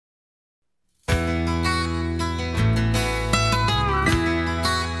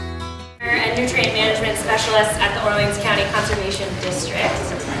nutrient management specialist at the Orleans County Conservation District.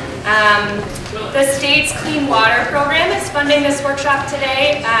 The state's Clean Water Program is funding this workshop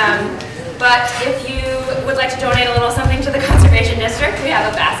today, but if you would like to donate a little something to the Conservation District, we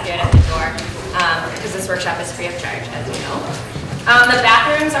have a basket at the door, because this workshop is free of charge, as you know. The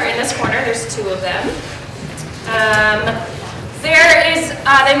bathrooms are in this corner. There's 2 of them.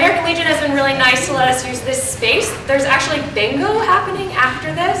 The American Legion has been really nice to let us use this space. There's actually bingo happening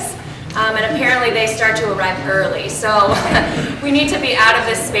after this, and apparently they start to arrive early. So we need to be out of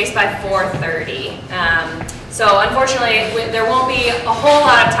this space by 4:30. So unfortunately, there won't be a whole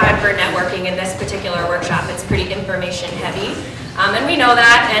lot of time for networking in this particular workshop. It's pretty information heavy. And we know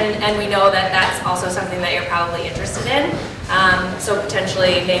that, and we know that that's also something that you're probably interested in. So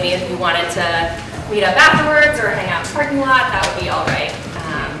potentially, maybe if you wanted to meet up afterwards or hang out in the parking lot, that would be all right.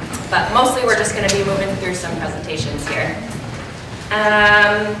 But mostly we're just going to be moving through some presentations here.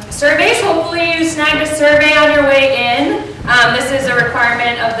 Surveys, hopefully you snagged a survey on your way in. This is a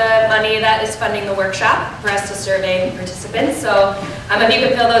requirement of the money that is funding the workshop for us to survey participants. So if you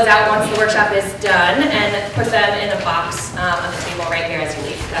could fill those out once the workshop is done and put them in a box on the table right here as you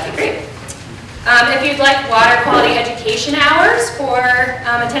leave, that'd be great. If you'd like water quality education hours for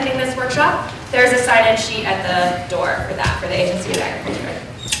attending this workshop, there's a sign-in sheet at the door for that, for the Agency of Agriculture.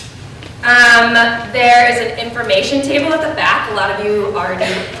 There is an information table at the back. A lot of you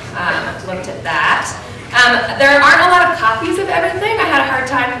already looked at that. There aren't a lot of copies of everything. I had a hard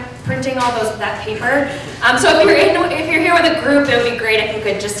time printing all that paper. So if you're here with a group, it would be great if you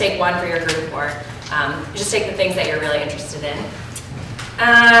could just take one for your group, or just take the things that you're really interested in.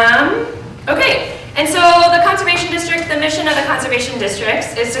 Okay, and so the Conservation District, the mission of the Conservation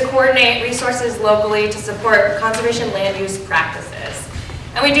Districts is to coordinate resources locally to support conservation land use practices.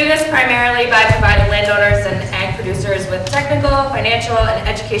 And we do this primarily by providing landowners and ag producers with technical, financial, and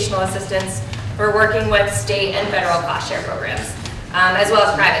educational assistance for working with state and federal cost share programs, as well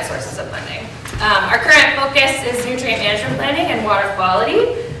as private sources of funding. Our current focus is nutrient management planning and water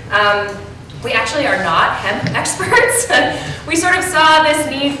quality. We actually are not hemp experts. We sort of saw this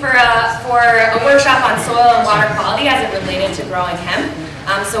need for a workshop on soil and water quality as it related to growing hemp.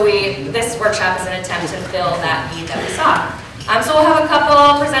 So this workshop is an attempt to fill that need that we saw. So we'll have a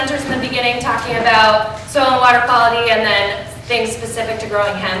couple presenters in the beginning talking about soil and water quality and then things specific to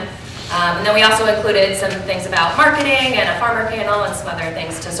growing hemp. And then we also included some things about marketing and a farmer panel and some other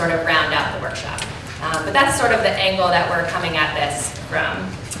things to sort of round out the workshop. But that's sort of the angle that we're coming at this from.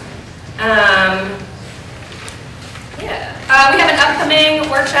 We have an upcoming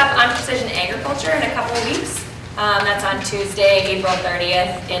workshop on precision agriculture in a couple of weeks. That's on Tuesday, April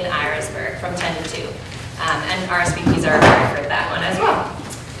 30th in Irisburg from 10 to 2. And RSVPs are required for that one as well.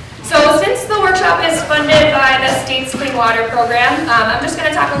 So since the workshop is funded by the state's Clean Water Program, I'm just going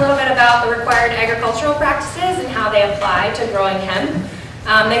to talk a little bit about the required agricultural practices and how they apply to growing hemp.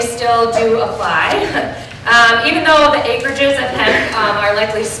 They still do apply. Even though the acreages of hemp are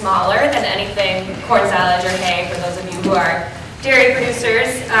likely smaller than anything corn, silage, or hay, for those of you who are dairy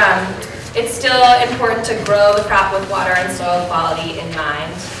producers, it's still important to grow the crop with water and soil quality in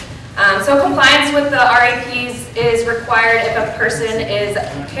mind. So compliance with the RAPs is required if a person is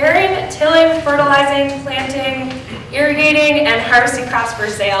preparing, tilling, fertilizing, planting, irrigating, and harvesting crops for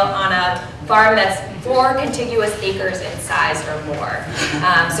sale on a farm that's 4 contiguous acres in size or more.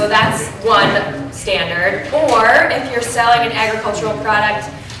 So that's one standard. Or if you're selling an agricultural product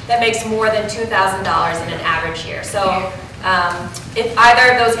that makes more than $2,000 in an average year. So if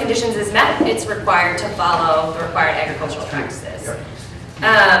either of those conditions is met, it's required to follow the required agricultural practices.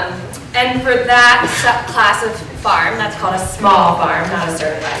 And for that class of farm, that's called a small farm, not a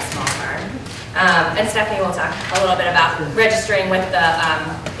certified small farm. And Stephanie will talk a little bit about registering with the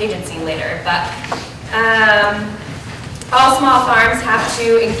agency later. But all small farms have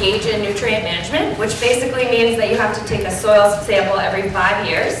to engage in nutrient management, which basically means that you have to take a soil sample every 5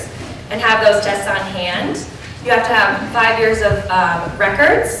 years and have those tests on hand. You have to have 5 years of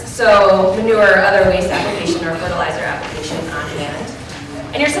records, so manure, other waste application, or fertilizer application on hand.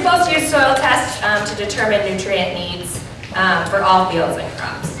 And you're supposed to use soil tests to determine nutrient needs for all fields and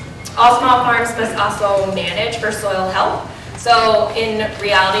crops. All small farms must also manage for soil health. So in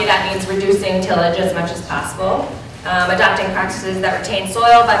reality, that means reducing tillage as much as possible, adopting practices that retain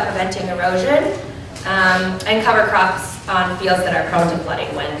soil by preventing erosion, and cover crops on fields that are prone to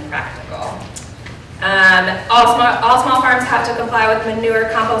flooding when practical. All small farms have to comply with manure,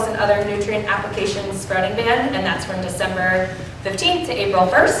 compost, and other nutrient applications sprouting ban, and that's from December 15th to April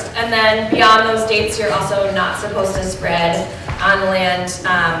 1st. And then beyond those dates, you're also not supposed to spread on land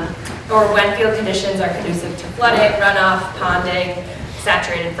or when field conditions are conducive to flooding, runoff, ponding,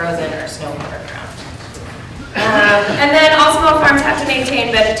 saturated, frozen, or snow covered ground. And then all small farms have to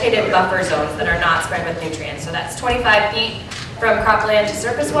maintain vegetated buffer zones that are not spread with nutrients. So that's 25 feet from cropland to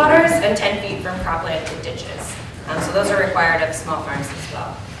surface waters and 10 feet from cropland to ditches. So those are required of small farms as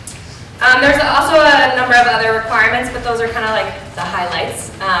well. There's also a number of other requirements, but those are kind of like the highlights.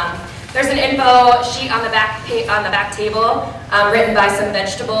 There's an info sheet on the back table written by some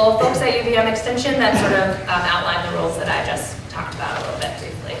vegetable folks at UVM Extension that sort of outline the rules that I just talked about a little bit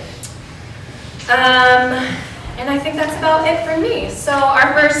briefly. And I think that's about it for me. So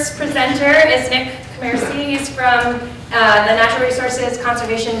our first presenter is NEK-TV. He's from the Natural Resources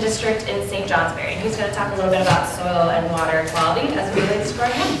Conservation District in St. Johnsbury. And he's going to talk a little bit about soil and water quality as it relates to our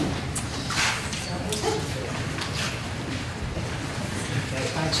hemp.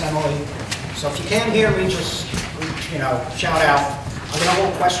 Thanks, Emily. So if you can't hear me, just, shout out. I'm going to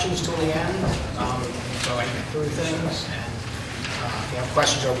hold questions till the end, so I can get through things. And if you have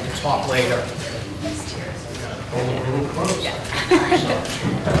questions, or we can talk later.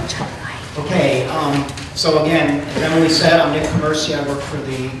 Okay, so again, as Emily said, I'm NEK-TV. I work for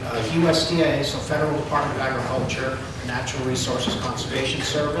the USDA, so Federal Department of Agriculture, Natural Resources Conservation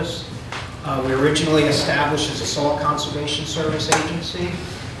Service. We originally established as a soil conservation service agency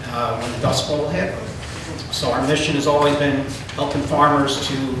when the Dust Bowl hit. So our mission has always been helping farmers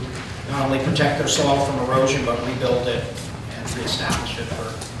to not only protect their soil from erosion, but rebuild it and reestablish it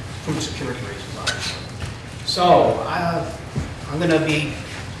for food security reasons, obviously. So I'm going to be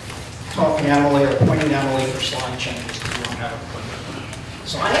talking to Emily or pointing to Emily for slide changes because we don't have a.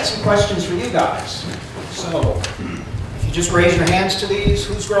 So I had some questions for you guys. So if you just raise your hands to these,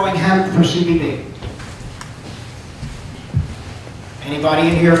 who's growing hemp for CBD? Anybody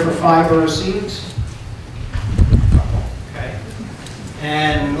in here for fiber or seeds? Okay.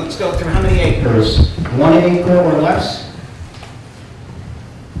 And let's go through how many acres? 1 acre or less?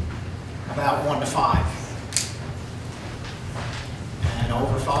 About 1 to 5. And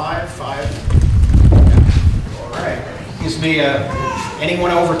over 5? All right. Gives me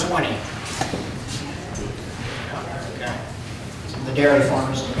anyone over 20. Okay. Some of the dairy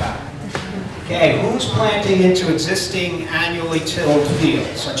farmers in the back. Okay, who's planting into existing annually tilled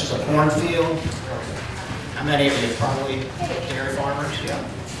fields, such as a cornfield? How many of you? Probably dairy farmers, yeah.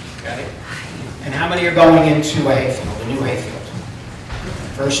 Okay. And how many are going into a hayfield, a new hayfield?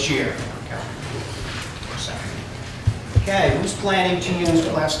 First year. Okay. Second. Okay, who's planning to use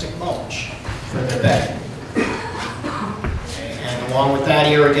plastic mulch for their bed? Okay, and along with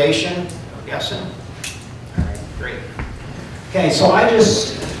that, irrigation, I'm guessing? All right, great. Okay, so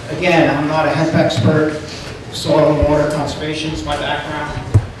again, I'm not a hemp expert. Soil and water conservation is my background.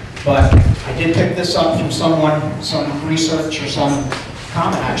 But I did pick this up from some research or some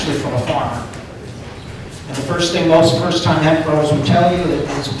comment actually from a farmer. And the first thing most first-time hemp growers would tell you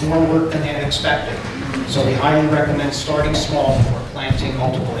that it's more work than they had expected. So we highly recommend starting small before planting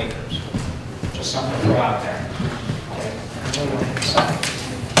multiple acres. Just something to throw out there. Okay.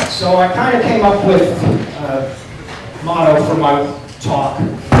 So I kind of came up with a motto for my talk.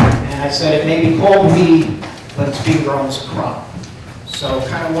 And I said it may be called weed, but it's being grown as a crop. So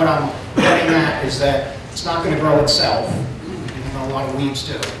kind of what I'm getting at is that it's not going to grow itself, even though a lot of weeds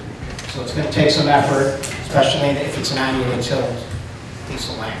do. So it's going to take some effort, especially if it's an annually tilled piece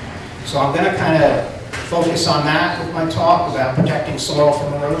of land. So I'm going to kind of focus on that with my talk about protecting soil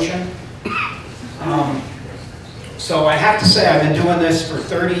from erosion. So I have to say I've been doing this for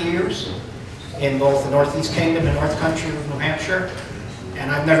 30 years in both the Northeast Kingdom and North Country of New Hampshire. And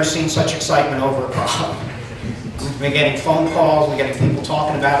I've never seen such excitement over a problem. We've been getting phone calls, we're getting people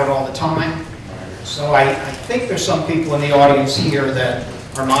talking about it all the time. So I think there's some people in the audience here that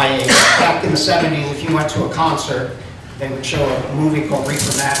are my age. Back in the 70s, if you went to a concert, they would show a movie called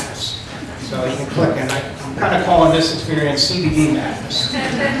Reefer Madness. So you can click, and I'm kind of calling this experience CBD madness.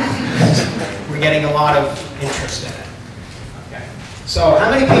 We're getting a lot of interest in it. Okay. So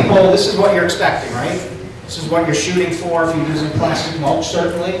how many people, this is what you're expecting, right? This is what you're shooting for if you're using plastic mulch,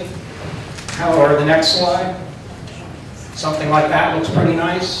 certainly. Or the next slide. Something like that looks pretty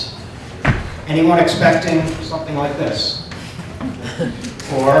nice. Anyone expecting something like this?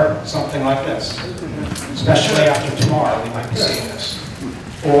 Or something like this? Especially after tomorrow, we might be seeing this.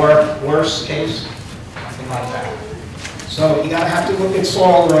 Or worst case, something like that. So you gotta have to look at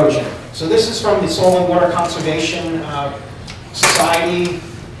soil erosion. So this is from the Soil and Water Conservation Society.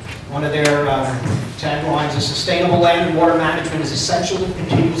 One of their taglines is sustainable land and water management is essential to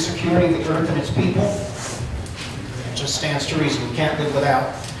continued security of the earth and its people. It just stands to reason. We can't live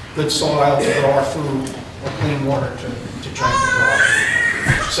without good soil to grow our food or clean water to drink and grow our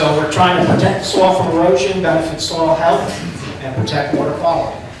food. So we're trying to protect the soil from erosion, benefit soil health, and protect water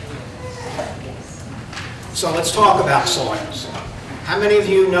quality. So let's talk about soils. How many of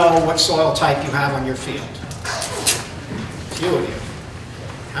you know what soil type you have on your field? A few of you.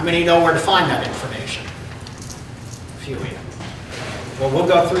 How many know where to find that information? A few of you. Well, we'll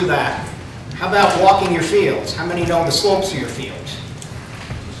go through that. How about walking your fields? How many know the slopes of your fields?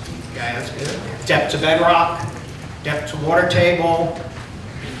 Okay, that's good. Depth to bedrock, depth to water table.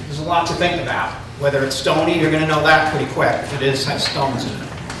 There's a lot to think about. Whether it's stony, you're going to know that pretty quick. If it is, has stones in it.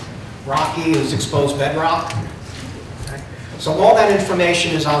 Rocky is exposed bedrock. Okay. So all that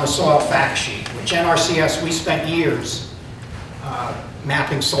information is on the soil fact sheet, which NRCS, we spent years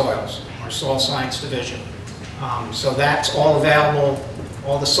mapping soils, our soil science division. So that's all available.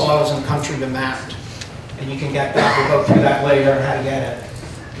 All the soils in the country have been mapped, and you can get that. We'll go through that later, how to get it.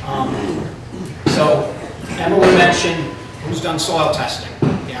 So Emily mentioned who's done soil testing,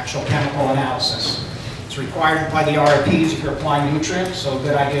 the actual chemical analysis. It's required by the RIPs if you're applying nutrients, so a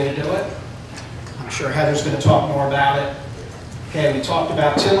good idea to do it. I'm sure Heather's going to talk more about it. Okay, we talked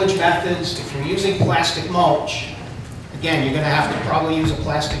about tillage methods. If you're using plastic mulch, again, you're going to have to probably use a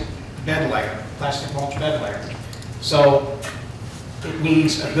plastic bed layer, plastic mulch bed layer. So it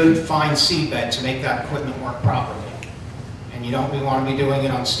needs a good fine seed bed to make that equipment work properly. And you don't really want to be doing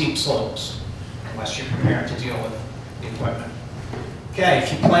it on steep slopes unless you're prepared to deal with the equipment. Okay,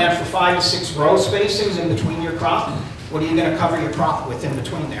 if you plant for 5 to 6 row spacings in between your crop, what are you going to cover your crop with in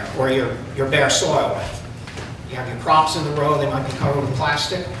between there, or your bare soil with? You have your crops in the row, they might be covered with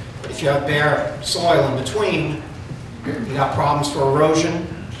plastic, but if you have bare soil in between, you got problems for erosion.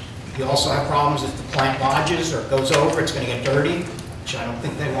 You also have problems if the plant lodges or goes over, it's going to get dirty, which I don't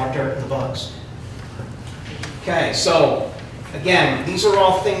think they want dirt in the bugs. Okay, so again, these are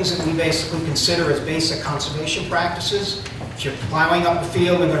all things that we basically consider as basic conservation practices. If you're plowing up a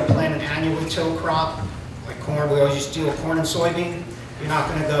field and going to plant an annually tilled crop, like corn, we always used to deal with corn and soybean, you're not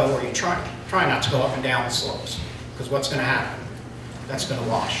going to go, or you try not to go up and down the slopes, because what's going to happen? That's going to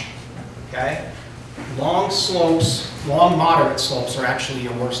wash, okay? Long slopes, long moderate slopes are actually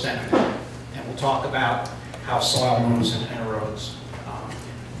your worst enemy, and we'll talk about how soil moves and erodes.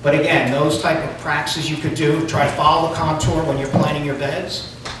 But again, those type of practices you could do, try to follow the contour when you're planting your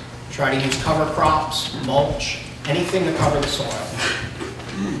beds, try to use cover crops, mulch, anything to cover the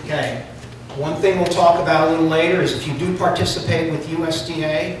soil. Okay, one thing we'll talk about a little later is if you do participate with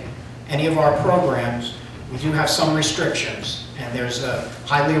USDA, any of our programs, we do have some restrictions. And there's a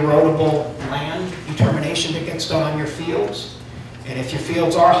highly erodible land determination that gets done on your fields. And if your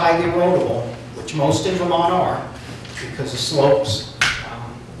fields are highly erodible, which most in Vermont are, because of slopes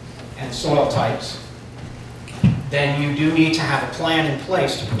and soil types, then you do need to have a plan in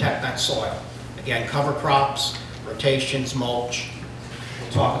place to protect that soil. Again, cover crops, rotations, mulch.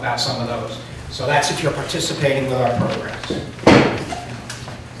 We'll talk about some of those. So that's if you're participating with our programs.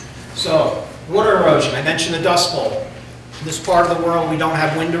 So, water erosion. I mentioned the Dust Bowl. In this part of the world, we don't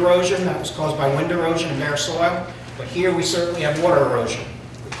have wind erosion. That was caused by wind erosion and bare soil. But here we certainly have water erosion.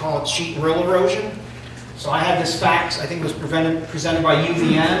 We call it sheet and rill erosion. So I had this fact, I think it was presented by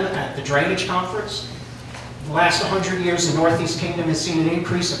UVM at the Drainage Conference. The last 100 years, the Northeast Kingdom has seen an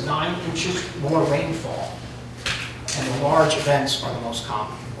increase of 9 inches more rainfall. And the large events are the most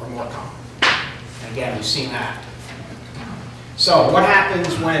common, or more common. And again, we've seen that. So what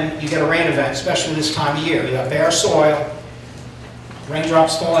happens when you get a rain event, especially this time of year? You have bare soil,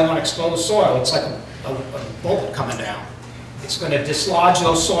 raindrops falling on exposed soil. It's like a bullet coming down. It's going to dislodge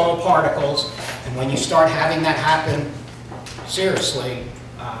those soil particles, and when you start having that happen, seriously,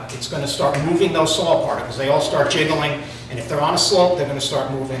 it's going to start moving those soil particles. They all start jiggling, and if they're on a slope, they're going to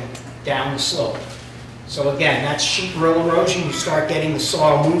start moving down the slope. So again, that's sheet rill erosion. You start getting the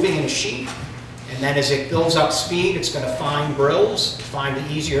soil moving in a sheet, and then as it builds up speed, it's going to find rills, find the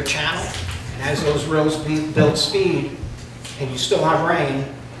easier channel, and as those rills build speed, and you still have rain,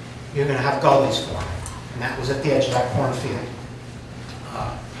 you're going to have gullies form. And that was at the edge of that cornfield.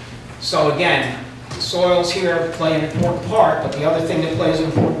 So again, the soils here play an important part, but the other thing that plays an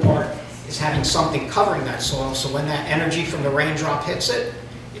important part is having something covering that soil, so when that energy from the raindrop hits it,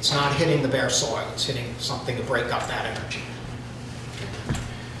 it's not hitting the bare soil, it's hitting something to break up that energy.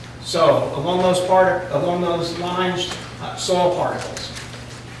 So along those lines, soil particles.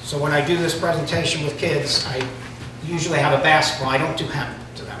 So when I do this presentation with kids, I usually have a basketball. I don't do hemp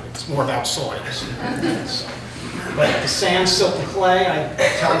to them. It's more about soils. But the sand, silt, and clay, I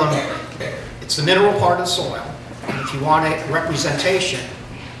tell them it's the mineral part of the soil. And if you want a representation,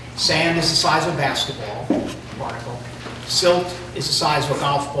 sand is the size of a basketball particle. Silt is the size of a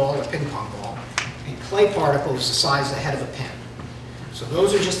golf ball or ping pong ball. And clay particle is the size of the head of a pin. So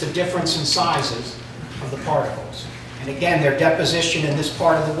those are just the difference in sizes of the particles. And again, their deposition in this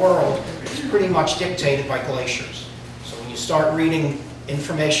part of the world is pretty much dictated by glaciers. So when you start reading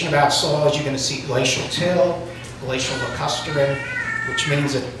information about soils, you're going to see glacial till, glacial lacustrine, which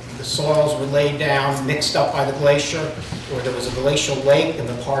means that the soils were laid down, mixed up by the glacier, or there was a glacial lake and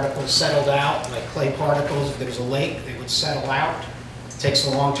the particles settled out, like clay particles. If there was a lake, they would settle out. It takes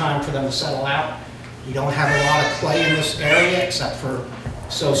a long time for them to settle out. You don't have a lot of clay in this area, except for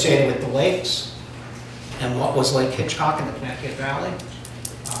associated with the lakes and what was Lake Hitchcock in the Connecticut Valley.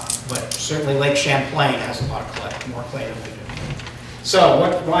 But certainly Lake Champlain has a lot of clay, more clay than we do. So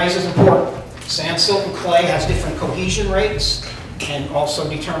why is this important? Sand, silt, and clay has different cohesion rates and also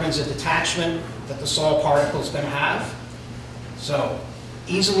determines the detachment that the soil particle is going to have. So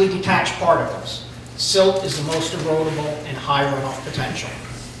easily detached particles. Silt is the most erodible and high runoff potential.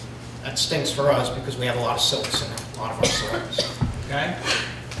 That stinks for us because we have a lot of silts in a lot of our soils. Okay?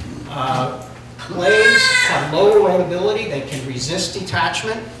 Clays have low erodibility. They can resist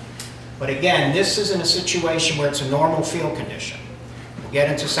detachment. But again, this is in a situation where it's a normal field condition. We'll get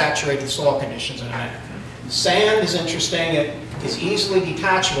into saturated soil conditions in a minute. Sand is interesting. It is easily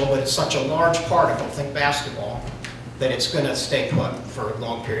detachable, but it's such a large particle, think basketball, that it's going to stay put for a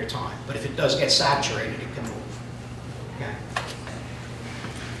long period of time. But if it does get saturated, it can move. Okay.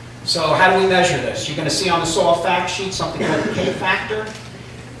 So how do we measure this? You're going to see on the soil fact sheet something called the K factor.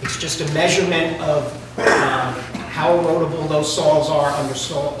 It's just a measurement of how erodible those soils are under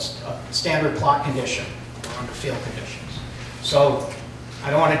standard plot condition or under field conditions. So I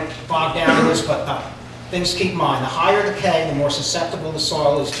don't want to bog down in this, but things to keep in mind. The higher the K, the more susceptible the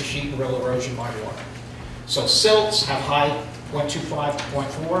soil is to sheet and rill erosion by water. So silts have high 0.25 to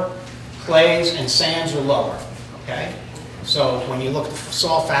 0.4. Clays and sands are lower. Okay? So when you look at the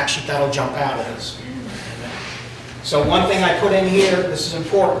soil fact sheet, that'll jump out at us. So one thing I put in here, this is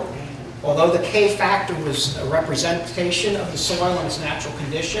important. Although the K factor was a representation of the soil in its natural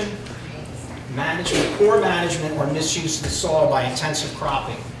condition, management, poor management or misuse of the soil by intensive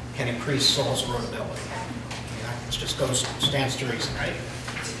cropping can increase soil's erodibility. That just stands to reason, right?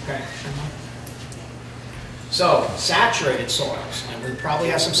 Okay. So, saturated soils, and we probably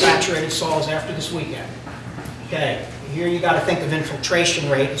have some saturated soils after this weekend. Okay, here you got to think of infiltration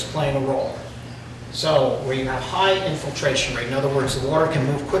rate as playing a role. So, where you have high infiltration rate, in other words, the water can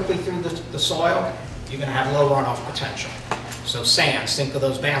move quickly through the soil, you're going to have low runoff potential. So sands, think of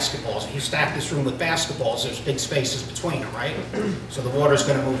those basketballs. If you stack this room with basketballs, there's big spaces between them, right? So the water's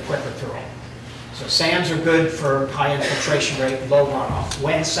going to move quicker through them. So sands are good for high infiltration rate, low runoff,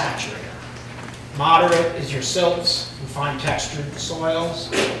 when saturated. Moderate is your silts and fine textured soils.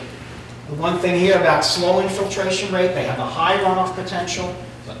 The one thing here about slow infiltration rate, they have a high runoff potential,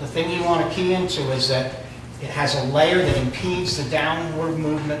 but the thing you want to key into is that it has a layer that impedes the downward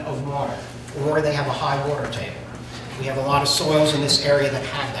movement of water, or they have a high water table. We have a lot of soils in this area that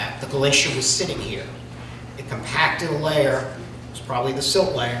have that. The glacier was sitting here. It compacted a layer, it's probably the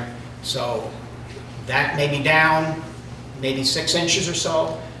silt layer, so that may be down maybe 6 inches or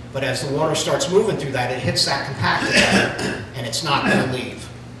so, but as the water starts moving through that, it hits that compacted layer, and it's not going to leave.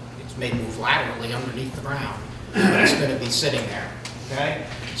 It may move laterally underneath the ground, but it's going to be sitting there. Okay?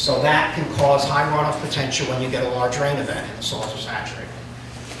 So that can cause high runoff potential when you get a large rain event and the soils are saturated.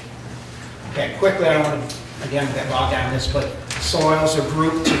 Okay, quickly, I don't want to again get bogged down in this, but soils are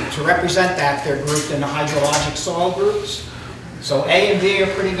grouped, to represent that, they're grouped into hydrologic soil groups. So A and B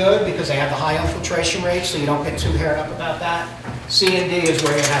are pretty good because they have the high infiltration rate, so you don't get too haired up about that. C and D is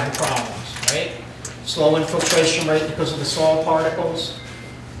where you have the problems, right? Slow infiltration rate because of the soil particles,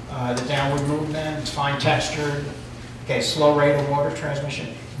 the downward movement, fine textured, okay, slow rate of water transmission.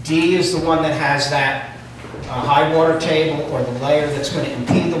 D is the one that has that high water table or the layer that's going to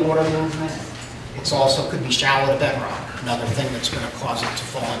impede the water movement. It also could be shallow to bedrock, another thing that's going to cause it to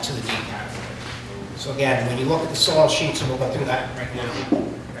fall into the D category. So again, when you look at the soil sheets, and we'll go through that right now.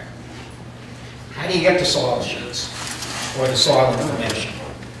 Okay. How do you get the soil sheets or the soil information?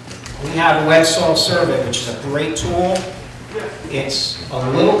 We have a web soil survey, which is a great tool. It's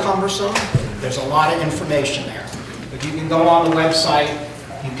a little cumbersome. There's a lot of information there. But you can go on the website,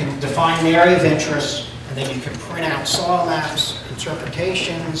 you can define an area of interest, and then you can print out soil maps,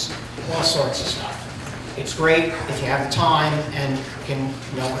 interpretations, all sorts of stuff. It's great if you have the time and can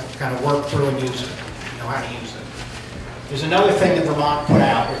kind of work through and use it, know how to use it. There's another thing that Vermont put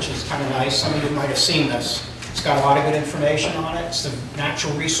out, which is kind of nice. Some of you might have seen this. It's got a lot of good information on it. It's the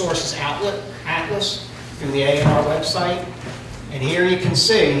Natural Resources Atlas through the A&R website. And here you can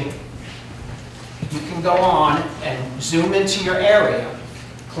see, you can go on and zoom into your area.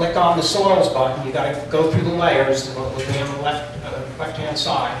 Click on the soils button. You got to go through the layers. It'll be on the left-hand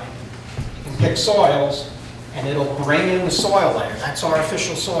side. You can pick soils, and it'll bring in the soil layer. That's our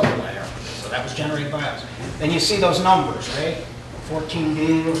official soil layer. So that was generated by us. Then you see those numbers, right?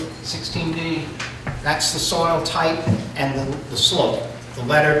 14D, 16D. That's the soil type and the slope. The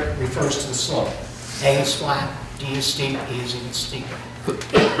letter refers to the slope. A is flat, D is steep, E is even steeper.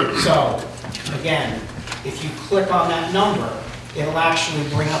 So, again, if you click on that number, it'll actually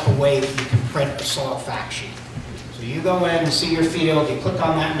bring up a way that you can print a soil fact sheet. So you go in and see your field, you click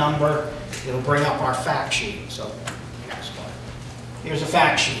on that number, it'll bring up our fact sheet. So, next one. Here's a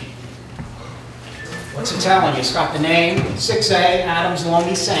fact sheet. What's it telling you? It's got the name, 6A, Adams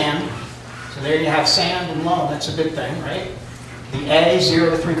Loamy Sand. So there you have sand and loam, that's a good thing, right? The A, 0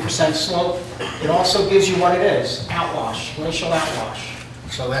 to 3% slope. It also gives you what it is, outwash, glacial outwash.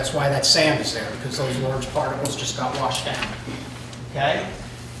 So that's why that sand is there, because those large particles just got washed down. Okay?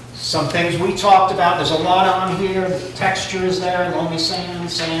 Some things we talked about, there's a lot on here, the texture is there, loamy sand,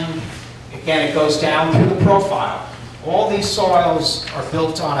 sand. Again, it goes down through the profile. All these soils are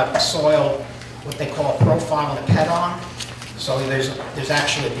built on a soil, what they call a profile and a pedon. So there's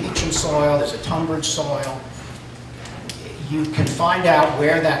actually a beecham soil, there's a tumbrage soil. You can find out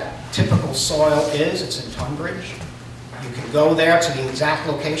where that typical soil is. It's in tumbrage. You can go there to the exact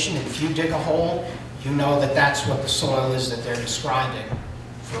location, and if you dig a hole, you know that that's what the soil is that they're describing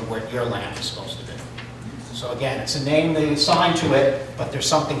for where your land is supposed to be. So again, it's a name they assign to it, but there's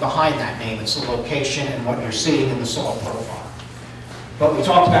something behind that name. It's the location and what you're seeing in the soil profile. But we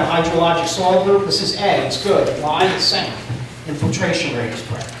talked about hydrologic soil group. This is A, it's good. Y, it's same. Infiltration rate is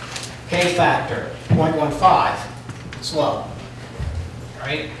correct. K factor, 0.15. It's low,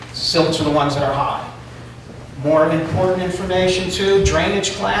 right? Silts are the ones that are high. More important information too,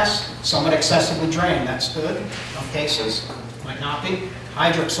 drainage class, somewhat excessively drained, that's good. In some cases, might not be.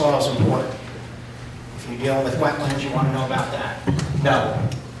 Hydric soil is important. If you're dealing with wetlands, you want to know about that. No,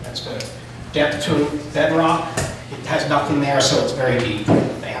 that's good. Depth to bedrock, it has nothing there, so it's very deep.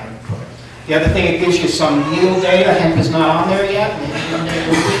 They haven't put it. The other thing, it gives you some yield data. Hemp is not on there yet, maybe one day it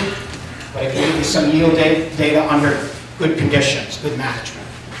will be. But it gives you some yield data under good conditions, good management.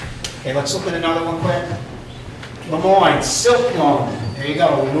 Okay, let's look at another one quick. Lemoyne, silt loam. There you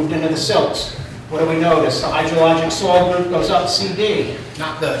go, we moved into the silts. What do we notice? The hydrologic soil group goes up, CD.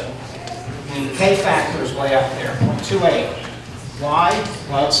 Not good. The K factor is way up there, 0.28. Why?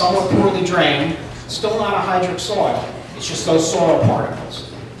 Well, it's somewhat poorly drained. Still not a hydric soil. It's just those soil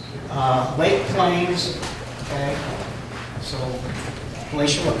particles. Lake plains, okay, so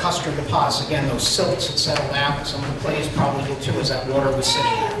glacial lacustrine deposits, again, those silts that settled out, some of the plays probably did too, as that water was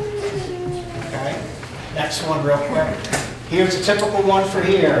sitting there. Okay? Next one real quick. Here's a typical one for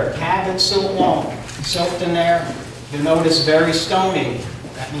here. Cabot, silt loam. Silt in there. You notice very stony.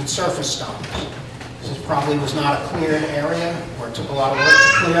 That means surface stones. This probably was not a cleared area, or it took a lot of work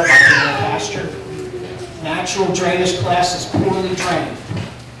to clear, like in the pasture. Natural drainage class is poorly drained.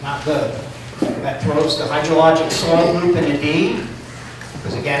 Not good. That throws the hydrologic soil group in a D.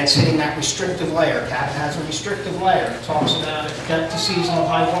 Because again, it's hitting that restrictive layer. Cabot has a restrictive layer. It talks about it, depth to seasonal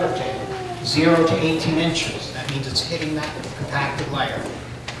high water table, 0 to 18 inches. That means it's hitting that compacted layer.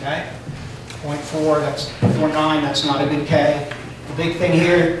 Okay? 0.4, that's 0.49, that's not a good K. The big thing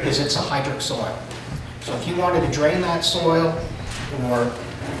here is it's a hydric soil. So if you wanted to drain that soil or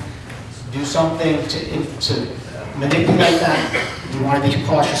do something to manipulate that, you want to be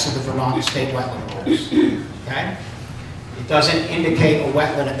cautious of the Vermont state wetland rules. Okay? It doesn't indicate a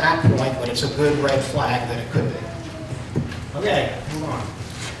wetland at that point, but it's a good red flag that it could be. Okay, move on.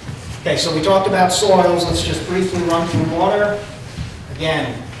 Okay, so we talked about soils. Let's just briefly run through water.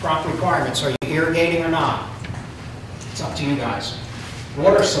 Again, crop requirements. Are you irrigating or not? It's up to you guys.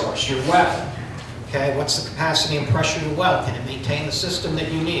 Water source, your well. Okay, what's the capacity and pressure of the well? Can it maintain the system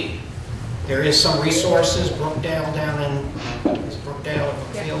that you need? There is some resources. Brookdale down in, is Brookdale or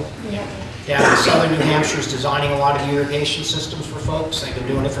Brookfield? Yeah. Down in southern New Hampshire is designing a lot of irrigation systems for folks. They've been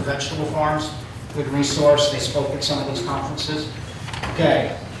doing it for vegetable farms. Good resource. They spoke at some of these conferences.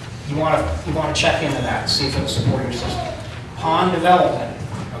 Okay, you want to check into that, see if it'll support your system. Pond development.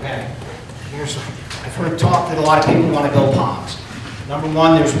 Okay, I've heard talk that a lot of people want to build ponds. Number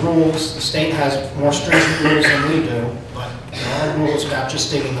one, there's rules. The state has more stringent rules than we do, but there are rules about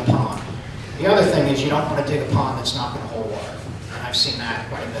just digging the pond. The other thing is you don't want to dig a pond that's not going to hold water. And I've seen that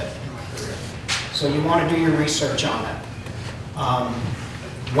quite a bit in my career. So you want to do your research on it.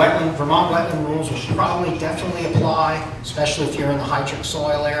 Vermont wetland rules will probably definitely apply, especially if you're in the hydric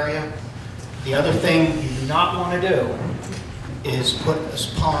soil area. The other thing you do not want to do is put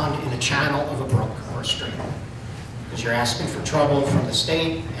this pond in a channel of a brook or a stream, because you're asking for trouble from the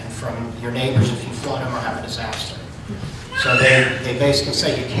state and from your neighbors if you flood them or have a disaster. So they basically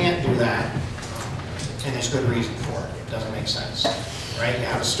say you can't do that. and there's good reason for it. It doesn't make sense, right? You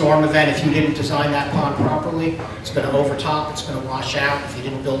have a storm event. If you didn't design that pond properly, it's going to overtop, it's going to wash out. If you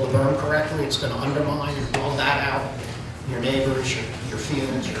didn't build the berm correctly, it's going to undermine and blow that out. Your neighbors, your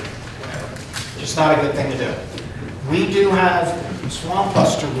fields, your whatever. Just not a good thing to do. We do have swamp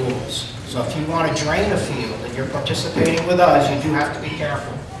buster rules. So if you want to drain a field and you're participating with us, you do have to be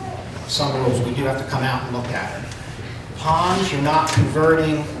careful. Some rules, we do have to come out and look at it. Ponds, you're not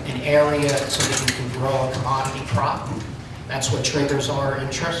converting an area so that you can grow a commodity crop. That's what triggers our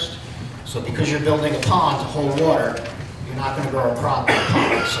interest. So because you're building a pond to hold water, you're not going to grow a crop in a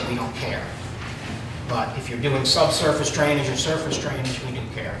pond, so we don't care. But if you're doing subsurface drainage or surface drainage, we do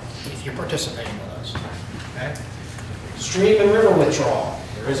care, if you're participating with us. Okay? Stream and river withdrawal.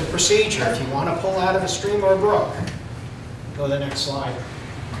 There is a procedure. If you want to pull out of a stream or a brook, go to the next slide.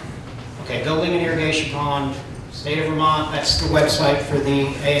 Okay, building an irrigation pond, State of Vermont, that's the website for the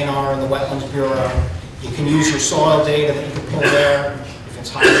A&R and the Wetlands Bureau. You can use your soil data that you can pull there. If it's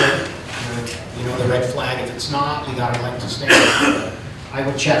hybrid, you know the red flag. If it's not, you got to link to standard. I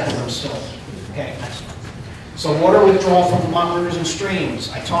would check with them still. Okay, next one. So water withdrawal from Vermont rivers and streams.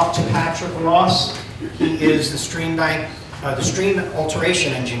 I talked to Patrick Ross. He is the stream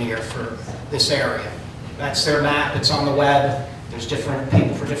alteration engineer for this area. That's their map. It's on the web. There's different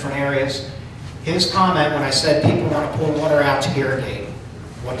people for different areas. His comment when I said people want to pull water out to irrigate,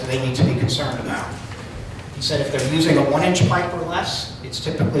 what do they need to be concerned about? He said if they're using a 1-inch pipe or less, it's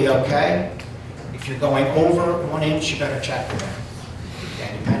typically okay. If you're going over 1 inch, you better check with them.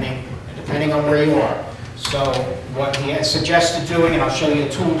 Okay, depending on where you are. So what he has suggested doing, and I'll show you a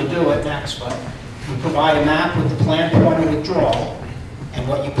tool to do it next, but we provide a map with the planned point of withdrawal and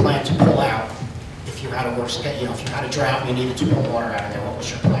what you plan to pull out. If you had a worst case, if you had a drought and you needed to pull water out of there, what was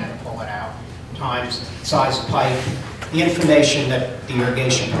your plan to pull it out? Times, size of pipe, the information that the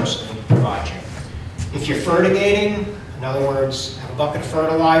irrigation person would provide you. If you're fertigating, in other words, have a bucket of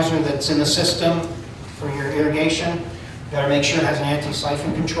fertilizer that's in the system for your irrigation, you got to make sure it has an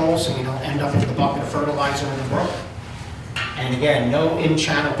anti-siphon control so you don't end up with a bucket of fertilizer in the brook. And again, no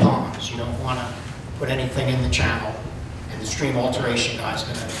in-channel ponds. You don't want to put anything in the channel. And the stream alteration guy's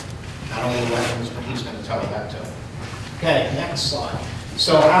going to, not only the wetlands, but he's going to tell you that too. Okay, next slide.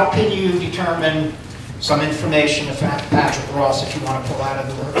 So how can you determine some information of Patrick Ross if you want to pull out of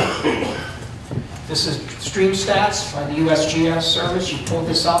the river? This is stream stats by the USGS service. You pull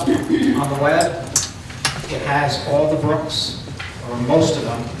this up on the web. It has all the brooks, or most of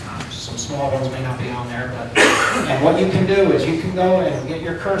them. Some small ones may not be on there, but and what you can do is you can go and get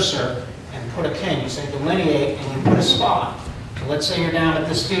your cursor and put a pin. You say delineate, and you put a spot. So let's say you're down at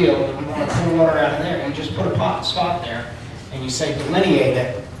this field and you want to pull water out of there. You just put a spot there, and you say delineate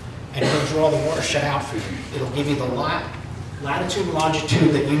it, and it'll draw the watershed out for you. It'll give you the latitude and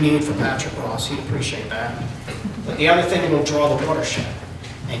longitude that you need for Patrick Ross. He'd appreciate that. But the other thing, it'll draw the watershed.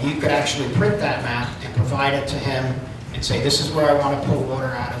 And you could actually print that map and provide it to him and say, this is where I want to pull water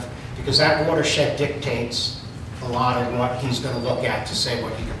out of, because that watershed dictates a lot of what he's going to look at to say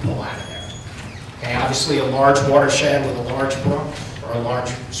what he can pull out of there. Okay, obviously a large watershed with a large brook or a large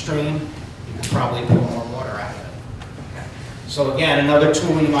stream, you can probably pull more water out of it. Okay. So again, another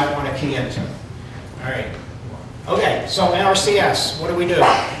tool you might want to key into. All right. Okay, so NRCS, what do?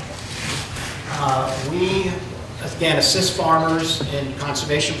 We, again, assist farmers in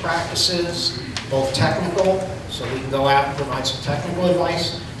conservation practices, both technical, so we can go out and provide some technical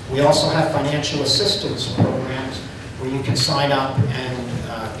advice. We also have financial assistance programs where you can sign up and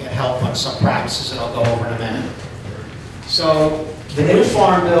get help on some practices that I'll go over in a minute. So the new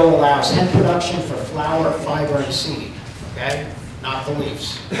Farm Bill allows hemp production for flower, fiber, and seed, okay? Not the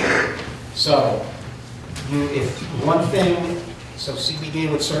leaves. So if one thing, so CBD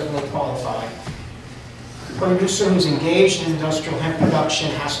would certainly qualify. A producer who's engaged in industrial hemp production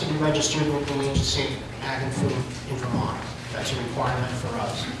has to be registered with the Agency of Ag and Food in Vermont. That's a requirement for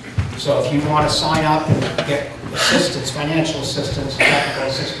us. So if you want to sign up and get assistance, financial assistance, technical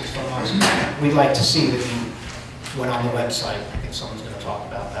assistance from us, we'd like to see that you went on the website. I think someone's going to talk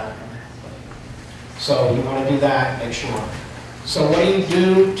about that. So you want to do that, make sure. So what do you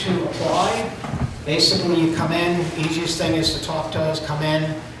do to apply? Basically, you come in, easiest thing is to talk to us, come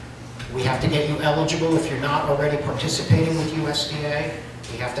in. We have to get you eligible if you're not already participating with USDA.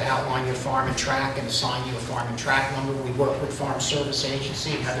 We have to outline your farm and track and assign you a farm and track number. We work with Farm Service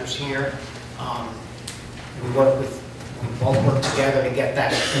Agency, Heather's here. We both work together to get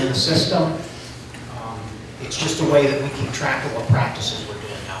that in the system. It's just a way that we keep track of what practices we're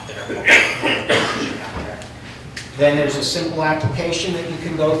doing out there. Then there's a simple application that you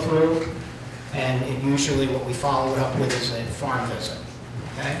can go through, and usually what we follow it up with is a farm visit.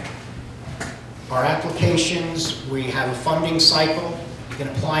 Okay? Our applications, we have a funding cycle. You can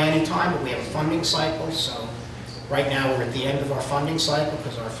apply anytime, but we have a funding cycle. So right now we're at the end of our funding cycle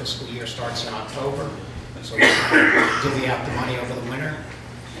because our fiscal year starts in October. So we divvy out the money over the winter.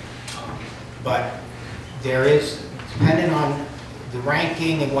 But there is, depending on the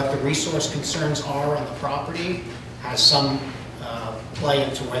ranking and what the resource concerns are on the property, has some play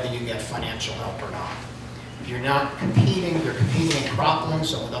into whether you get financial help or not. You're not competing, you're competing in cropland,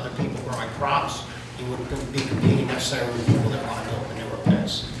 so with other people growing crops, you wouldn't be competing necessarily with people that want to build manure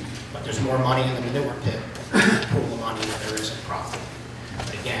pits. But there's more money in the manure pit pool of money than there is in cropland.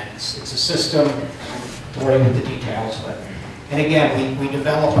 But again, it's a system, bore you with the details, but, and again, we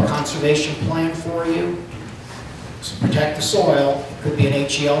develop a conservation plan for you to protect the soil. It could be an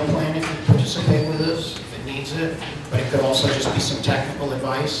HEL plan if you participate with us, if it needs it, but it could also just be some technical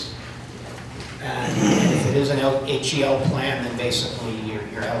advice. And if it is an HEL plan, then basically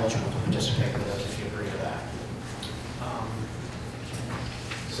you're eligible to participate with us if you agree to that.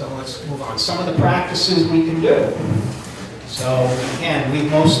 So let's move on. Some of the practices we can do. So again,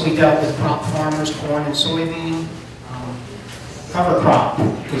 we've mostly dealt with crop farmers, corn and soybean. Cover crop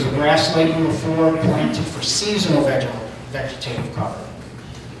is a grass laden before planted for seasonal vegetative cover.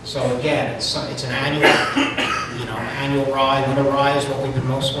 So again, it's an annual, annual rye. Winter rye is what we've been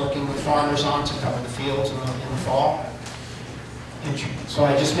most working with farmers on to cover the fields in the fall. So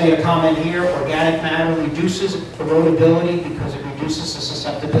I just made a comment here. Organic matter reduces erodibility because it reduces the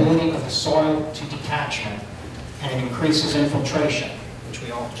susceptibility of the soil to detachment, and it increases infiltration, which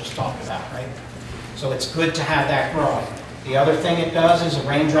we all just talked about, right? So it's good to have that growing. The other thing it does is a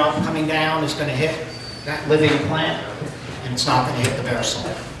raindrop coming down is going to hit that living plant, and it's not going to hit the bare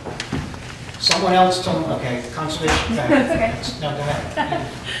soil. Someone else told me, okay, conservation, no, go ahead.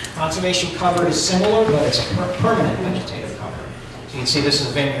 Conservation cover is similar, but it's a permanent vegetative cover. So you can see this is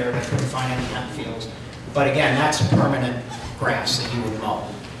a vineyard, I couldn't find any hemp fields. But again, that's a permanent grass that you would mow.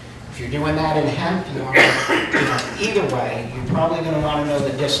 If you're doing that in hemp, either way, you're probably going to want to know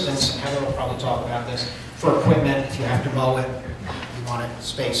the distance, and Heather will probably talk about this, for equipment. If you have to mow it, you want it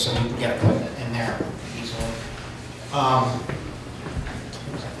space so you can get equipment in there easily.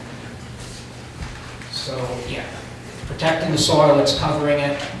 So yeah, protecting the soil, it's covering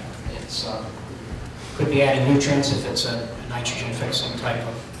it. It's could be adding nutrients if it's a nitrogen fixing type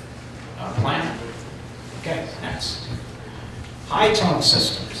of plant. Okay, next. High tone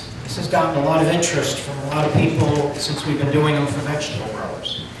systems. This has gotten a lot of interest from a lot of people since we've been doing them for vegetable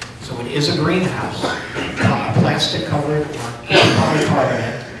growers. So it is a greenhouse, plastic covered or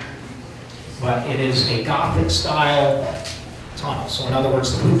polycarbonate, but it is a Gothic style tunnel. So in other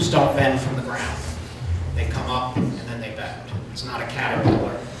words, the hoops don't bend from the ground. They come up and then they bend. It's not a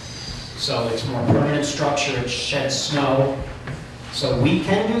caterpillar. So it's more permanent structure, it sheds snow. So we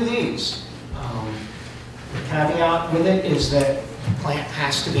can do these. The caveat with it is that the plant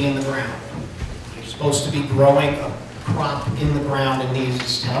has to be in the ground. You're supposed to be growing a crop in the ground in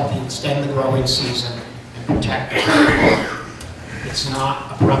these to help you extend the growing season and protect it. It's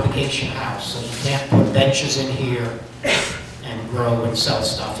not a propagation house, so you can't put benches in here and grow and sell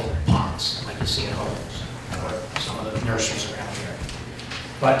stuff in pots like you see at homes or some of the nurseries around here.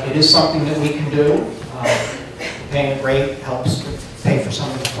 But it is something that we can do. Paying a rate helps to pay for some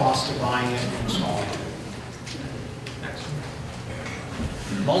of the cost of buying it and installing it. Next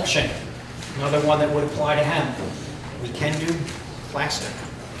one. Mulching, another one that would apply to hemp. We can do plastic,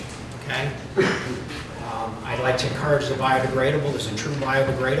 okay? I'd like to encourage the biodegradable. There's a true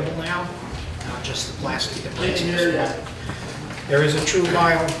biodegradable now, not just the plastic that breaks in this one. There is a true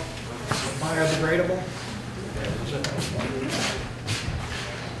biodegradable.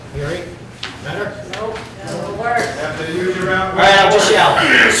 Gary, better? Nope, that'll work. Have to use your out. All right, I'll just yell.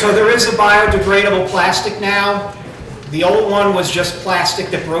 So there is a biodegradable plastic now. The old one was just plastic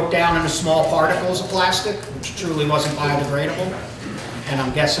that broke down into small particles of plastic, which truly wasn't biodegradable. And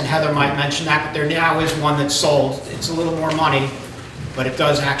I'm guessing Heather might mention that, but there now is one that's sold. It's a little more money, but it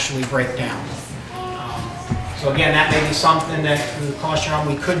does actually break down. So again, that may be something that we would caution on.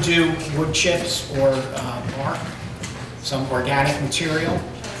 We could do wood chips or bark, some organic material.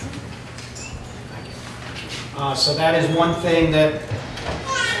 So that is one thing that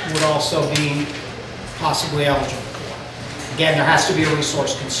would also be possibly eligible for. Again, there has to be a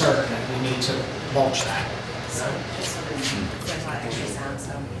resource concern that we need to mulch that. So just so there's a lot of extra sound,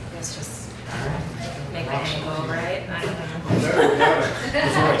 so let's just make my hand go over it. I don't know. There we go. The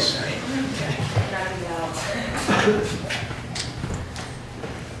voice, right?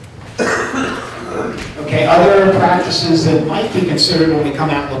 Okay, other practices that might be considered when we come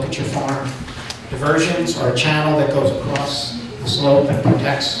out and look at your farm. Diversions are a channel that goes across the slope and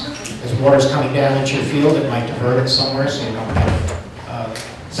protects as water's coming down into your field, it might divert it somewhere so you don't have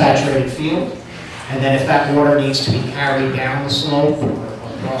a saturated field. And then if that water needs to be carried down the slope or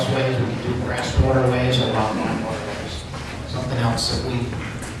crossways, we can do grass waterways or rock line waterways. Something else that we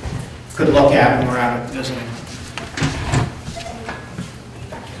could look at when we're out visiting.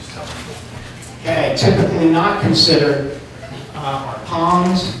 Okay, typically not considered are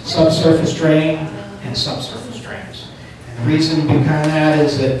ponds, subsurface drain, and subsurface drains. And the reason behind that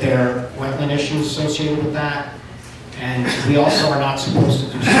is that there are wetland issues associated with that, and we also are not supposed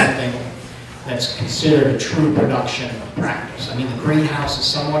to do something that's considered a true production practice. I mean, the greenhouse is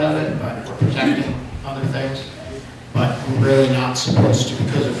somewhat of it, but we're protecting other things. But we're really not supposed to,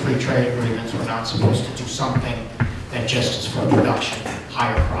 because of free trade agreements, we're not supposed to do something that just is for production,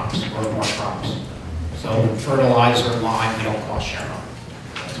 higher crops or more crops. So fertilizer, lime, we don't call Chevron.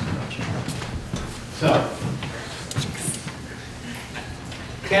 That's production. So,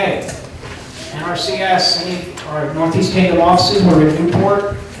 okay, NRCS, our Northeast Kingdom offices, we're in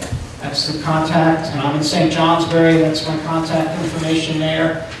Newport. That's the contact, and I'm in St. Johnsbury, that's my contact information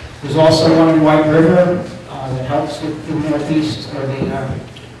there. There's also one in White River that helps with the northeast, or the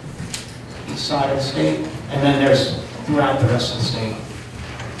east side of the state. And then there's throughout the rest of the state.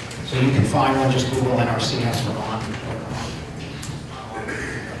 So you can find one, just Google NRCS Vermont.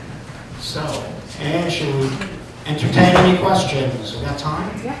 So, and should we entertain any questions? We got time?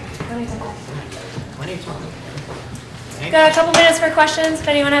 Yeah, plenty of time. Plenty of time. Got a couple minutes for questions, if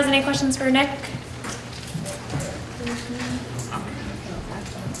anyone has any questions for Nick.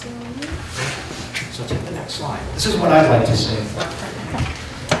 So take the next slide. This is what I'd like to see.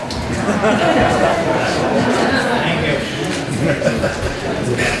 Thank you.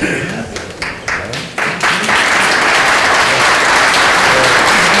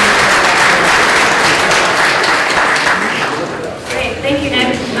 Great, thank you,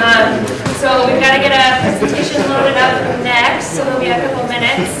 Nick. So we've got to get a presentation loaded up next, so there'll be a couple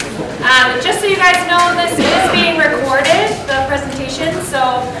minutes. Just so you guys know, this is being recorded, the presentation,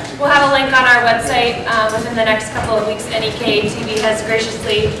 so we'll have a link on our website within the next couple of weeks. NEK-TV has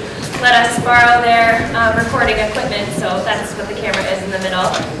graciously let us borrow their recording equipment, so that's what the camera is in the middle.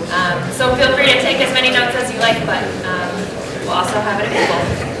 So feel free to take as many notes as you like, but we'll also have it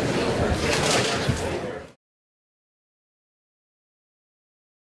available.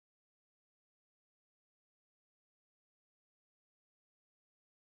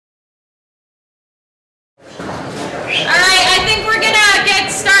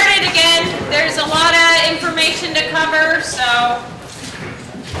 So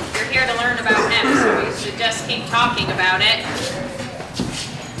you're here to learn about hemp, so we should just keep talking about it.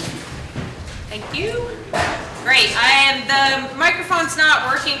 Thank you. Great. The microphone's not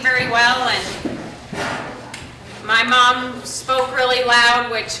working very well, and my mom spoke really loud,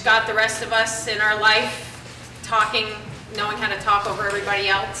 which got the rest of us in our life talking, knowing how to talk over everybody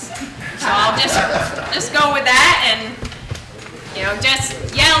else. So I'll just go with that, and just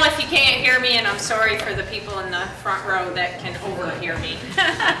yell if you can't hear me, and I'm sorry for the people in the front row that can overhear me.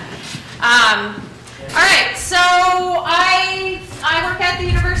 All right, so I work at the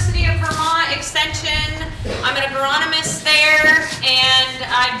University of Vermont Extension. I'm an agronomist there, and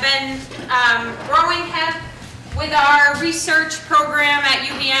I've been growing hemp with our research program at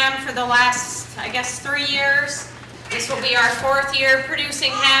UVM for the last, I guess, 3 years. This will be our 4th year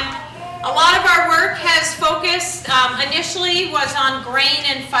producing hemp. A lot of our work has focused, initially was on grain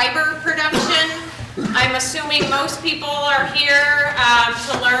and fiber production. I'm assuming most people are here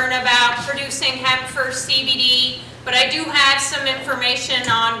to learn about producing hemp for CBD, but I do have some information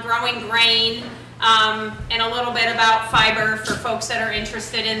on growing grain and a little bit about fiber for folks that are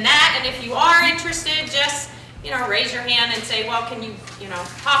interested in that. And if you are interested, just raise your hand and say, well, can you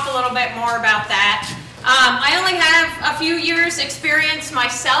talk a little bit more about that? I only have a few years experience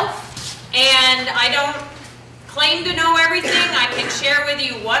myself, and I don't claim to know everything. I can share with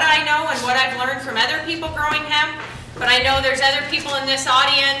you what I know and what I've learned from other people growing hemp, but I know there's other people in this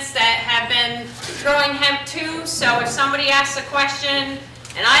audience that have been growing hemp too, so if somebody asks a question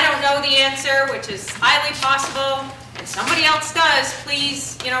and I don't know the answer, which is highly possible, and somebody else does,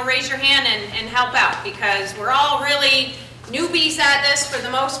 please raise your hand and help out, because we're all really newbies at this for the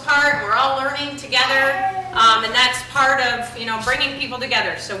most part. We're all learning together, and that's part of bringing people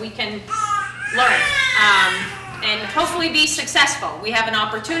together so we can learn and hopefully be successful. We have an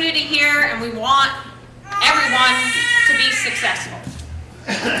opportunity here, and we want everyone to be successful.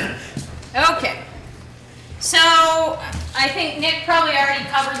 Okay, so I think Nick probably already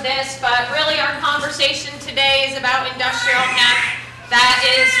covered this, but really our conversation today is about industrial hemp. That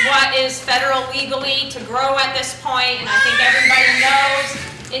is what is federal legally to grow at this point, and I think everybody knows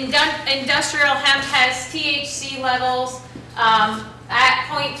Industrial hemp has THC levels at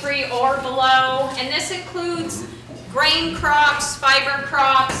 0.3 or below, and this includes grain crops, fiber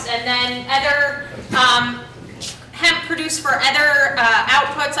crops, and then other hemp produced for other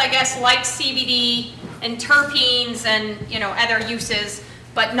outputs, I guess, like CBD and terpenes and other uses,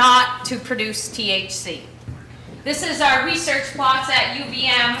 but not to produce THC. This is our research plots at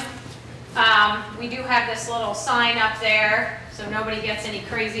UVM. We do have this little sign up there, so nobody gets any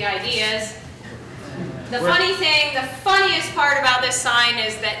crazy ideas. The funniest part about this sign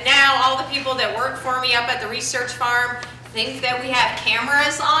is that now all the people that work for me up at the research farm think that we have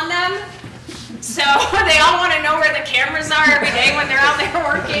cameras on them. So they all want to know where the cameras are every day when they're out there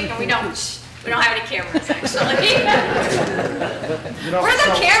working, and we don't have any cameras, actually. Where are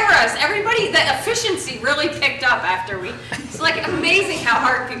the cameras? Everybody, the efficiency really picked up after it's like amazing how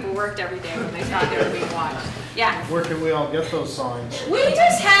hard people worked every day when they thought they were being watched. Yeah. Where can we all get those signs? We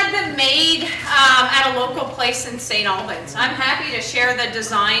just had them made at a local place in St. Albans. I'm happy to share the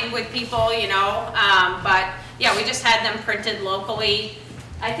design with people, but yeah, we just had them printed locally.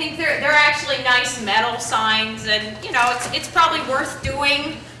 I think they're actually nice metal signs, and it's probably worth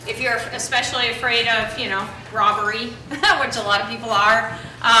doing if you're especially afraid of robbery, which a lot of people are.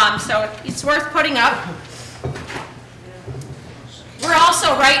 So it's worth putting up. We're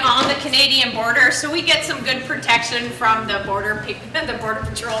also right on the Canadian border, so we get some good protection from the border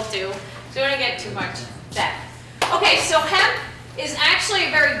patrol too. So we don't get too much that. Okay, so hemp is actually a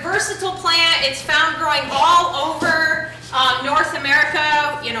very versatile plant. It's found growing all over North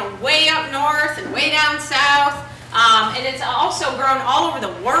America, way up north and way down south. And it's also grown all over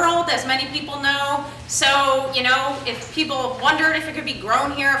the world, as many people know. So, if people wondered if it could be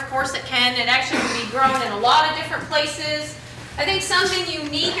grown here, of course it can. It actually can be grown in a lot of different places. I think something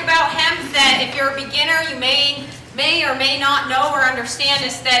unique about hemp that if you're a beginner, you may or may not know or understand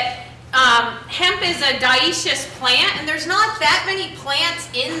is that hemp is a dioecious plant, and there's not that many plants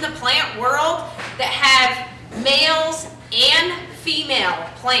in the plant world that have males and female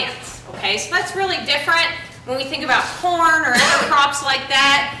plants. Okay, so that's really different. When we think about corn or other crops like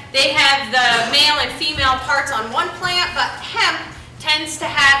that, they have the male and female parts on one plant, but hemp tends to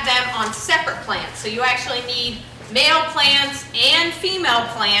have them on separate plants. So you actually need male plants and female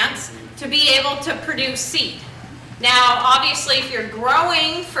plants to be able to produce seed. Now, obviously, if you're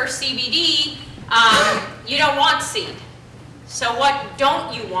growing for CBD, you don't want seed. So what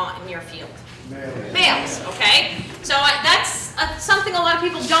don't you want in your field? Males, okay? So that's something a lot of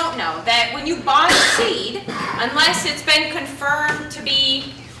people don't know, that when you buy seed, unless it's been confirmed to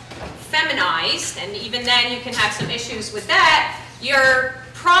be feminized, and even then you can have some issues with that, you're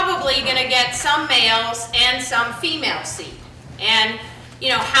probably going to get some males and some female seed. And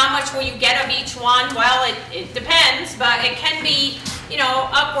how much will you get of each one? Well, it depends, but it can be,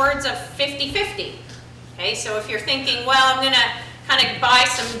 upwards of 50-50. Okay, so if you're thinking, well, I'm going to kind of buy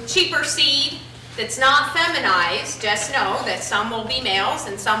some cheaper seed that's not feminized, just know that some will be males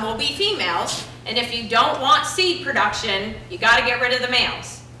and some will be females. And if you don't want seed production, you got to get rid of the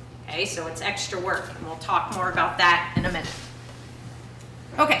males. Okay, so it's extra work, and we'll talk more about that in a minute.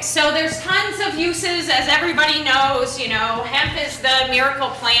 Okay, so there's tons of uses, as everybody knows. Hemp is the miracle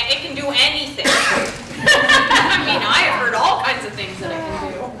plant. It can do anything. I mean, I have heard all kinds of things that it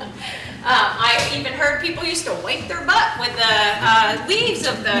can do. I even heard people used to wipe their butt with the leaves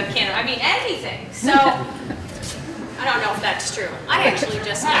of the cannabis. I mean, anything. So, I don't know if that's true. I actually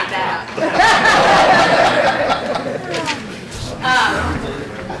just made that up.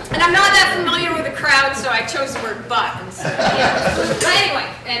 And I'm not that familiar with the crowd, so I chose the word butt instead. Yeah. But anyway,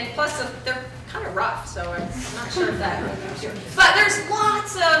 and plus they're kind of rough, so I'm not sure if that really gives you. But there's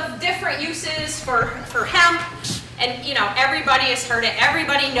lots of different uses for hemp. And everybody has heard it.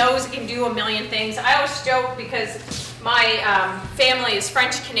 Everybody knows it can do a million things. I always joke because my family is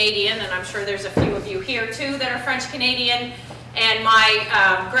French Canadian, and I'm sure there's a few of you here too that are French Canadian. And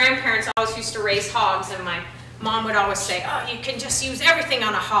my grandparents always used to raise hogs, and my mom would always say, "Oh, you can just use everything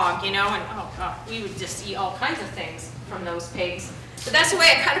on a hog," and we would just eat all kinds of things from those pigs. But that's the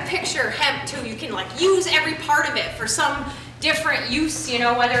way I kind of picture hemp too. You can use every part of it for some different use,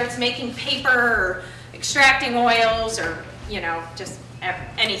 whether it's making paper or extracting oils or, just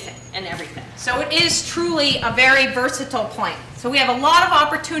anything and everything. So it is truly a very versatile plant. So we have a lot of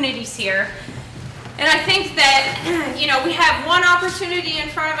opportunities here. And I think that, we have one opportunity in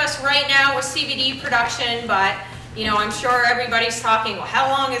front of us right now with CBD production, but, I'm sure everybody's talking, well, how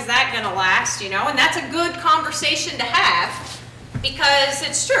long is that going to last, And that's a good conversation to have, because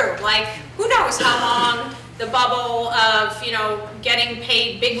it's true. Who knows how long the bubble of, getting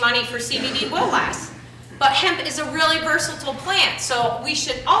paid big money for CBD will last. but hemp is a really versatile plant. So we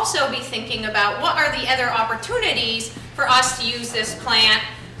should also be thinking about what are the other opportunities for us to use this plant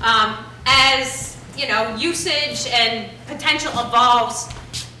as, you know, usage and potential evolves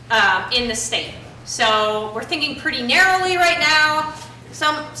in the state. So we're thinking pretty narrowly right now,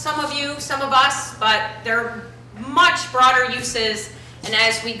 some of you, some of us, but there are much broader uses, and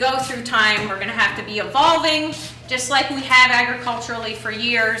as we go through time, we're going to have to be evolving, just like we have agriculturally for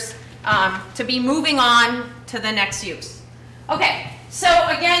years, to be moving on to the next use. Okay, so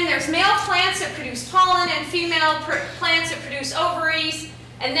again, there's male plants that produce pollen and female plants that produce ovaries,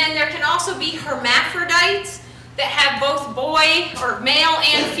 and then there can also be hermaphrodites that have both boy or male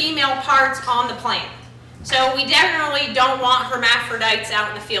and female parts on the plant. So we definitely don't want hermaphrodites out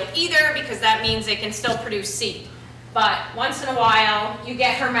in the field either, because that means they can still produce seed. But once in a while you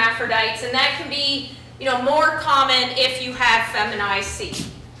get hermaphrodites, and that can be, you know, more common if you have feminized seed.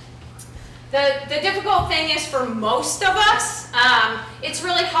 The difficult thing is for most of us, it's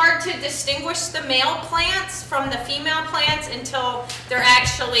really hard to distinguish the male plants from the female plants until they're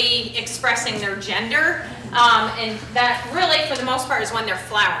actually expressing their gender. And that really, for the most part, is when they're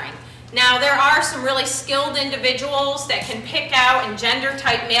flowering. Now, there are some really skilled individuals that can pick out and gender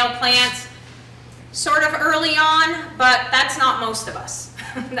type male plants sort of early on, but that's not most of us.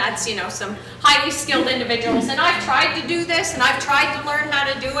 That's, you know, some highly skilled individuals. And I've tried to do this, and I've tried to learn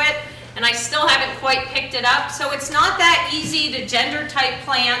how to do it, and I still haven't quite picked it up. So it's not that easy to gender type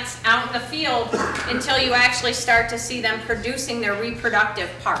plants out in the field until you actually start to see them producing their reproductive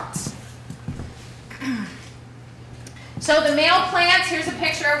parts. So the male plants, here's a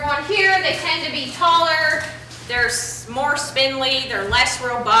picture of one here. They tend to be taller, they're more spindly, they're less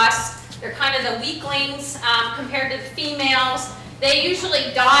robust. They're kind of the weaklings compared to the females. They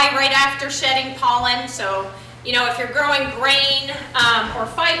usually die right after shedding pollen. So, you know, if you're growing grain or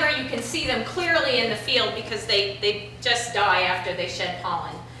fiber, you can see them clearly in the field because they just die after they shed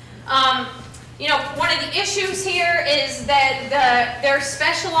pollen. You know, one of the issues here is that they're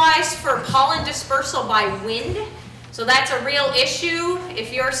specialized for pollen dispersal by wind. So that's a real issue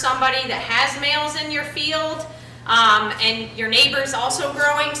if you're somebody that has males in your field and your neighbor's also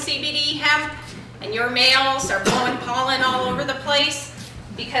growing CBD hemp and your males are blowing pollen all over the place,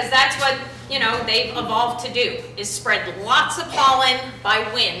 because that's what, you know, they've evolved to do, is spread lots of pollen by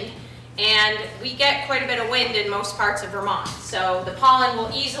wind. And we get quite a bit of wind in most parts of Vermont, so the pollen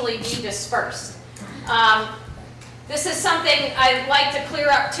will easily be dispersed. This is something I'd like to clear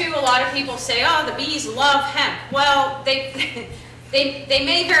up too. A lot of people say, oh, the bees love hemp. Well, they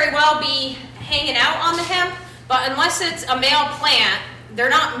may very well be hanging out on the hemp, but unless it's a male plant, they're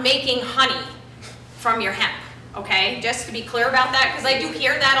not making honey from your hemp, okay? Just to be clear about that, because I do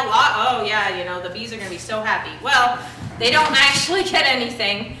hear that a lot. Oh yeah, you know, the bees are gonna be so happy. Well, they don't actually get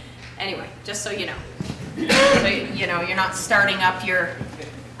anything. Anyway, just so you know. So, you know, you're not starting up your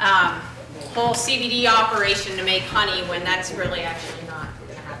whole CBD operation to make honey when that's really actually not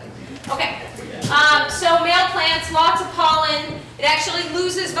going to happen. Okay, so male plants, lots of pollen. It actually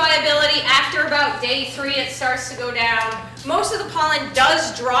loses viability after about day 3. It starts to go down. Most of the pollen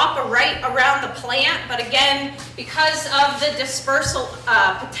does drop right around the plant, but again, because of the dispersal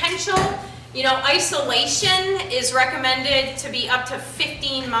potential, you know, isolation is recommended to be up to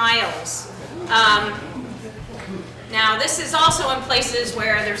 15 miles. Now, this is also in places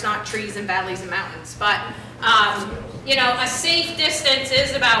where there's not trees and valleys and mountains, but, you know, a safe distance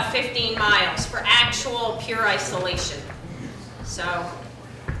is about 15 miles for actual pure isolation. So,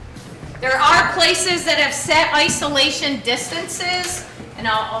 there are places that have set isolation distances, and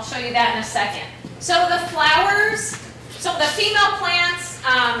I'll show you that in a second. So the flowers, so the female plants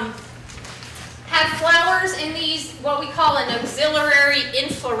have flowers in these, what we call an auxiliary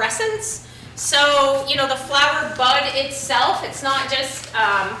inflorescence. So, you know, the flower bud itself, it's not just,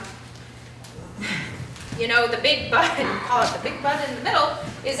 you know, the big bud, call it the big bud in the middle,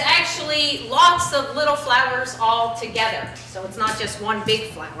 is actually lots of little flowers all together. So it's not just one big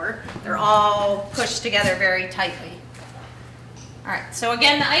flower. They're all pushed together very tightly. All right, so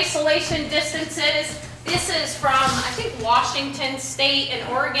again, the isolation distances, this is from, I think, Washington State and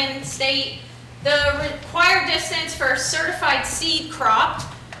Oregon State. The required distance for a certified seed crop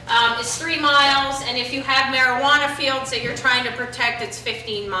is 3 miles, and if you have marijuana fields that you're trying to protect, it's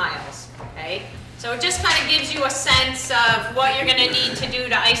 15 miles, okay? So it just kind of gives you a sense of what you're going to need to do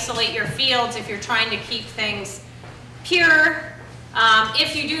to isolate your fields if you're trying to keep things pure.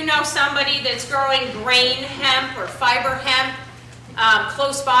 If you do know somebody that's growing grain hemp or fiber hemp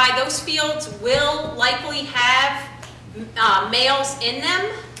close by, those fields will likely have males in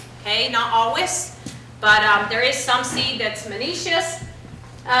them, okay? Not always, but there is some seed that's monoecious.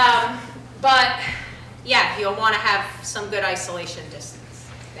 But yeah, you'll want to have some good isolation distance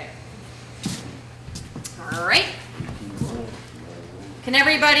there. All right. Can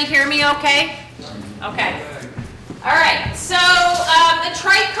everybody hear me okay? Okay. All right, so the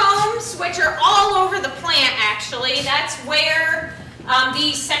trichomes, which are all over the plant actually, that's where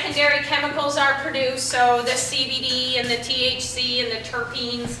these secondary chemicals are produced. So the CBD and the THC and the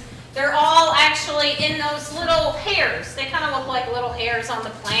terpenes, they're all actually in those little hairs. They kind of look like little hairs on the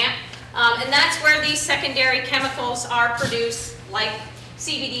plant. And that's where these secondary chemicals are produced, like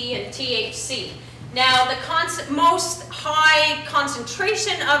CBD and THC. Now, the most high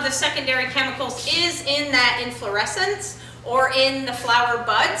concentration of the secondary chemicals is in that inflorescence or in the flower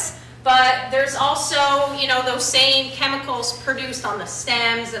buds, but there's also, you know, those same chemicals produced on the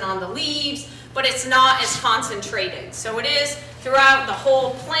stems and on the leaves, but it's not as concentrated. So it is throughout the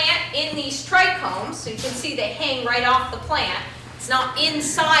whole plant in these trichomes. So you can see they hang right off the plant. It's not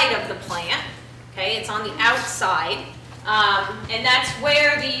inside of the plant, okay? It's on the outside. And that's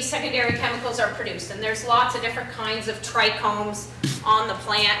where the secondary chemicals are produced. And there's lots of different kinds of trichomes on the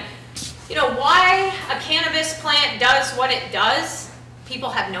plant. You know, why a cannabis plant does what it does, people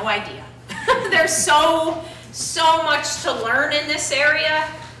have no idea. There's so much to learn in this area.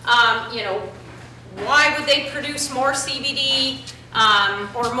 You know, why would they produce more CBD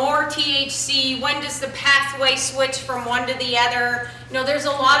or more THC? When does the pathway switch from one to the other? You know, there's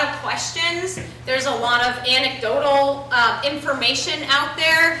a lot of questions. There's a lot of anecdotal information out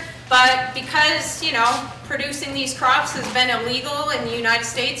there, but because, you know, producing these crops has been illegal in the United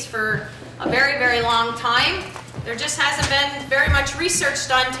States for a very, very long time, there just hasn't been very much research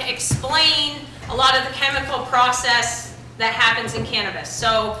done to explain a lot of the chemical process that happens in cannabis.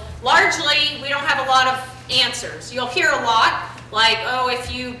 So largely, we don't have a lot of answers. You'll hear a lot, like, oh,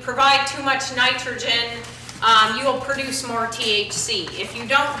 if you provide too much nitrogen, you'll produce more THC. If you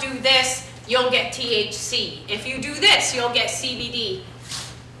don't do this, you'll get THC. If you do this, you'll get CBD.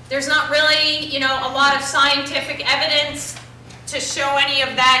 There's not really, you know, a lot of scientific evidence to show any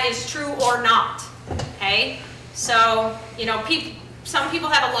of that is true or not, okay? So, you know, some people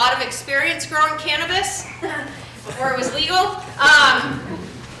have a lot of experience growing cannabis before it was legal,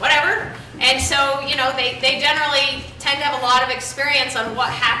 whatever. And so, you know, they generally tend to have a lot of experience on what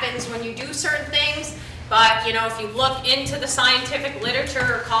happens when you do certain things. But, you know, if you look into the scientific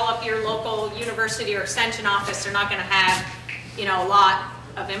literature or call up your local university or extension office, they're not going to have, you know, a lot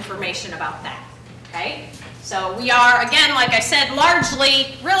of information about that, okay? So we are, again, like I said,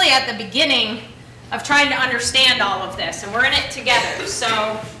 largely really at the beginning of trying to understand all of this, and we're in it together.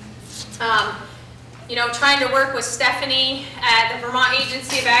 So, you know, trying to work with Stephanie at the Vermont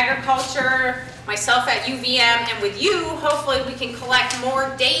Agency of Agriculture, myself at UVM, and with you, hopefully we can collect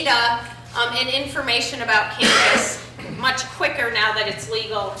more data and information about cannabis much quicker now that it's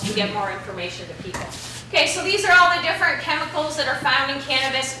legal and get more information to people. Okay, so these are all the different chemicals that are found in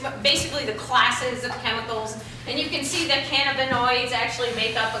cannabis, basically the classes of chemicals, and you can see that cannabinoids actually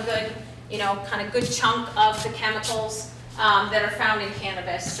make up a good, you know, kind of good chunk of the chemicals that are found in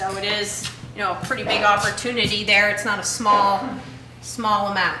cannabis. So it is, you know, a pretty big opportunity there. It's not a small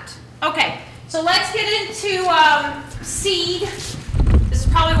amount. Okay, so let's get into seed. This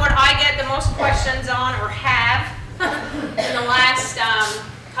is probably what I get the most questions on, or have, in the last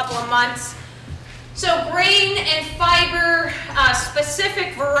couple of months. So grain and fiber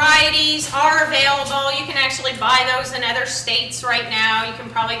specific varieties are available. You can actually buy those in other states right now. You can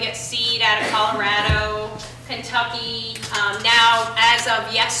probably get seed out of Colorado, Kentucky. Now, as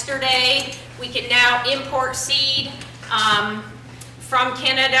of yesterday, we can now import seed from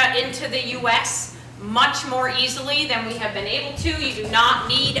Canada into the U.S. much more easily than we have been able to. You do not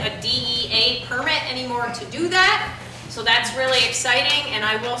need a DEA permit anymore to do that. So that's really exciting, and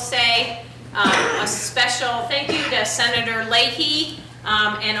I will say a special thank you to Senator Leahy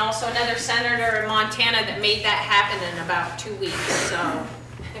and also another senator in Montana that made that happen in about 2 weeks. So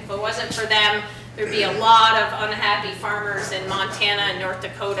if it wasn't for them, there'd be a lot of unhappy farmers in Montana and North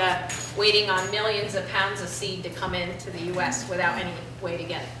Dakota waiting on millions of pounds of seed to come into the U.S. without any way to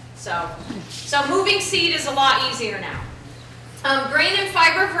get it. So moving seed is a lot easier now. Grain and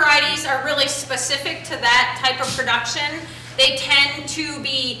fiber varieties are really specific to that type of production. They tend to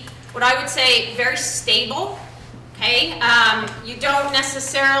be, what I would say, very stable, okay? You don't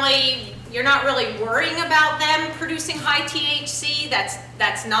necessarily, you're not really worrying about them producing high THC.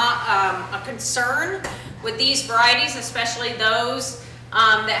 That's not a concern with these varieties, especially those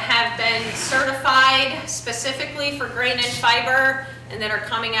that have been certified specifically for grain and fiber and that are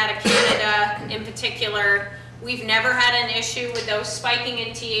coming out of Canada in particular. We've never had an issue with those spiking in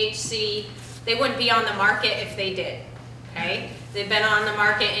THC. They wouldn't be on the market if they did, okay? They've been on the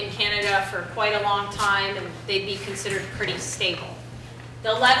market in Canada for quite a long time, and they'd be considered pretty stable.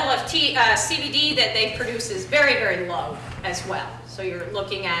 The level of CBD that they produce is very, very low as well. So you're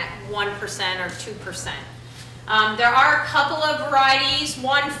looking at 1% or 2%. There are a couple of varieties,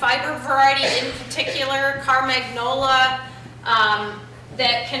 one fiber variety in particular, Carmagnola,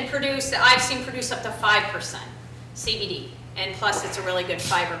 that can produce, that I've seen produce up to 5% CBD. And plus it's a really good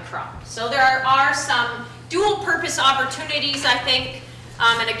fiber crop. So there are some dual purpose opportunities, I think.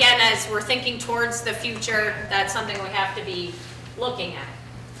 And again, as we're thinking towards the future, that's something we have to be looking at.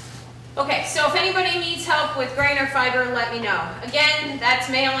 Okay, so if anybody needs help with grain or fiber, let me know. Again, that's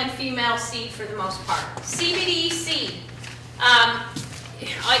male and female seed for the most part. CBD seed.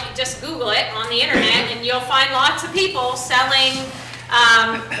 Just Google it on the internet and you'll find lots of people selling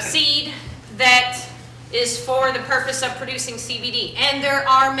seed that is for the purpose of producing CBD. And there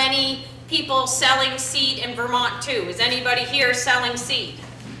are many people selling seed in Vermont too. Is anybody here selling seed?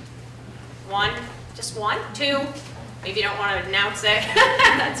 One? Just one? Two? Maybe you don't want to announce it.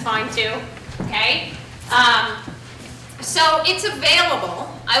 That's fine too. Okay? So it's available.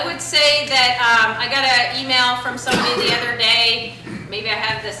 I would say that I got an email from somebody the other day, maybe I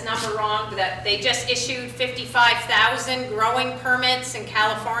have this number wrong, but that they just issued 55,000 growing permits in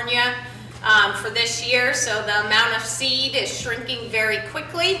California for this year, so the amount of seed is shrinking very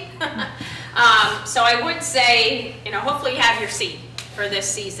quickly. So I would say, hopefully you have your seed for this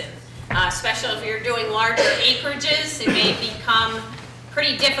season. Especially if you're doing larger acreages, it may become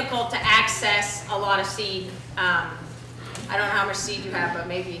pretty difficult to access a lot of seed. I don't know how much seed you have, but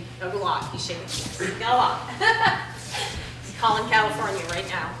maybe a lot. You should got a lot. It's calling California right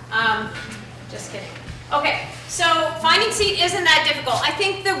now. Just kidding. Okay, so finding seed isn't that difficult. I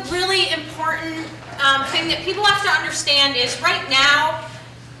think the really important thing that people have to understand is right now,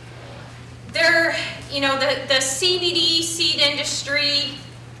 the CBD seed industry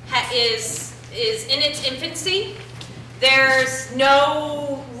is in its infancy. There's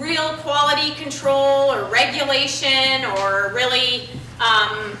no real quality control or regulation or really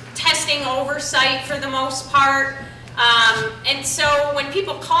testing oversight for the most part. And so when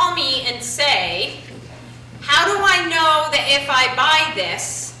people call me and say, how do I know that if I buy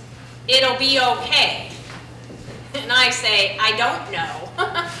this, it'll be okay? And I say, I don't know.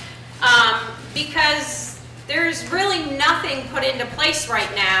 Because there's really nothing put into place right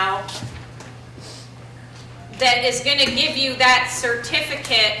now that is going to give you that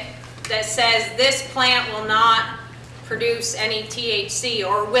certificate that says this plant will not produce any THC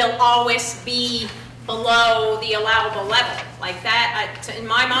or will always be below the allowable level. Like that, in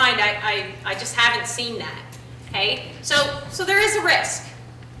my mind, I just haven't seen that. Okay, so there is a risk.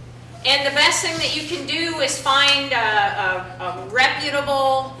 And the best thing that you can do is find a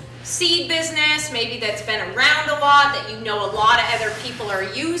reputable seed business, maybe that's been around a lot, that a lot of other people are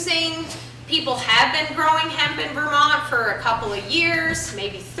using. People have been growing hemp in Vermont for a couple of years,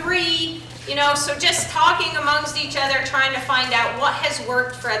 maybe 3, so just talking amongst each other, trying to find out what has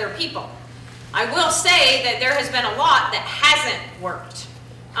worked for other people. I will say that there has been a lot that hasn't worked.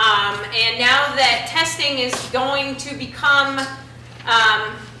 And now that testing is going to become,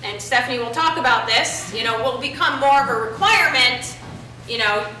 and Stephanie will talk about this, will become more of a requirement,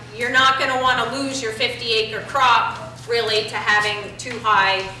 you're not going to want to lose your 50-acre crop really to having too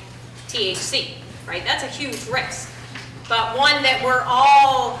high THC, right? That's a huge risk, but one that we're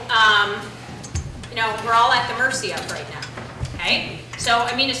all, we're all at the mercy of right now, okay? So,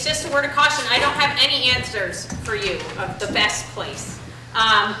 it's just a word of caution. I don't have any answers for you of the best place.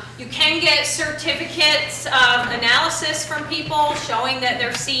 You can get certificates of analysis from people showing that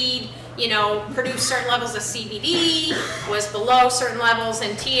their seed produced certain levels of CBD, was below certain levels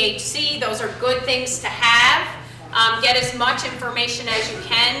in THC. Those are good things to have. Get as much information as you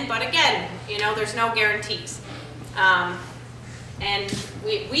can, but again, there's no guarantees. And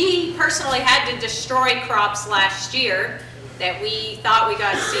we personally had to destroy crops last year that we thought we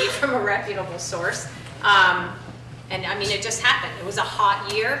got seed from a reputable source. And it just happened. It was a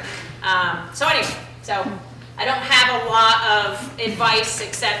hot year. So I don't have a lot of advice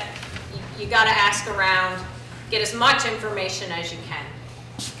except you got to ask around, get as much information as you can.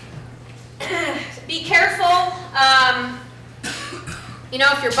 Be careful.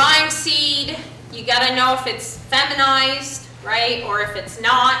 If you're buying seed, you got to know if it's feminized, right, or if it's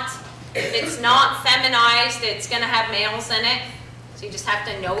not. If it's not feminized, it's going to have males in it. So you just have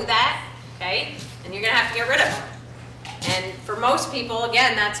to know that, okay? And you're going to have to get rid of them. And for most people,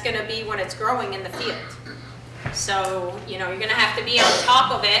 again, that's going to be when it's growing in the field. So, you're going to have to be on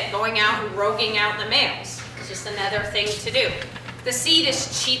top of it, going out and roguing out the males. It's just another thing to do. The seed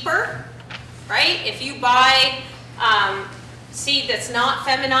is cheaper, right? If you buy seed that's not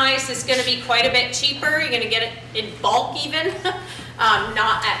feminized is going to be quite a bit cheaper. You're going to get it in bulk even,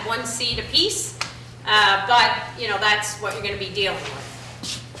 not at one seed a piece. But, you know, that's what you're going to be dealing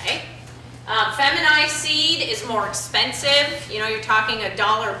with. Okay? Feminized seed is more expensive. You know, you're talking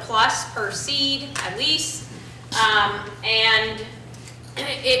 $1 plus per seed at least. And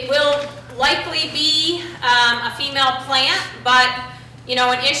it will likely be a female plant, but you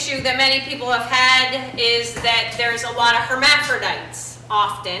know, an issue that many people have had is that there's a lot of hermaphrodites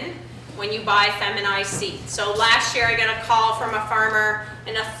often when you buy feminized seed. So last year I got a call from a farmer,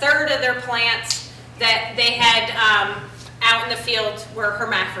 and a third of their plants that they had out in the field were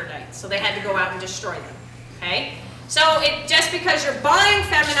hermaphrodites. So they had to go out and destroy them, okay? So just because you're buying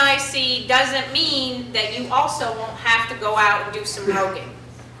feminized seed doesn't mean that you also won't have to go out and do some roguing.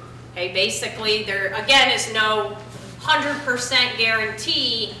 Okay, basically there, again, is no 100%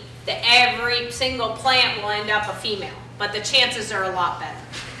 guarantee that every single plant will end up a female, but the chances are a lot better.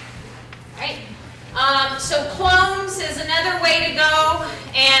 Right? So clones is another way to go,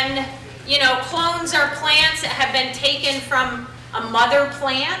 and you know, clones are plants that have been taken from a mother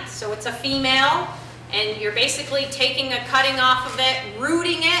plant, so it's a female, and you're basically taking a cutting off of it,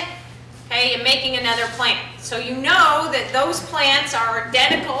 rooting it, okay, and making another plant. So you know that those plants are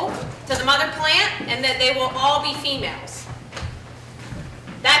identical to the mother plant and that they will all be females.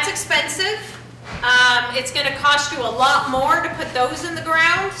 That's expensive. It's going to cost you a lot more to put those in the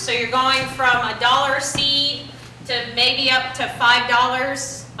ground. So you're going from $1 a seed to maybe up to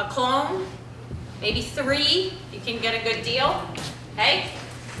 $5 a clone, maybe $3. You can get a good deal. Okay,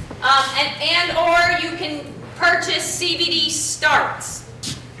 or you can purchase CBD starts.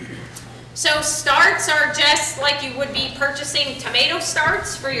 So starts are just like you would be purchasing tomato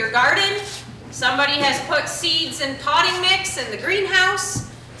starts for your garden. Somebody has put seeds in potting mix in the greenhouse,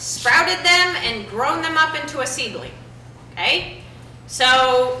 sprouted them, and grown them up into a seedling. Okay?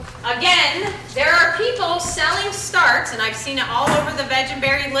 So again, there are people selling starts, and I've seen it all over the Veg and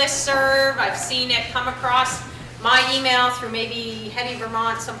Berry listserv. I've seen it come across my email through maybe Heavy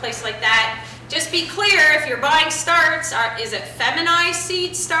Vermont, someplace like that. Just be clear, if you're buying starts, is it feminized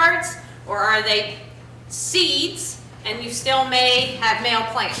seed starts? Or are they seeds, and you still may have male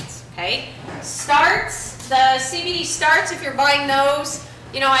plants, okay? Starts, the CBD starts, if you're buying those,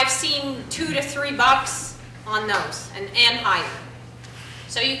 you know, I've seen $2 to $3 on those, and higher.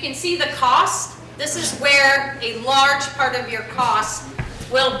 So you can see the cost. This is where a large part of your cost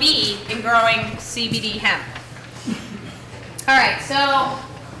will be in growing CBD hemp. All right, so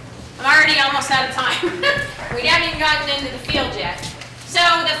I'm already almost out of time. We haven't even gotten into the field yet. So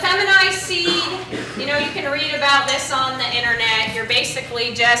the feminized seed, you know, you can read about this on the internet. You're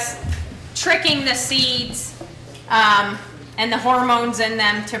basically just tricking the seeds and the hormones in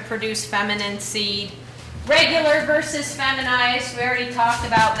them to produce feminine seed. Regular versus feminized, we already talked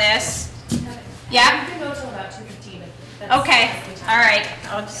about this. Yeah? You can go till about 2:15. Okay, all right,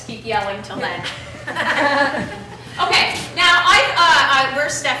 I'll just keep yelling till then. Okay, now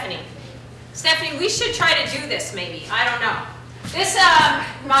where's Stephanie? Stephanie, we should try to do this maybe, I don't know. This,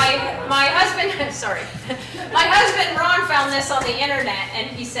 my husband, sorry, my husband Ron found this on the internet, and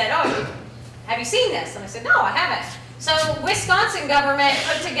he said, oh, have you seen this? And I said, no, I haven't. So Wisconsin government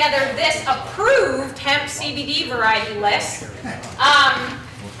put together this approved hemp CBD variety list.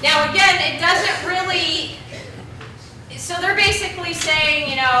 Now again, it doesn't really, so they're basically saying,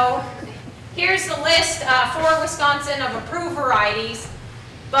 you know, here's the list for Wisconsin of approved varieties,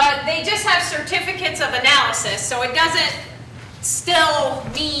 but they just have certificates of analysis, so it doesn't still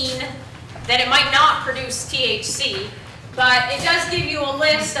mean that it might not produce THC, but it does give you a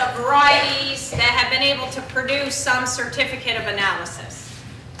list of varieties that have been able to produce some certificate of analysis.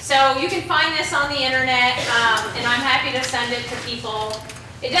 So you can find this on the internet, and I'm happy to send it to people.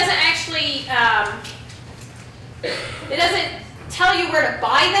 It doesn't actually, it doesn't tell you where to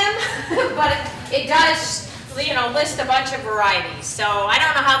buy them, but it does, you know, list a bunch of varieties. So I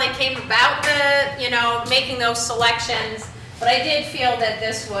don't know how they came about the, you know, making those selections. But I did feel that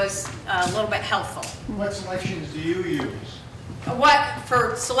this was a little bit helpful. What selections do you use? What,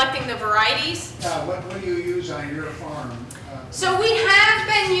 for selecting the varieties? What do you use on your farm? So we have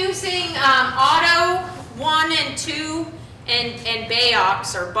been using Auto 1 and 2 and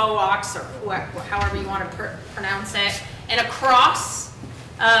Bayox or Boox or however you want to pronounce it, and a cross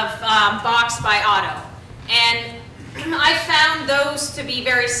of Box by Auto. And I found those to be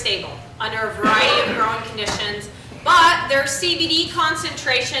very stable under a variety of growing conditions. But their CBD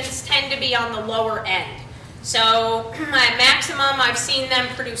concentrations tend to be on the lower end. So at maximum, I've seen them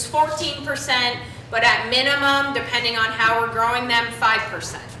produce 14%, but at minimum, depending on how we're growing them,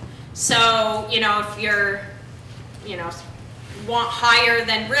 5%. So, you know, if you're, you know, want higher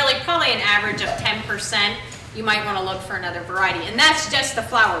than really probably an average of 10%, you might want to look for another variety. And that's just the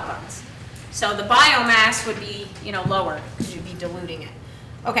flower buds. So the biomass would be, you know, lower because you'd be diluting it.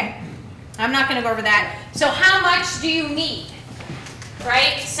 Okay, I'm not going to go over that. So how much do you need?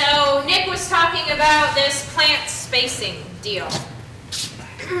 Right? So Nick was talking about this plant spacing deal.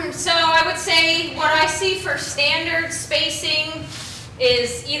 So I would say what I see for standard spacing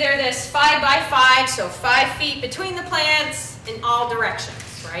is either this 5 by 5, so 5 feet between the plants in all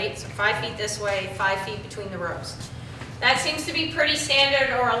directions, right? So 5 feet this way, 5 feet between the rows. That seems to be pretty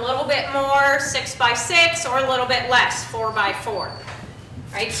standard, or a little bit more, 6 by 6, or a little bit less, 4 by 4.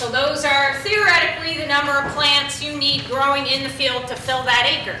 Right? So those are theoretically the number of plants you need growing in the field to fill that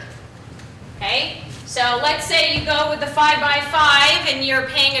acre. Okay? So let's say you go with the 5 by 5 and you're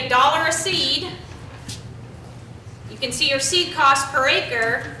paying $1 a seed. You can see your seed costs per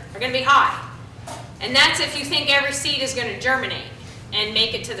acre are going to be high. And that's if you think every seed is going to germinate and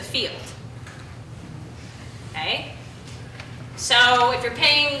make it to the field. Okay? So if you're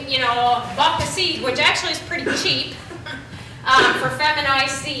paying, you know, $1 a seed, which actually is pretty cheap for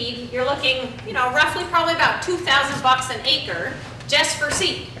feminized seed, you're looking, you know, roughly probably about $2,000 an acre just for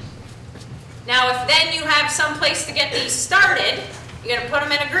seed. Now, if then you have some place to get these started, you're going to put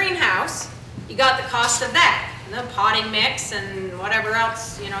them in a greenhouse, you got the cost of that, and the potting mix and whatever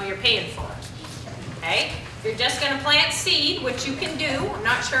else, you know, you're paying for. Okay? If you're just going to plant seed, which you can do, I'm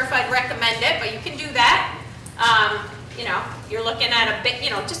not sure if I'd recommend it, but you can do that. You know, you're looking at a bit,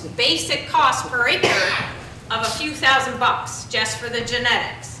 you know, just basic cost per acre of a few $1,000s just for the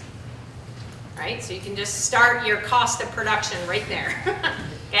genetics. Right? So you can just start your cost of production right there.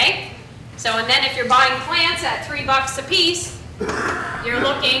 Okay? So, and then if you're buying plants at $3 a piece, you're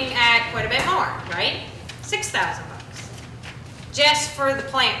looking at quite a bit more, right? $6,000 just for the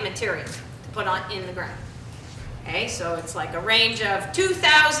plant material to put on in the ground. Okay, so it's like a range of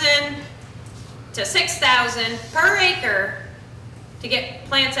 $2,000 to $6,000 per acre to get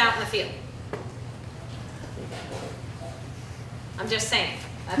plants out in the field. I'm just saying.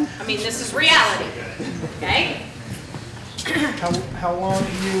 I mean, this is reality. Okay? How long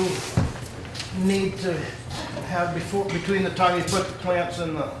do you need to have between the time you put the plants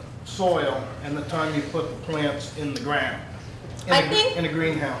in the soil and the time you put the plants in the ground? In a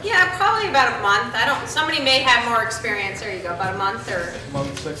greenhouse? Yeah, probably about a month. Somebody may have more experience. There you go, about a month or...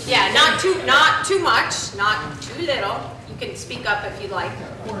 Month, 6 weeks? Yeah, not too much, not too little. You can speak up if you like.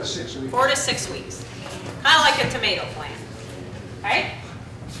 4 to 6 weeks. 4 to 6 weeks. Kind of like a tomato plant. Right?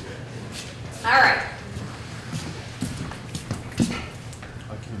 All right.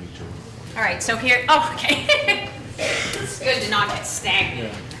 All right, so here, oh, okay. It's good to not get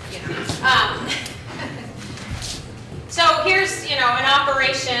stagnant, you know. So here's, you know, an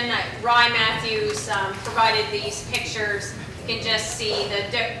operation. Rye Matthews provided these pictures. You can just see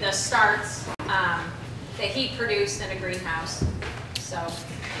the starts that he produced in a greenhouse. So,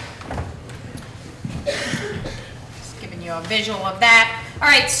 just giving you a visual of that. All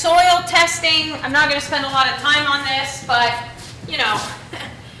right, soil testing. I'm not going to spend a lot of time on this, but, you know,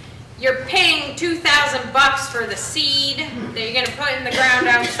 you're paying $2,000 for the seed that you're going to put in the ground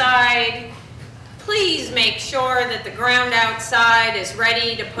outside. Please make sure that the ground outside is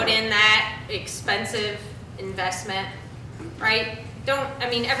ready to put in that expensive investment, right? I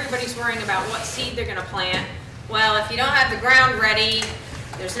mean, everybody's worrying about what seed they're going to plant. Well, if you don't have the ground ready,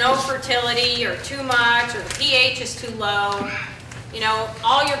 there's no fertility or too much, or the pH is too low, you know,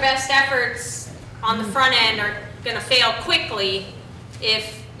 all your best efforts on the front end are going to fail quickly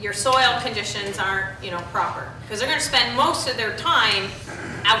if your soil conditions aren't, you know, proper, because they're going to spend most of their time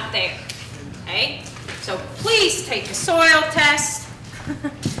out there. Okay? So please take the soil test.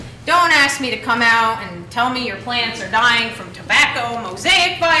 Don't ask me to come out and tell me your plants are dying from tobacco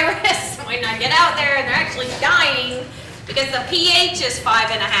mosaic virus when I get out there and they're actually dying because the pH is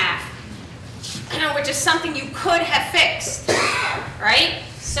 5.5, which is something you could have fixed, right?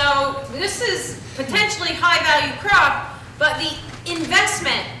 So this is potentially high value crop, but the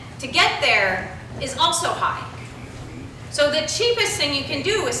investment to get there is also high. So the cheapest thing you can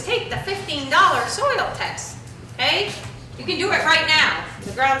do is take the $15 soil test, okay? You can do it right now.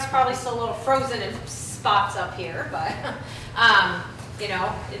 The ground's probably still a little frozen in spots up here, but, you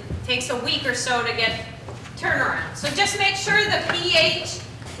know, it takes a week or so to get turnaround. So just make sure the pH,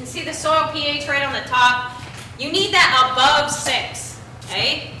 you can see the soil pH right on the top. You need that above 6,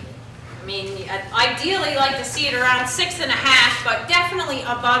 okay? I mean, ideally like to see it around 6.5, but definitely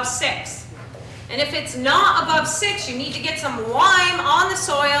above 6. And if it's not above 6, you need to get some lime on the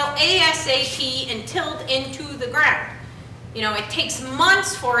soil ASAP and tilled into the ground. You know, it takes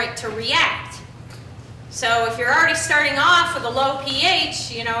months for it to react. So if you're already starting off with a low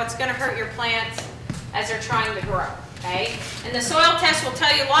pH, you know, it's going to hurt your plants as they're trying to grow, okay? And the soil test will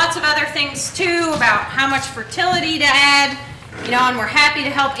tell you lots of other things too about how much fertility to add, you know, and we're happy to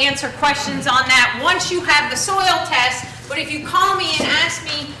help answer questions on that once you have the soil test. But if you call me and ask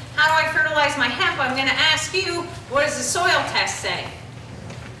me, how do I fertilize my hemp, I'm going to ask you, what does the soil test say?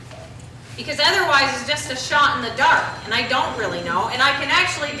 Because otherwise it's just a shot in the dark, and I don't really know, and I can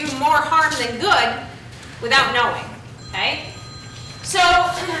actually do more harm than good without knowing, okay? So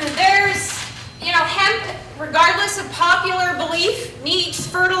there's, you know, hemp, regardless of popular belief, needs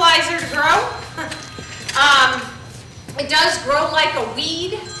fertilizer to grow. It does grow like a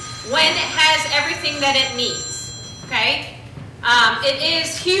weed when it has everything that it needs, okay? It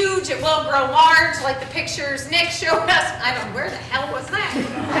is huge, it will grow large, like the pictures Nick showed us. I don't know, where the hell was that?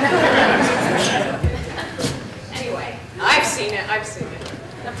 Anyway, I've seen it.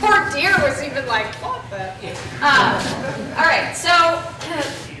 The poor deer was even like, what the? All right, so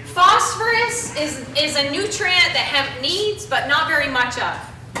phosphorus is a nutrient that hemp needs, but not very much of,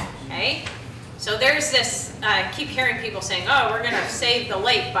 okay? So there's this, I keep hearing people saying, oh, we're going to save the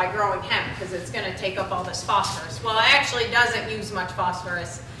lake by growing hemp because it's going to take up all this phosphorus. Well, it actually doesn't use much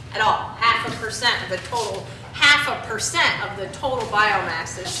phosphorus at all. 0.5% of the total, 0.5% of the total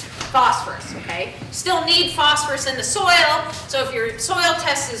biomass is phosphorus, okay? Still need phosphorus in the soil, so if your soil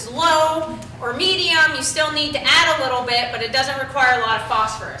test is low or medium, you still need to add a little bit, but it doesn't require a lot of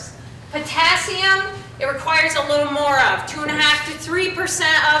phosphorus. Potassium, it requires a little more of. 2.5 to 3%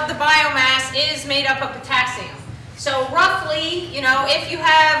 of the biomass is made up of potassium. So roughly, you know, if you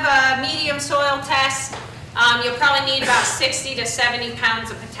have a medium soil test, you'll probably need about 60 to 70 pounds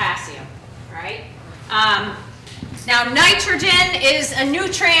of potassium, right? Now nitrogen is a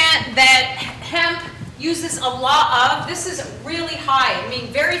nutrient that hemp uses a lot of. This is really high. I mean,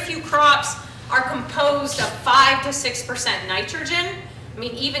 very few crops are composed of 5 to 6% nitrogen. I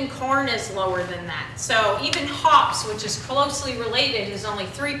mean, even corn is lower than that. So even hops, which is closely related, is only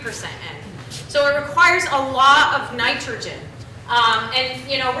 3% in. So it requires a lot of nitrogen. And,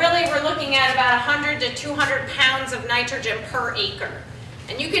 you know, really we're looking at about 100 to 200 pounds of nitrogen per acre.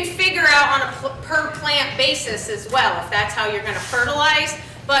 And you can figure out on a per plant basis as well if that's how you're going to fertilize.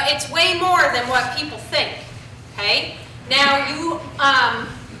 But it's way more than what people think, okay? Now,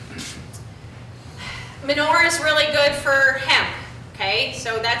 manure is really good for hemp. Okay,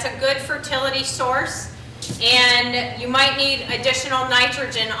 so that's a good fertility source, and you might need additional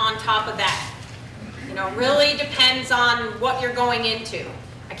nitrogen on top of that. You know, really depends on what you're going into.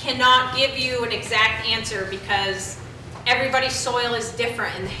 I cannot give you an exact answer because everybody's soil is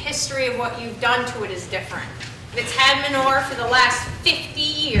different and the history of what you've done to it is different. If it's had manure for the last 50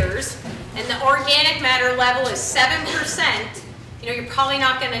 years and the organic matter level is 7%, you know, you're probably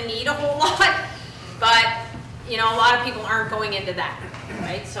not going to need a whole lot, but you know, a lot of people aren't going into that,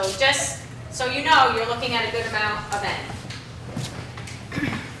 right? So just so you know, you're looking at a good amount of N.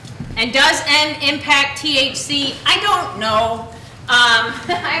 And does N impact THC? I don't know. I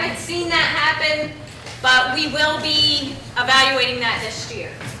haven't seen that happen, but we will be evaluating that this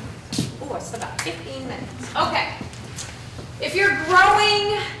year. Oh, it's about 15 minutes. Okay. If you're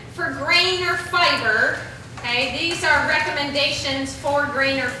growing for grain or fiber, okay, these are recommendations for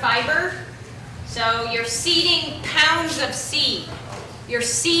grain or fiber. So you're seeding pounds of seed. You're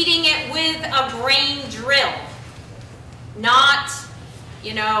seeding it with a grain drill, not,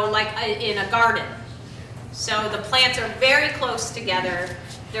 you know, like in a garden. So the plants are very close together.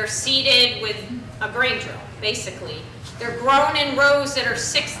 They're seeded with a grain drill, basically. They're grown in rows that are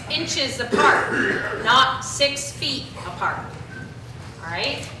 6 inches apart, not 6 feet apart. All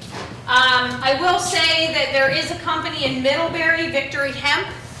right? I will say that there is a company in Middlebury, Victory Hemp,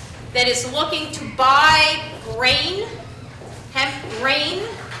 that is looking to buy grain, hemp grain,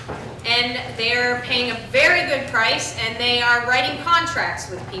 and they're paying a very good price, and they are writing contracts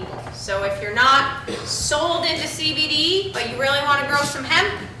with people. So if you're not sold into CBD, but you really want to grow some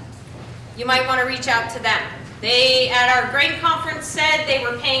hemp, you might want to reach out to them. They, at our grain conference, said they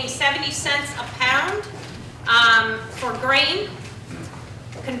were paying 70 cents a pound for grain,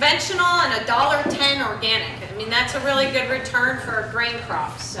 conventional, and $1.10 organic. I mean, that's a really good return for a grain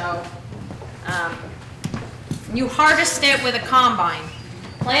crop. So you harvest it with a combine.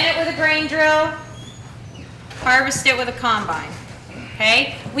 Plant it with a grain drill, harvest it with a combine.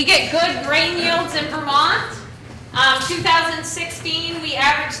 Okay? We get good grain yields in Vermont. 2016, we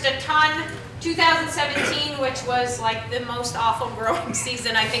averaged a ton. 2017, which was like the most awful growing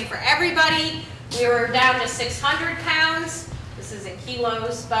season, I think, for everybody, we were down to 600 pounds. This is in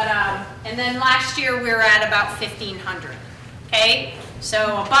kilos, but, and then last year we were at about 1,500, okay? So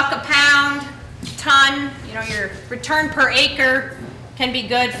 $1 a pound ton, you know, your return per acre can be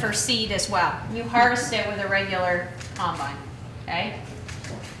good for seed as well. You harvest it with a regular combine, okay?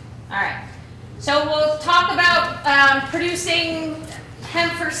 All right, so we'll talk about producing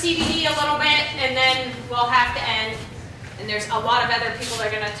hemp for CBD a little bit, and then we'll have to end. And there's a lot of other people that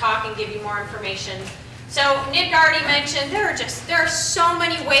are gonna talk and give you more information. So Nick already mentioned, there are so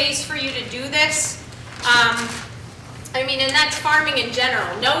many ways for you to do this. I mean, and that's farming in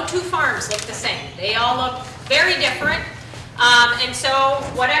general. No two farms look the same. They all look very different. And so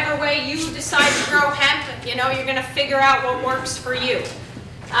whatever way you decide to grow hemp, you know, you're gonna figure out what works for you.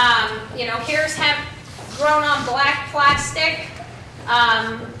 You know, here's hemp grown on black plastic.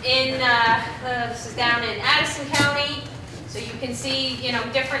 This is down in Addison County. So you can see, you know,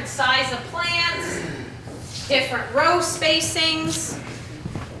 different size of plants, different row spacings.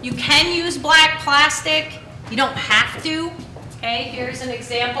 You can use black plastic. You don't have to. Okay, here's an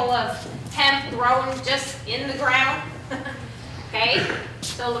example of hemp grown just in the ground. Okay,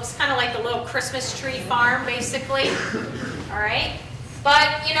 so it looks kind of like a little Christmas tree farm, basically. All right,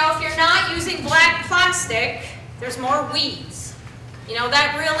 but you know, if you're not using black plastic, there's more weeds. You know,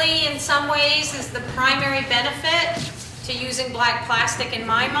 that really, in some ways, is the primary benefit to using black plastic in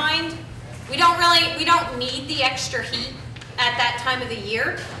my mind. We don't need the extra heat at that time of the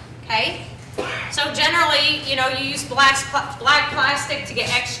year, okay? So generally, you know, you use black plastic to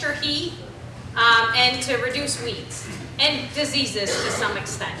get extra heat and to reduce weeds and diseases to some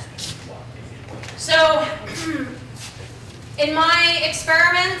extent. So in my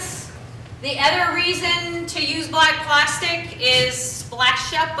experiments, the other reason to use black plastic is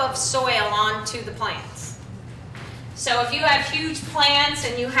splash up of soil onto the plants. So if you have huge plants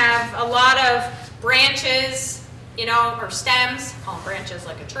and you have a lot of branches, you know, or stems, call them branches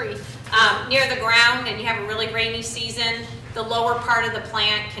like a tree, near the ground, and you have a really rainy season, the lower part of the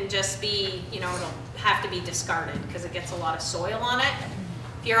plant can just be, you know, it'll have to be discarded because it gets a lot of soil on it.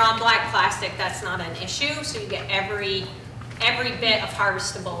 If you're on black plastic, that's not an issue, so you get every bit of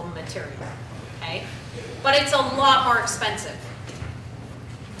harvestable material, okay? But it's a lot more expensive.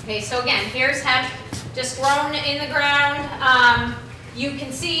 Okay, so again, here's hemp just grown in the ground. You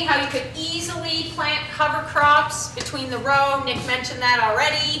can see how you could easily plant cover crops between the row. Nick mentioned that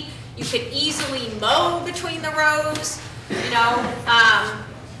already. You could easily mow between the rows. You know,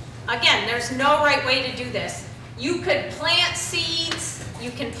 again, there's no right way to do this. You could plant seeds.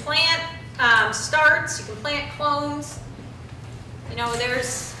 You can plant starts. You can plant clones. You know,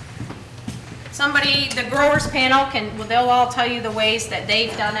 there's somebody, the growers panel they'll all tell you the ways that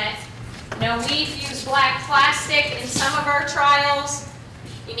they've done it. You know, we've used black plastic in some of our trials.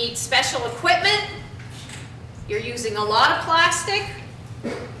 You need special equipment. You're using a lot of plastic.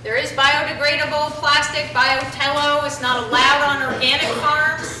 There is biodegradable plastic. BioTello is not allowed on organic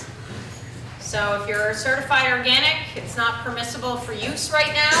farms. So if you're certified organic, it's not permissible for use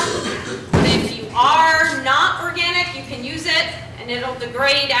right now. But if you are not organic, you can use it and it'll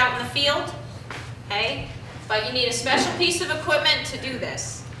degrade out in the field. Okay? But you need a special piece of equipment to do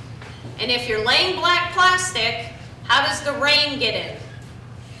this. And if you're laying black plastic, how does the rain get in?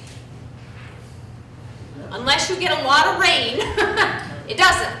 Unless you get a lot of rain, it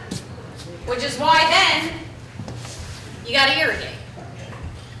doesn't. Which is why then you got to irrigate.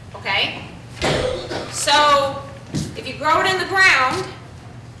 Okay? So if you grow it in the ground,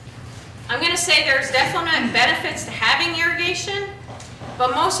 I'm going to say there's definitely benefits to having irrigation,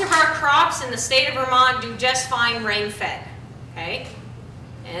 but most of our crops in the state of Vermont do just fine rain-fed. Okay?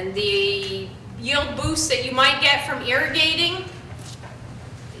 And the yield boost that you might get from irrigating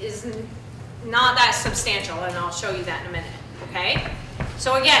is not that substantial, and I'll show you that in a minute, okay?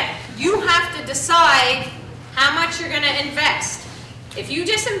 So again, you have to decide how much you're going to invest. If you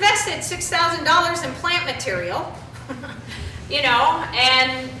just invested $6,000 in plant material, you know,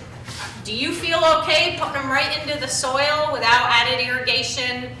 and do you feel okay putting them right into the soil without added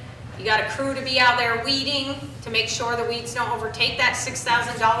irrigation? You got a crew to be out there weeding to make sure the weeds don't overtake that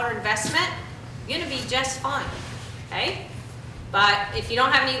 $6,000 investment. You're going to be just fine, okay? But if you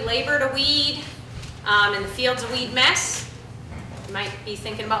don't have any labor to weed and the field's a weed mess, you might be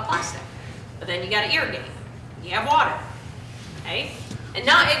thinking about plastic. But then you got to irrigate. You have water, okay? And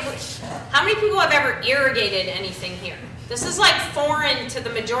how many people have ever irrigated anything here? This is like foreign to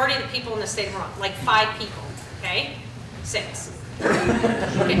the majority of the people in the state of Vermont, like 5 people, okay? 6.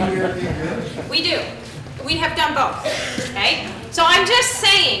 Okay. We do. We have done both, okay? So I'm just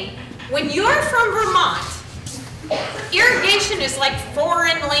saying, when you're from Vermont, irrigation is like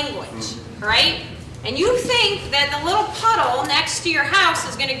foreign language, right? And you think that the little puddle next to your house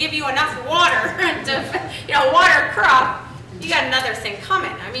is going to give you enough water to, you know, water a crop. you got another thing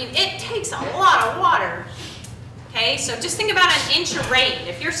coming. I mean, it takes a lot of water. Okay, so just think about an inch of rain.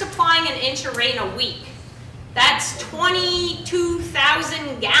 If you're supplying an inch of rain a week, that's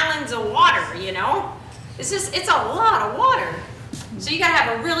 22,000 gallons of water, you know? It's a lot of water. So you gotta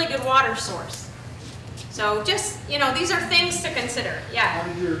have a really good water source. So just, you know, these are things to consider. Yeah. How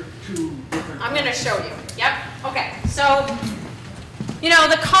do your two different? I'm gonna show you. Yep, okay. So, you know,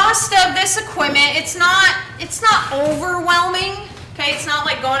 the cost of this equipment, it's not overwhelming. Okay, it's not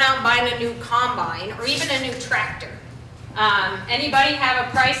like going out and buying a new combine or even a new tractor. Anybody have a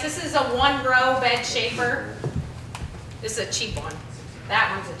price? This is a 1-row bed shaper. This is a cheap one.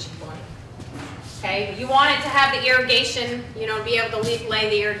 That one's a cheap one. Okay, you want it to have the irrigation, you know, to be able to lay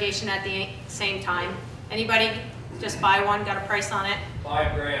the irrigation at the same time. Anybody just buy one, got a price on it?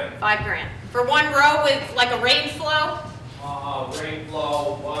 $5,000. $5,000. For 1 row with like a rain flow? Rain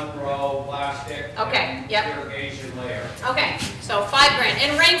flow, 1 row, plastic. Okay, and yep. Irrigation layer. Okay, so $5,000.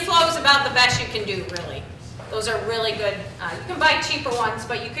 And rain flow is about the best you can do, really. Those are really good. You can buy cheaper ones,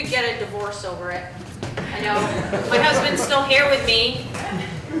 but you could get a divorce over it. I know. My husband's still here with me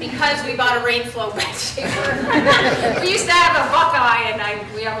because we bought a rain flow bed shaper. We used to have a Buckeye,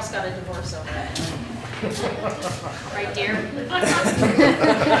 and we almost got a divorce over it. Right, dear?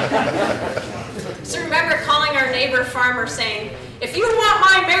 So remember calling our neighbor farmer saying, if you want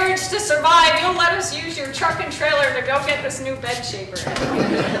my marriage to survive, you'll let us use your truck and trailer to go get this new bed shaper.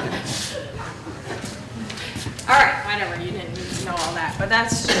 All right, whatever, you didn't need to know all that, but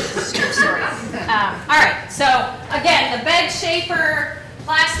that's just a true story. All right, so again, the bed shaper,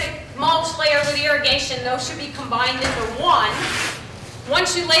 plastic mulch layer with irrigation, those should be combined into one.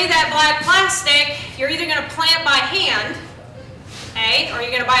 Once you lay that black plastic, you're either going to plant by hand, okay, or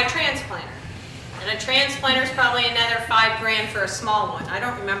you're going to buy a transplanter. And a transplanter is probably another $5,000 for a small one. I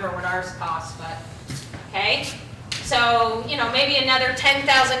don't remember what ours cost, but okay. So, you know, maybe another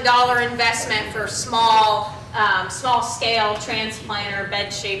 $10,000 investment for small scale transplanter,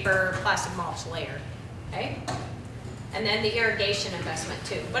 bed shaper, plastic mulch layer. Okay? And then the irrigation investment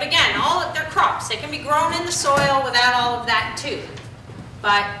too. But again, all of their crops, they can be grown in the soil without all of that too.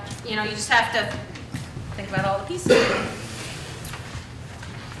 But, you know, you just have to think about all the pieces.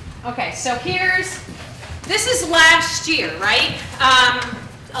 Okay, so this is last year, right?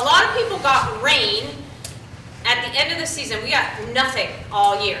 A lot of people got rain at the end of the season. We got nothing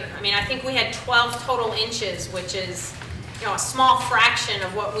all year. I mean, I think we had 12 total inches, which is, you know, a small fraction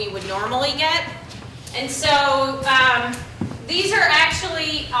of what we would normally get. And so these are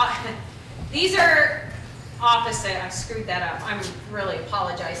actually, these are opposite. I screwed that up. I really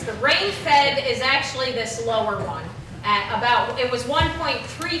apologize. The rain fed is actually this lower one at about, it was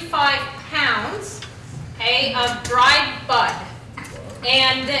 1.35 pounds, okay, of dried bud.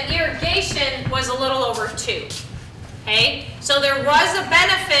 And the irrigation was a little over 2. Okay, so there was a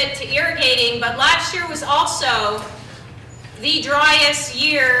benefit to irrigating, but last year was also the driest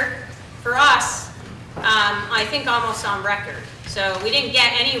year for us, I think almost on record. So we didn't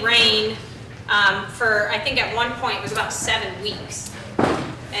get any rain for, I think at one point it was about 7 weeks.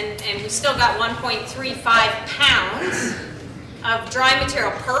 And we still got 1.35 pounds of dry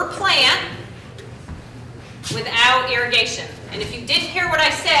material per plant without irrigation. And if you didn't hear what I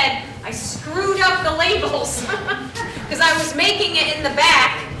said, I screwed up the labels because I was making it in the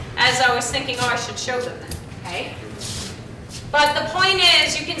back as I was thinking, oh, I should show them that, okay? But the point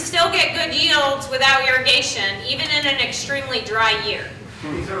is, you can still get good yields without irrigation, even in an extremely dry year.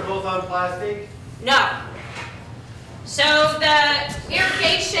 These are both on plastic? No. So the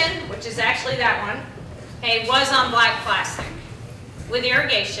irrigation, which is actually that one, okay, was on black plastic with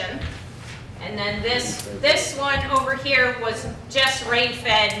irrigation. And then this one over here was just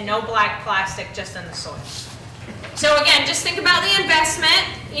rain-fed, no black plastic, just in the soil. So again, just think about the investment,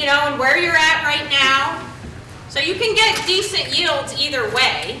 you know, and where you're at right now. So you can get decent yields either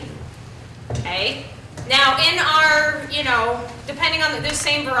way, okay? Now in our, you know, depending on the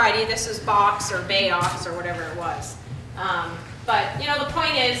same variety, this is box or bay ox or whatever it was. But, you know, the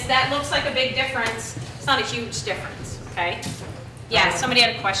point is that looks like a big difference. It's not a huge difference, okay? Yeah, somebody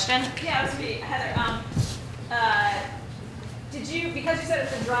had a question? Yeah, it was me, Heather. Did you, because you said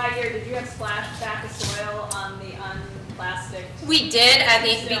it's a dry year, did you have splashback of soil on the unplastic? We did,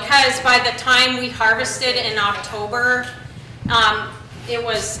 because by the time we harvested in October, it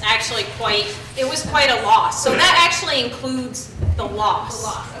was actually quite a loss. So that actually includes the loss. The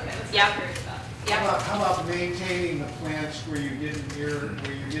loss, okay. That's Yep. what I'm curious about. Yep. How about maintaining the plants where you didn't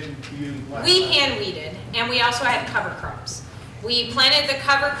use black? We hand weeded, and we also had cover crops. We planted the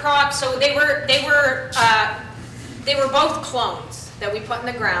cover crops, so they were both clones. that we put in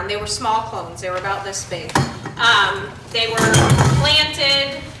the ground. They were small clones. They were about this big. They were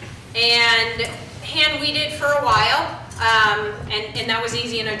planted and hand weeded for a while, and that was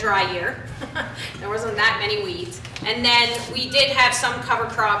easy in a dry year. There wasn't that many weeds. And then we did have some cover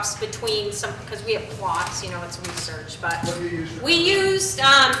crops between some, because we have plots, you know, it's research, but What do you use for we used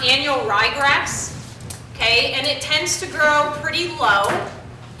annual ryegrass, okay, and it tends to grow pretty low,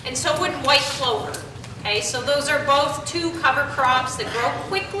 and so would white clover, okay, so those are both two cover crops that grow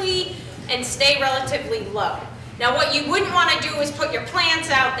quickly and stay relatively low. Now what you wouldn't want to do is put your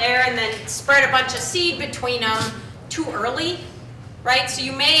plants out there and then spread a bunch of seed between them too early, right? So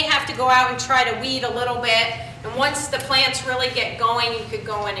you may have to go out and try to weed a little bit, and once the plants really get going, you could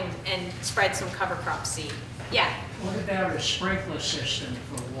go in and spread some cover crop seed. Yeah? What about a sprinkler system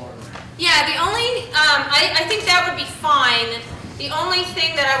for watering? Yeah, the only, I think that would be fine. The only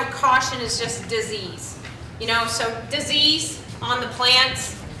thing that I would caution is just disease. You know, so disease on the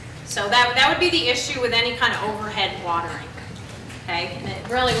plants, so that would be the issue with any kind of overhead watering. Okay, and it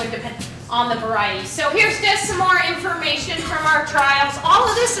really would depend on the variety. So here's just some more information from our trials. All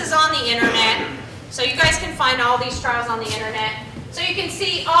of this is on the internet, so you guys can find all these trials on the internet. So you can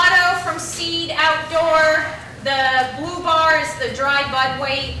see auto from seed outdoor. The blue bar is the dry bud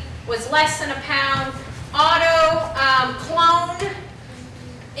weight, was less than a pound. Auto clone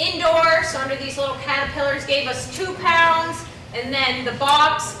indoor, so under these little caterpillars, gave us 2 pounds. And then the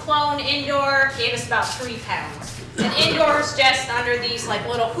box clone indoor gave us about 3 pounds. And indoors just under these like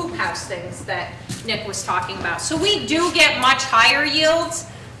little hoop house things that Nick was talking about. So we do get much higher yields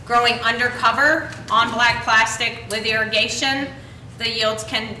growing undercover on black plastic with irrigation. The yields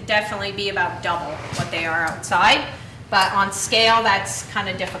can definitely be about double what they are outside. But on scale, that's kind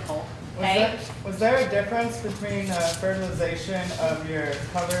of difficult. Okay? Was there a difference between fertilization of your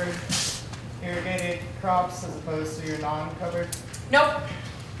covered irrigated crops as opposed to your non-covered? Nope.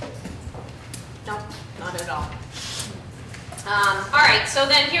 Nope, not at all. All right, so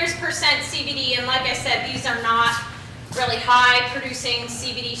then here's percent CBD, and like I said, these are not really high producing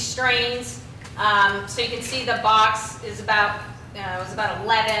CBD strains. So you can see the box is about, was about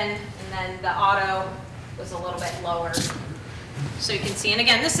 11, and then the auto was a little bit lower. So you can see, and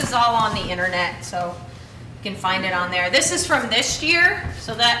again, this is all on the internet, so you can find it on there. This is from this year,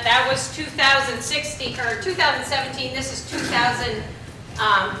 so that was 2016 or 2017. This is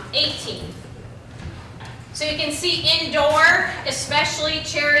 2018. So you can see indoor, especially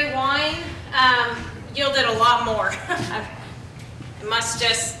cherry wine, yielded a lot more. It must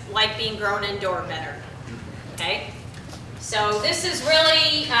just like being grown indoor better. Okay. So this is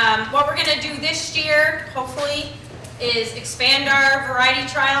really what we're going to do this year. Hopefully, is expand our variety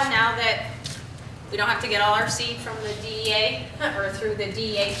trial now that we don't have to get all our seed from the DEA or through the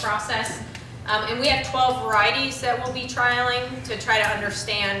DEA process. And we have 12 varieties that we'll be trialing to try to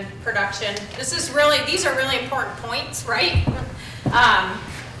understand production. These are really important points, right?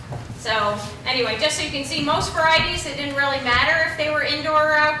 So anyway, just so you can see, most varieties, it didn't really matter if they were indoor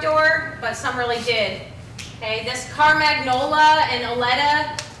or outdoor, but some really did. Okay, this Carmagnola and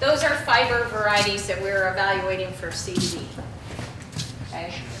Aletta, those are fiber varieties that we're evaluating for CBD.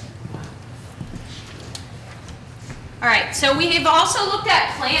 Okay. All right, so we have also looked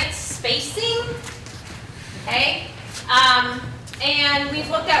at plant spacing, okay? And we've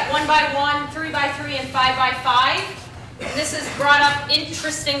looked at 1 by 1, 3 by 3, and 5 by 5. This has brought up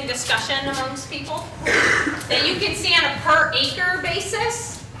interesting discussion amongst people that you can see on a per acre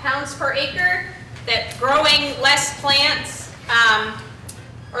basis, pounds per acre, that growing less plants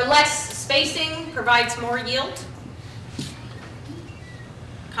or less spacing provides more yield.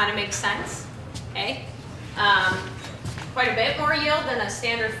 Kind of makes sense, okay? Quite a bit more yield than a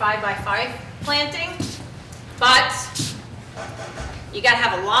standard 5 by 5 planting, but you got to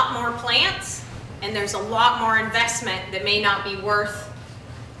have a lot more plants, and there's a lot more investment that may not be worth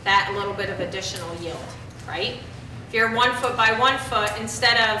that little bit of additional yield, right? If you're 1 foot by 1 foot,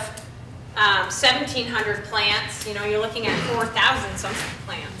 instead of 1,700 plants, you know, you're looking at 4,000 something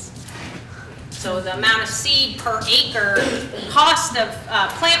plants. So the amount of seed per acre, cost of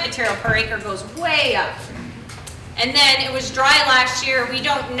plant material per acre goes way up. And then it was dry last year. We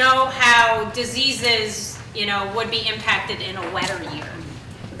don't know how diseases, you know, would be impacted in a wetter year.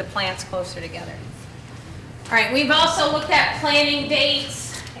 The plants closer together. All right, we've also looked at planting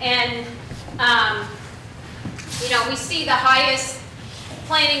dates, and you know, we see the highest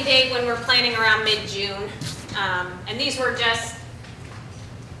planting date when we're planting around mid-June, and these were just,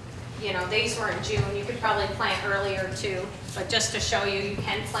 you know, these were in June. You could probably plant earlier too, but just to show you, you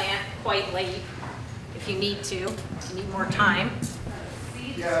can plant quite late if you need to. You need more time.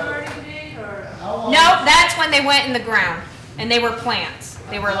 Yeah. No, that's when they went in the ground. and they were plants.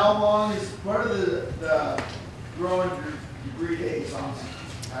 They were. How long is, what are the growing degree days on?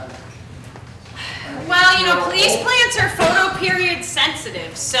 Well, you know, these plants are photoperiod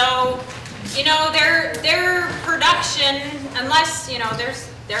sensitive, so, you know, their production, unless, you know,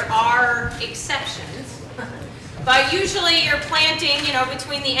 there are exceptions, but usually you're planting, you know,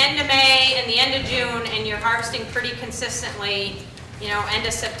 between the end of May and the end of June, and you're harvesting pretty consistently, you know, end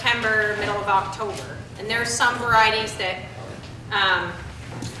of September, middle of October. And there's some varieties that,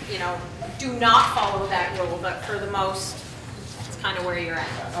 you know, do not follow that rule, but for the most, it's kind of where you're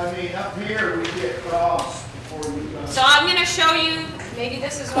at. I mean, up here we get crops before you. So I'm going to show you, maybe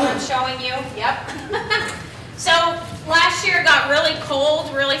this is what I'm showing you. Yep. So last year it got really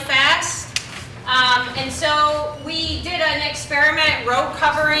cold really fast. And so we did an experiment row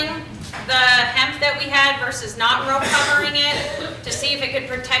covering the hemp that we had versus not row covering it to see if it could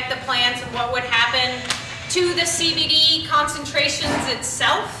protect the plants and what would happen to the CBD concentrations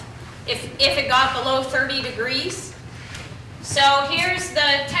itself if it got below 30 degrees. So here's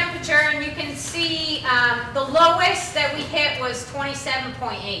the temperature, and you can see the lowest that we hit was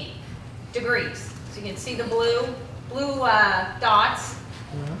 27.8 degrees. So you can see the blue dots,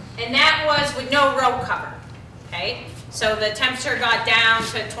 and that was with no row cover. Okay, so the temperature got down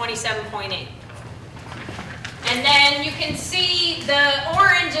to 27.8. And then you can see the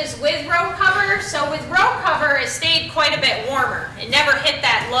orange is with row cover. So with row cover, it stayed quite a bit warmer. It never hit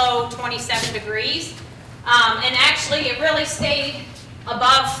that low 27 degrees. And actually, it really stayed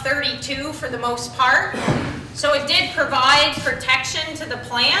above 32 for the most part. So it did provide protection to the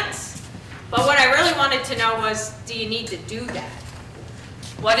plants. But what I really wanted to know was, do you need to do that?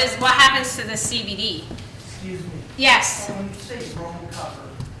 What happens to the CBD? Excuse me. Yes. When you say row cover.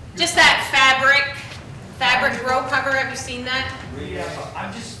 Just that fabric row cover. Have you seen that? Yeah, but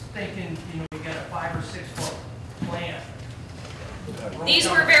I'm just thinking, you know, you got a 5 or 6 foot plant. Row These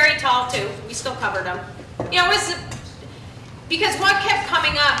were cover. very tall too. We still covered them. You know, it was because what kept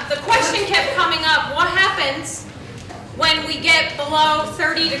coming up, the question kept coming up, what happens when we get below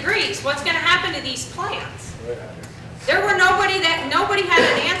 30 degrees? What's going to happen to these plants? There were nobody had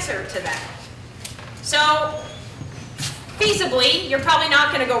an answer to that. So feasibly, you're probably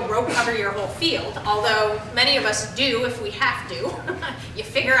not going to go row cover your whole field, although many of us do if we have to. You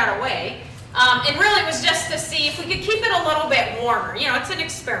figure out a way. And really it was just to see if we could keep it a little bit warmer. You know, it's an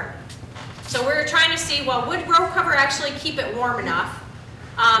experiment. So we were trying to see, well, would row cover actually keep it warm enough?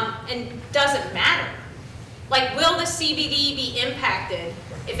 And does it matter? Like, will the CBD be impacted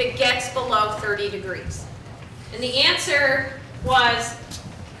if it gets below 30 degrees? And the answer was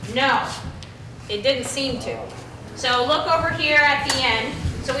no. It didn't seem to. So look over here at the end.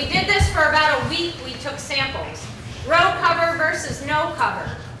 So we did this for about a week. We took samples. Row cover versus no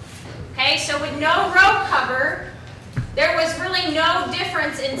cover. Okay, so with no row cover, there was really no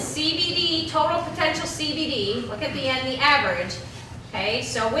difference in CBD, total potential CBD. Look at the end, the average. Okay,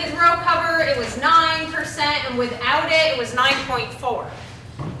 so with row cover, it was 9%, and without it, it was 9.4.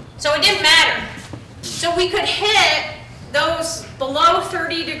 So it didn't matter. So we could hit those below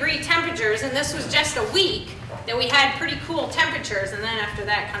 30 degree temperatures, and this was just a week that we had pretty cool temperatures, and then after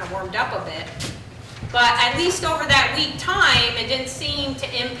that kind of warmed up a bit. But at least over that week time, it didn't seem to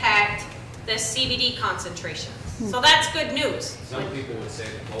impact the CBD concentrations. So that's good news. Some people would say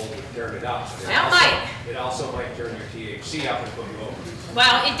the cold would turn it up. but It might. It also might turn your THC up and put you over.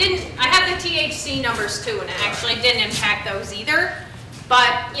 Well, it didn't, I have the THC numbers too, and it actually didn't impact those either.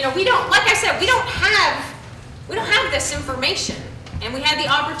 But, you know, we don't, like I said, we don't have this information. And we had the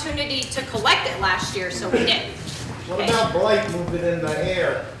opportunity to collect it last year, so we did. What about blight moving in the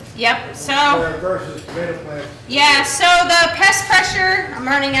air? Yep, so, Versus tomato plants? yeah, so the pest pressure, I'm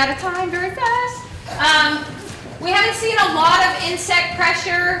running out of time very fast. We haven't seen a lot of insect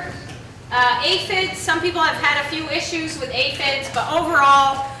pressure. Aphids, some people have had a few issues with aphids, but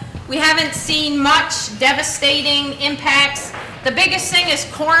overall, we haven't seen much devastating impacts. The biggest thing is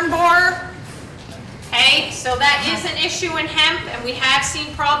corn borer. Okay, so that is an issue in hemp, and we have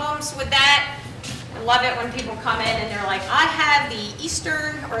seen problems with that. I love it when people come in and they're like, I have the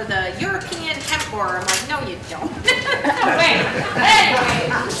Eastern or the European hemp borer. I'm like, no, you don't. No way. Anyway,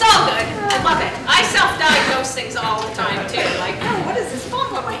 it's all good. I love it. I self-diagnose things all the time too. Like, oh, what is this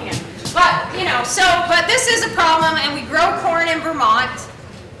bump on my hand? But, you know, but this is a problem, and we grow corn in Vermont.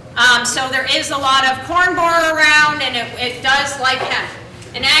 So there is a lot of corn borer around, and it does like hemp.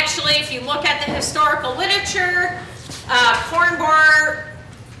 And actually, if you look at the historical literature, corn borer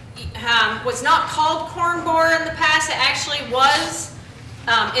was not called corn borer in the past. It actually was,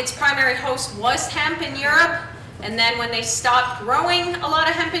 its primary host was hemp in Europe. And then when they stopped growing a lot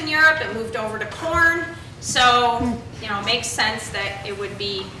of hemp in Europe, it moved over to corn. So you know, makes sense that it would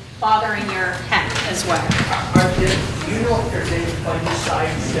be bothering your hemp as well. Do you know if there's any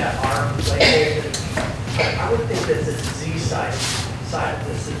fungicides that are labeled? I would think that the disease side of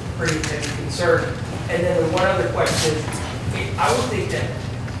this is pretty heavy concern. And then the one other question is, I would think that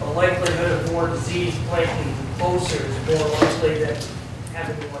the likelihood of more disease planting closer is more likely than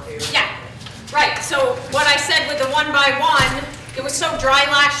having more air. Yeah, right. So what I said with the 1x1, it was so dry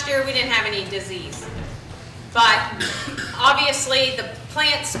last year we didn't have any disease. But obviously the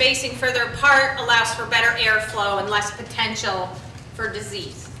plant spacing further apart allows for better airflow and less potential for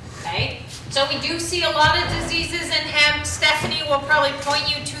disease. Okay? So we do see a lot of diseases in hemp. Stephanie will probably point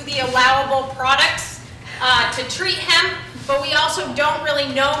you to the allowable products to treat hemp, but we also don't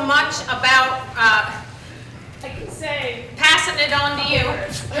really know much about, I can say, passing it on to you.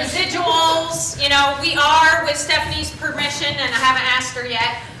 Residuals, you know, we are, with Stephanie's permission, and I haven't asked her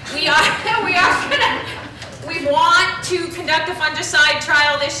yet, we want to conduct a fungicide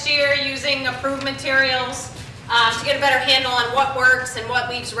trial this year using approved materials to get a better handle on what works and what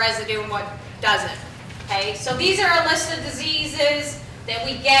leaves residue and what doesn't. Okay, so these are a list of diseases that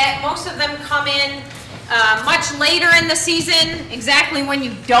we get. Most of them come in much later in the season, exactly when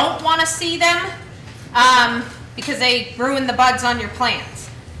you don't want to see them, because they ruin the buds on your plants.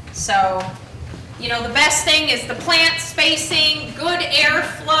 So, you know, the best thing is the plant spacing, good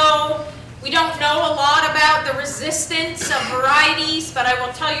airflow. We don't know a lot about the resistance of varieties, but I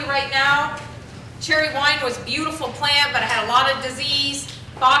will tell you right now, cherry wine was a beautiful plant, but it had a lot of disease.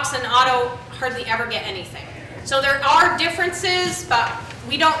 Box and auto hardly ever get anything. So there are differences, but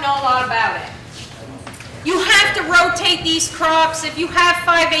we don't know a lot about it. You have to rotate these crops. If you have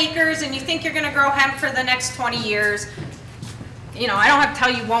 5 acres and you think you're going to grow hemp for the next 20 years, you know, I don't have to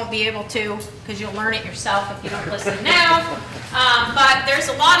tell you won't be able to, because you'll learn it yourself if you don't listen now. But there's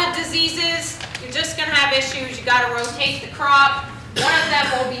a lot of diseases. You're just going to have issues. You got to rotate the crop. One of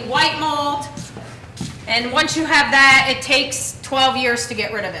them will be white mold. And once you have that, it takes 12 years to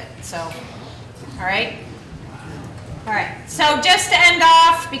get rid of it. So, all right. All right. So just to end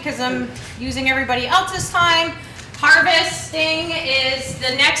off, because I'm using everybody else's time, harvesting is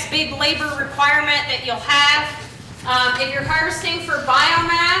the next big labor requirement that you'll have. If you're harvesting for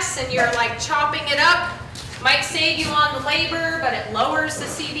biomass and you're like chopping it up, might save you on the labor, but it lowers the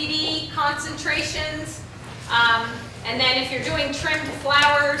CBD concentrations. And then if you're doing trimmed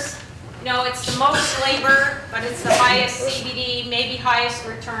flowers, you know, it's the most labor, but it's the highest CBD, maybe highest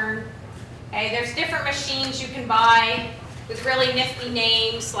return. Okay, there's different machines you can buy with really nifty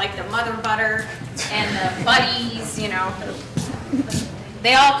names like the Mother Butter and the Buddies, you know.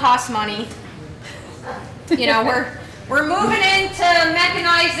 They all cost money. You know, we're moving into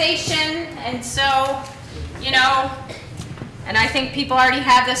mechanization, and so, you know, and I think people already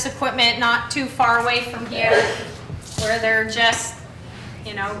have this equipment not too far away from here where they're just,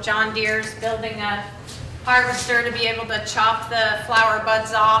 you know, John Deere's building a harvester to be able to chop the flower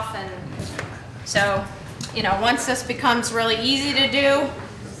buds off. And so, you know, once this becomes really easy to do,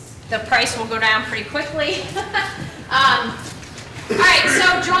 the price will go down pretty quickly. All right,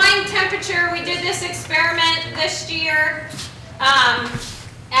 so drying temperature, we did this experiment this year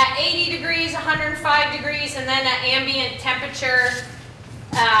at 80 degrees, 105 degrees, and then at ambient temperature.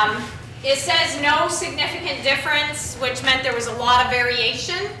 It says no significant difference, which meant there was a lot of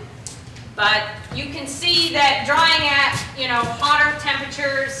variation. But you can see that drying at, you know, hotter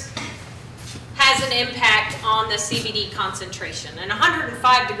temperatures has an impact on the CBD concentration. And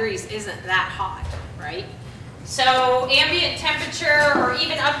 105 degrees isn't that hot, right? So ambient temperature, or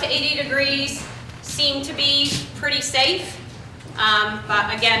even up to 80 degrees, seem to be pretty safe.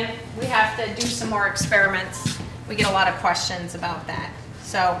 But again, we have to do some more experiments. We get a lot of questions about that.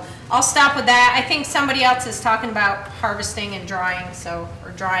 So I'll stop with that. I think somebody else is talking about harvesting and drying, so,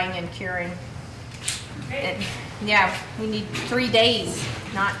 or drying and curing. And, yeah, we need 3 days,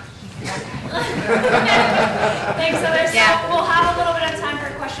 not. Thanks, Heather. So Yeah. we'll have a little bit of time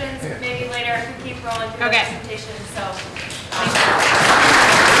for questions, maybe later if we keep rolling through the presentation. So.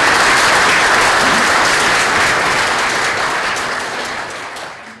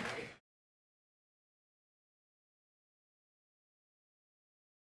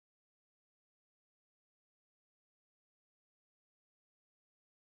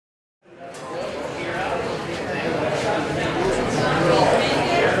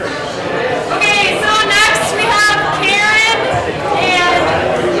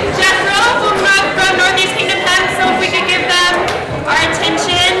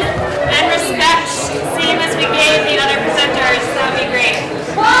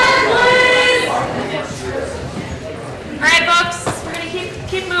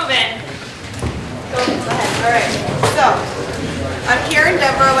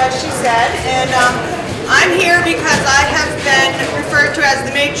 Devereaux, as she said, and I'm here because I have been referred to as the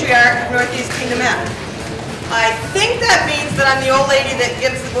matriarch of Northeast Kingdom Hemp. I think that means that I'm the old lady that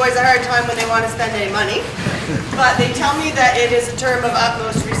gives the boys a hard time when they want to spend any money, but they tell me that it is a term of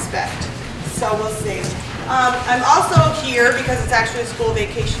utmost respect, so we'll see. I'm also here because it's actually school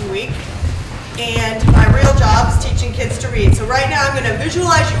vacation week, and my real job is teaching kids to read. So right now I'm going to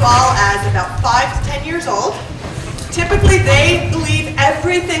visualize you all as about 5 to 10 years old. Typically they believe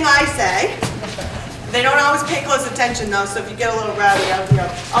everything I say. They don't always pay close attention though, so if you get a little rowdy, I'll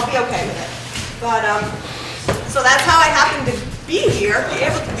be okay with it. But so that's how I happen to be here, be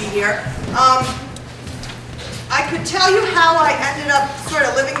able to be here. I could tell you how I ended up sort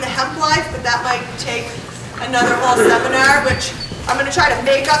of living the hemp life, but that might take another whole seminar, which I'm going to try to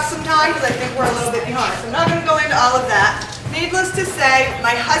make up some time because I think we're a little bit behind. So I'm not going to go into all of that. Needless to say,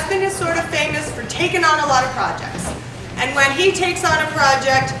 my husband is sort of famous for taking on a lot of projects. And when he takes on a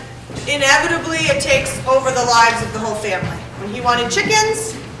project, inevitably it takes over the lives of the whole family. When he wanted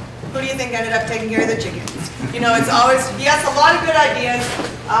chickens, who do you think ended up taking care of the chickens? You know, it's always, he has a lot of good ideas.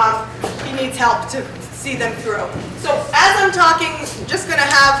 He needs help to see them through. So as I'm talking, I'm just going to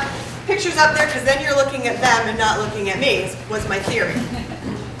have pictures up there because then you're looking at them and not looking at me, was my theory.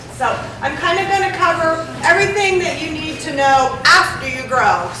 So I'm kind of going to cover everything that you need to know after you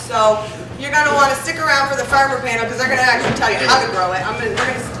grow. So you're going to want to stick around for the farmer panel because they're going to actually tell you how to grow it. We're going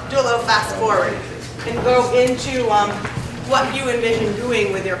to do a little fast forward and go into what you envision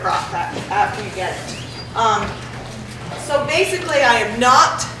doing with your crop after you get it. So basically I am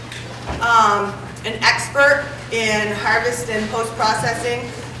not an expert in harvest and post-processing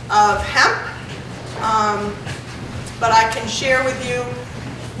of hemp, but I can share with you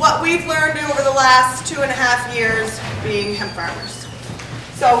what we've learned over the last 2.5 years being hemp farmers.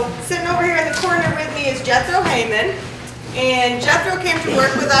 So sitting over here in the corner with me is Jethro Heyman, and Jethro came to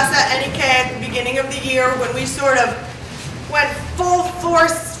work with us at NEK at the beginning of the year when we sort of went full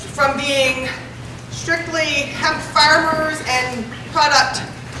force from being strictly hemp farmers and product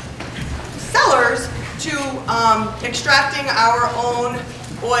sellers to extracting our own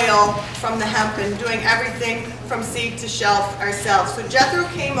oil from the hemp and doing everything from seed to shelf ourselves. So Jethro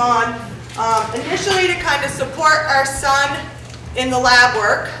came on initially to kind of support our son in the lab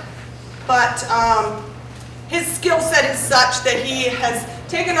work, but his skill set is such that he has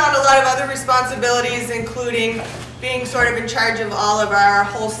taken on a lot of other responsibilities, including being sort of in charge of all of our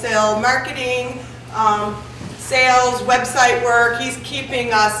wholesale marketing, sales, website work. He's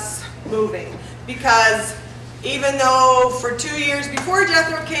keeping us moving because even though for 2 years before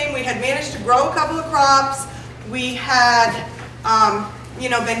Jethro came, we had managed to grow a couple of crops, we had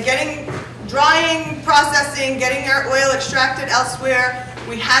been drying, processing, getting our oil extracted elsewhere.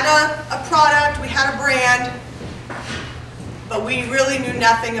 We had a product, we had a brand, but we really knew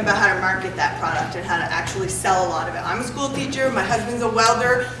nothing about how to market that product and how to actually sell a lot of it. I'm a school teacher, my husband's a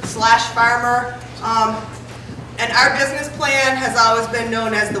welder / farmer, and our business plan has always been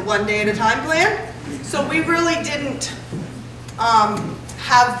known as the 1 day at a time plan. So we really didn't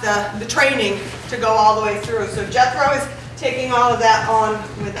have the training to go all the way through. So Jethro is taking all of that on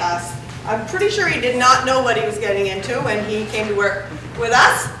with us. I'm pretty sure he did not know what he was getting into when he came to work with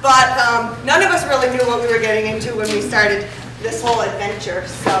us, but none of us really knew what we were getting into when we started this whole adventure.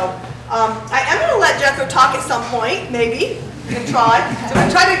 So I am going to let Jethro talk at some point, maybe, and try. So I'm going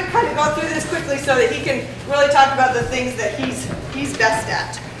to try to kind of go through this quickly so that he can really talk about the things that he's best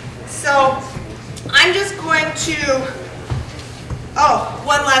at. So I'm just going to,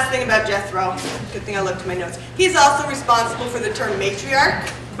 one last thing about Jethro. Good thing I looked at my notes. He's also responsible for the term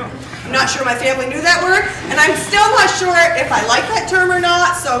matriarch. I'm not sure my family knew that word, and I'm still not sure if I like that term or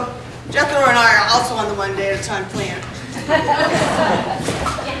not, so Jethro and I are also on the 1 day at a time plan.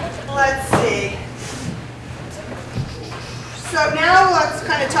 Let's see. So now let's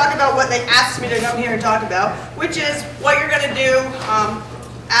kind of talk about what they asked me to come here and talk about, which is what you're going to do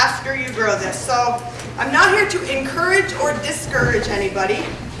after you grow this. So I'm not here to encourage or discourage anybody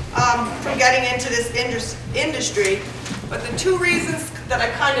from getting into this industry, but the 2 reasons that I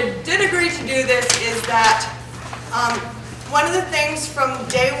kind of did agree to do this is that one of the things from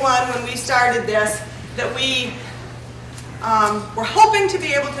day one when we started this that we were hoping to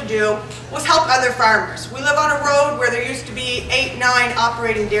be able to do was help other farmers. We live on a road where there used to be 8, 9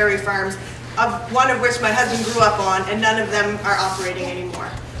 operating dairy farms, one of which my husband grew up on, and none of them are operating anymore.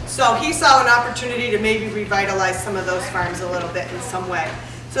 So he saw an opportunity to maybe revitalize some of those farms a little bit in some way.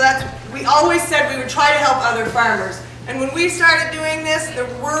 So we always said we would try to help other farmers. And when we started doing this, there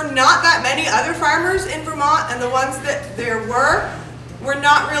were not that many other farmers in Vermont, and the ones that there were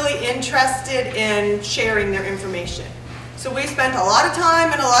not really interested in sharing their information. So we spent a lot of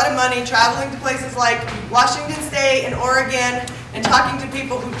time and a lot of money traveling to places like Washington State and Oregon and talking to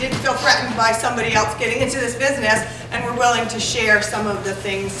people who didn't feel threatened by somebody else getting into this business and were willing to share some of the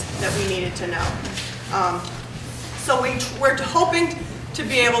things that we needed to know. So we're hoping to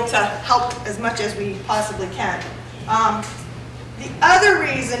be able to help as much as we possibly can. The other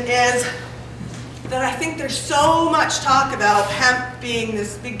reason is that I think there's so much talk about hemp being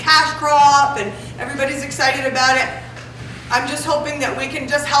this big cash crop and everybody's excited about it. I'm just hoping that we can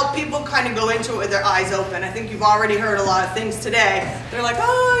just help people kind of go into it with their eyes open. I think you've already heard a lot of things today. They're like,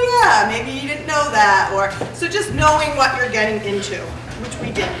 oh yeah, maybe you didn't know that. Or so just knowing what you're getting into, which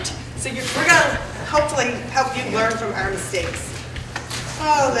we didn't. So we're going to hopefully help you learn from our mistakes.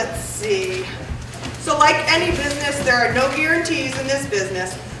 Oh, let's see. So like any business, there are no guarantees in this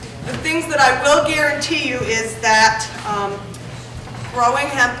business. The things that I will guarantee you is that growing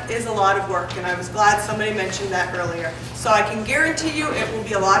hemp is a lot of work, and I was glad somebody mentioned that earlier. So I can guarantee you it will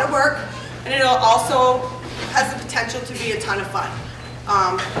be a lot of work, and it also has the potential to be a ton of fun.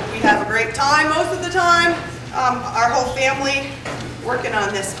 We have a great time most of the time, our whole family working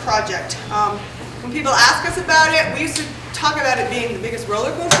on this project. When people ask us about it, we used to talk about it being the biggest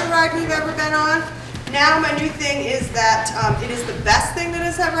roller coaster ride we've ever been on. Now my new thing is that it is the best thing that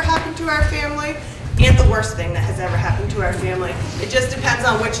has ever happened to our family and the worst thing that has ever happened to our family. It just depends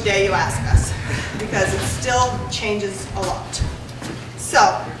on which day you ask us, because it still changes a lot. So,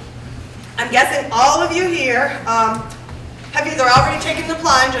 I'm guessing all of you here have either already taken the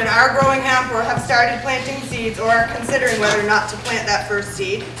plunge and are growing hemp or have started planting seeds or are considering whether or not to plant that first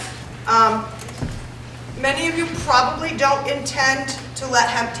seed. Many of you probably don't intend to let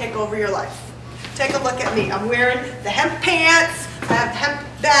hemp take over your life. Take a look at me. I'm wearing the hemp pants, I have the hemp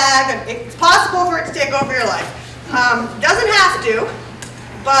bag, and it's possible for it to take over your life. Doesn't have to,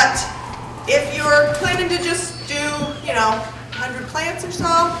 but if you're planning to just do, 100 plants or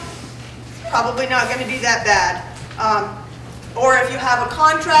so, it's probably not going to be that bad. Or if you have a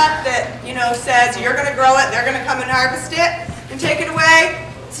contract that, says you're going to grow it, they're going to come and harvest it and take it away,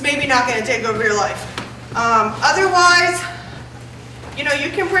 it's maybe not going to take over your life. Otherwise, you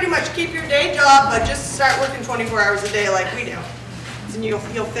can pretty much keep your day job, but just start working 24 hours a day like we do, and you'll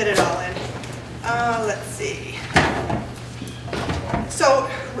fit it all in. Let's see. So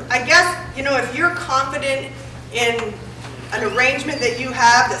I guess, if you're confident in an arrangement that you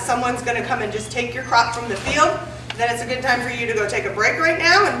have that someone's going to come and just take your crop from the field, then it's a good time for you to go take a break right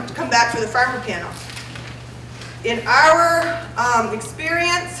now and come back for the farmer panel. In our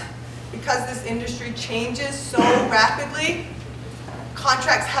experience, because this industry changes so rapidly,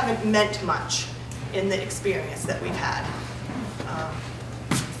 contracts haven't meant much in the experience that we've had.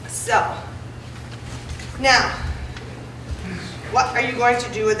 Now, what are you going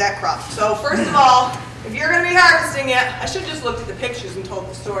to do with that crop? So first of all, if you're going to be harvesting it, I should have just looked at the pictures and told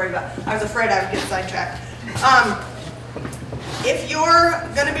the story, but I was afraid I would get sidetracked. If you're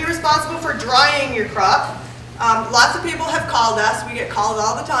going to be responsible for drying your crop, lots of people have called us. We get called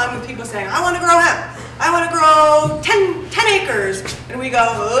all the time with people saying, I want to grow hemp. I want to grow 10 acres. And we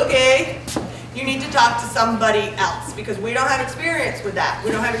go, okay, you need to talk to somebody else because we don't have experience with that.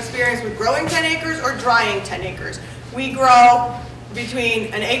 We don't have experience with growing 10 acres or drying 10 acres. We grow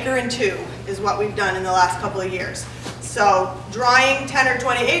between an acre and 2 is what we've done in the last couple of years. So drying 10 or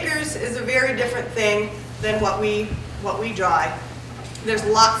 20 acres is a very different thing than what we dry. There's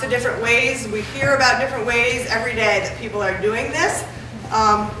lots of different ways. We hear about different ways every day that people are doing this.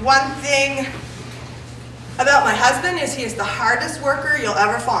 One thing about my husband is he is the hardest worker you'll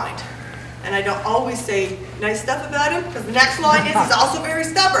ever find. And I don't always say nice stuff about him because the next line is he's also very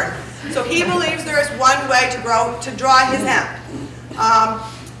stubborn. So he believes there is one way to dry his hemp.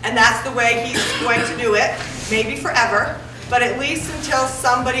 And that's the way he's going to do it, maybe forever, but at least until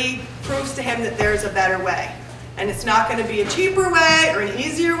somebody proves to him that there's a better way. And it's not going to be a cheaper way or an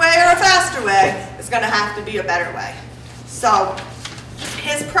easier way or a faster way. It's going to have to be a better way. So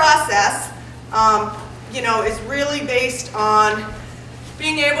his process, is really based on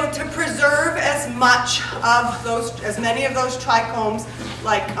being able to preserve as many of those trichomes,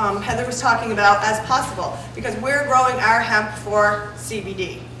 like Heather was talking about, as possible, because we're growing our hemp for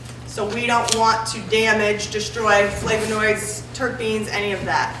CBD. So we don't want to damage, destroy flavonoids, terpenes, any of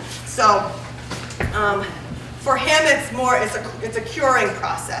that. So for him, it's a curing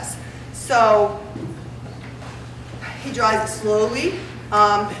process. So he dries it slowly,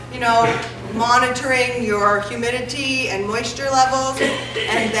 monitoring your humidity and moisture levels,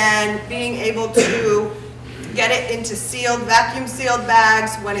 and then being able to get it into vacuum sealed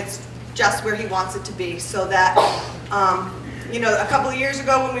bags when it's just where he wants it to be, so that a couple of years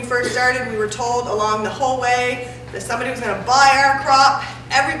ago when we first started, we were told along the whole way that somebody was going to buy our crop.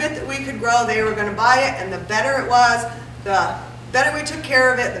 Every bit that we could grow, they were going to buy it, and the better it was, the better we took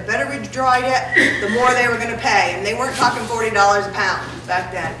care of it, the better we dried it, the more they were going to pay. And they weren't talking $40 a pound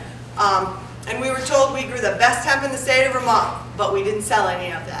back then. And we were told we grew the best hemp in the state of Vermont, but we didn't sell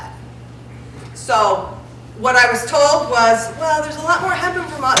any of that. So what I was told was, well, there's a lot more hemp in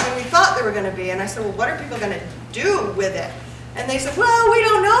Vermont than we thought there were going to be. And I said, well, what are people going to do with it? And they said, well, we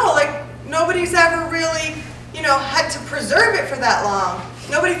don't know. Like, nobody's ever really, you know, had to preserve it for that long.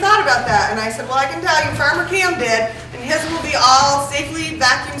 Nobody thought about that. And I said, well, I can tell you, Farmer Cam did, and his will be all safely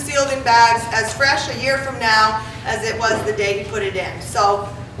vacuum sealed in bags, as fresh a year from now as it was the day he put it in. So,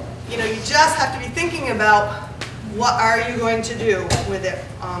 you know, you just have to be thinking about what are you going to do with it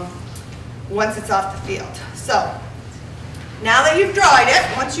once it's off the field. So, now that you've dried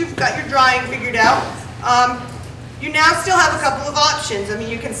it, once you've got your drying figured out, you now still have a couple of options. I mean,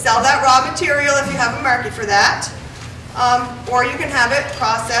 you can sell that raw material if you have a market for that, or you can have it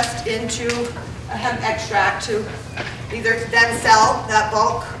processed into a hemp extract to either then sell that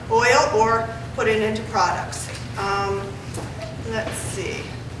bulk oil or put it into products. Let's see.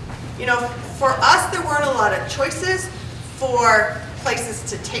 You know, for us, there weren't a lot of choices for places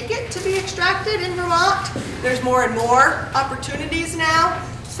to take it to be extracted in Vermont. There's more and more opportunities now,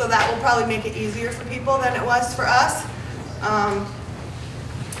 so that will probably make it easier for people than it was for us.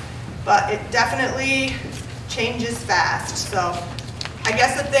 But it definitely changes fast. So I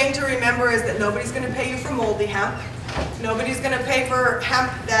guess the thing to remember is that nobody's going to pay you for moldy hemp. Nobody's going to pay for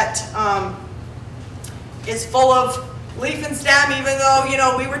hemp that is full of leaf and stem, even though, you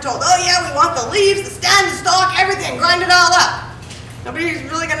know, we were told, oh yeah, we want the leaves, the stem, the stalk, everything, grind it all up. Nobody's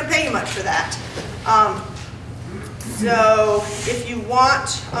really going to pay you much for that. So if you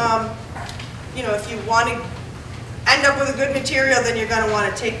want, you know, if you want to end up with a good material, then you're going to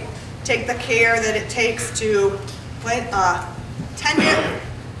want to take the care that it takes to tend it,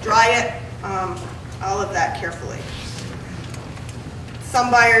 dry it, all of that carefully. Some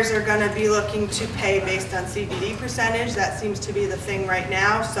buyers are going to be looking to pay based on CBD percentage. That seems to be the thing right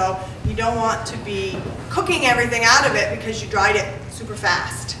now. So you don't want to be cooking everything out of it because you dried it super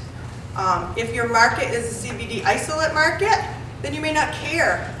fast. If your market is a CBD isolate market, then you may not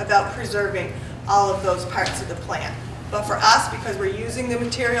care about preserving all of those parts of the plant. But for us, because we're using the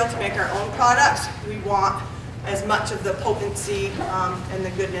material to make our own products, we want as much of the potency and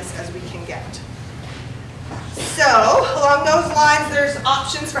the goodness as we can get. So, along those lines, there's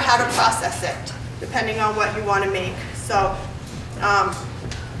options for how to process it, depending on what you want to make. So,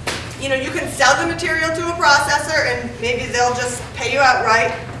 you know, you can sell the material to a processor and maybe they'll just pay you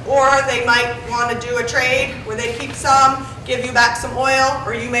outright, or they might want to do a trade where they keep some, give you back some oil,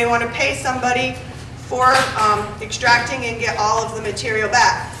 or you may want to pay somebody for extracting and get all of the material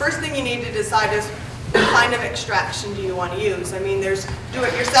back. First thing you need to decide is what kind of extraction do you want to use. I mean, there's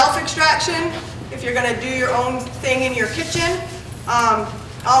do-it-yourself extraction, if you're going to do your own thing in your kitchen,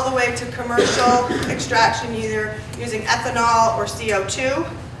 all the way to commercial extraction, either using ethanol or CO2.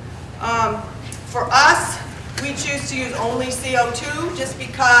 For us, we choose to use only CO2 just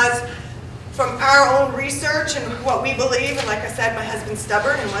because from our own research and what we believe, and like I said, my husband's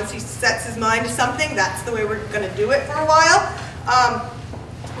stubborn, and once he sets his mind to something, that's the way we're going to do it for a while.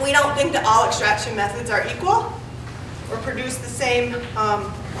 We don't think that all extraction methods are equal or produce the same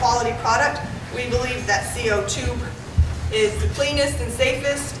quality product. We believe that CO2 is the cleanest and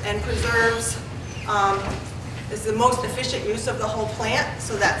safest and preserves, is the most efficient use of the whole plant,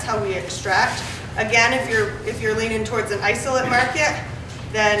 so that's how we extract. Again, if you're leaning towards an isolate market,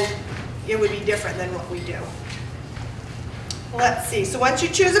 then it would be different than what we do. Let's see, so once you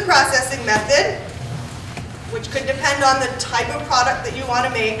choose a processing method, which could depend on the type of product that you want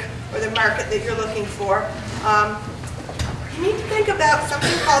to make or the market that you're looking for, you need to think about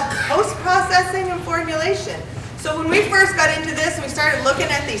something called post-processing and formulation. So when we first got into this and we started looking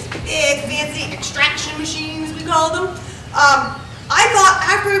at these big, fancy extraction machines, we call them, I thought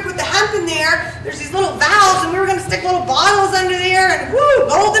after we put the hemp in there, there's these little valves and we were going to stick little bottles under there and woo,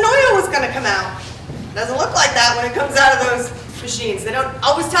 golden oil was going to come out. It doesn't look like that when it comes out of those machines. They don't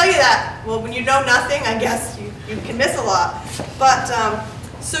always tell you that. Well, when you know nothing, I guess you can miss a lot. But,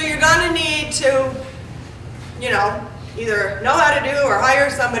 so you're going to need to, you know, either know how to do or hire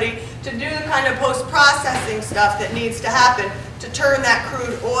somebody to do the kind of post-processing stuff that needs to happen to turn that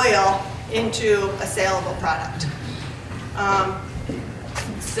crude oil into a saleable product.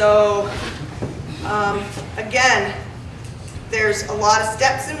 Again, there's a lot of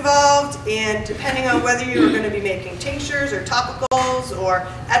steps involved, and depending on whether you're going to be making tinctures or topicals or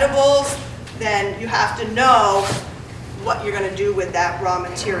edibles, then you have to know what you're going to do with that raw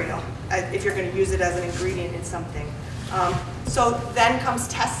material. if you're going to use it as an ingredient in something. So then comes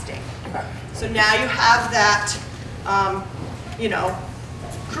testing. So now you have that, you know,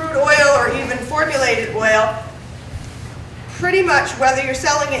 crude oil or even formulated oil. Pretty much whether you're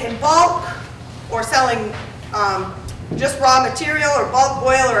selling it in bulk or selling just raw material or bulk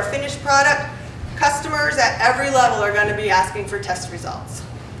oil or a finished product, customers at every level are going to be asking for test results.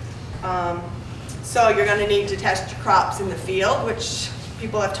 So you're going to need to test your crops in the field, which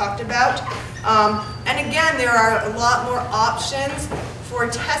people have talked about. And again, there are a lot more options for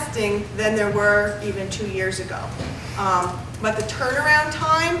testing than there were even 2 years ago. But the turnaround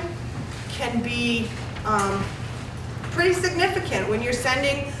time can be pretty significant when you're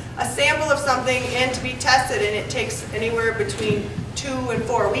sending a sample of something in to be tested, and it takes anywhere between 2 and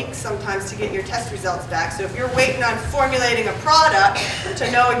 4 weeks sometimes to get your test results back. So if you're waiting on formulating a product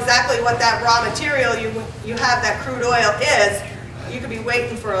to know exactly what that raw material you have, that crude oil is, you could be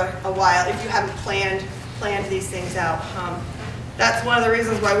waiting for a while if you haven't planned these things out. That's one of the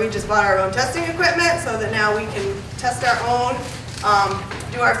reasons why we just bought our own testing equipment, so that now we can test our own,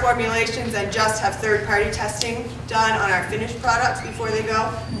 do our formulations, and just have third-party testing done on our finished products before they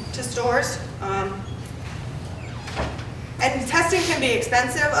go to stores. And testing can be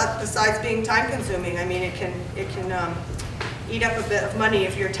expensive, besides being time-consuming. I mean, it can eat up a bit of money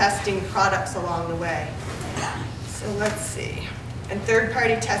if you're testing products along the way. So let's see. And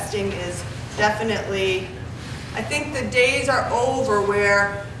third-party testing is definitely, I think the days are over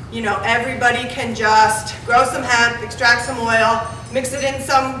where, you know, everybody can just grow some hemp, extract some oil, mix it in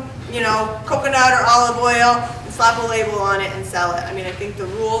some, you know, coconut or olive oil, and slap a label on it and sell it. I mean, I think the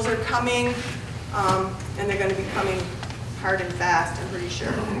rules are coming, and they're going to be coming hard and fast, I'm pretty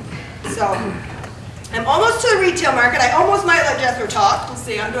sure. So, I'm almost to the retail market. I almost might let Jethro talk. We'll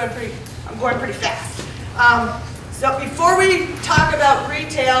see, I'm going pretty fast. So before we talk about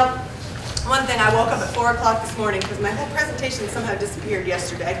retail, one thing, I woke up at 4 o'clock this morning because my whole presentation somehow disappeared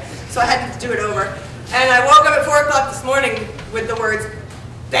yesterday, so I had to do it over. And I woke up at 4 o'clock this morning with the words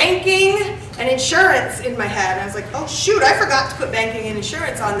banking and insurance in my head. And I was like, oh shoot, I forgot to put banking and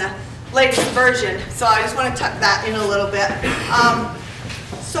insurance on the latest version. So I just want to tuck that in a little bit.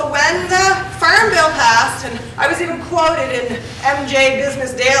 So when the Farm Bill passed, and I was even quoted in MJ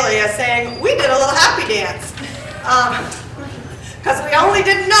Business Daily as saying, we did a little happy dance. Because we only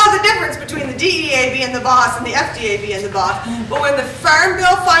didn't know the difference between the DEA being the boss and the FDA being the boss. But when the Farm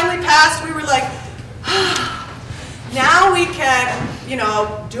Bill finally passed, we were like, now we can, you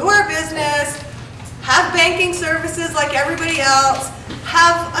know, do our business, have banking services like everybody else,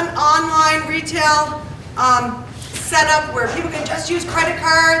 have an online retail setup where people can just use credit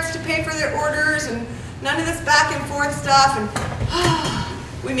cards to pay for their orders and none of this back and forth stuff. And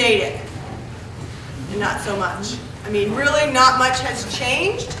we made it. And not so much. I mean, really not much has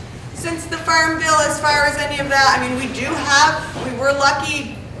changed since the Farm Bill as far as any of that. I mean, we were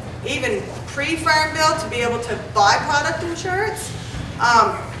lucky even pre-Farm Bill to be able to buy product insurance.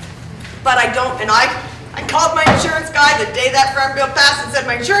 But I don't, and I called my insurance guy the day that Farm Bill passed and said,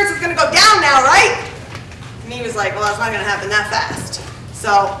 my insurance is going to go down now, right? And he was like, well, it's not going to happen that fast.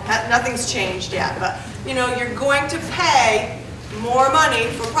 So nothing's changed yet. But, you know, you're going to pay more money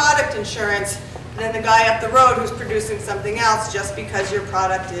for product insurance than the guy up the road who's producing something else just because your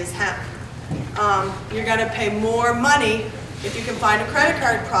product is hemp. You're going to pay more money if you can find a credit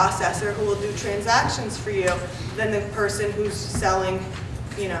card processor who will do transactions for you than the person who's selling,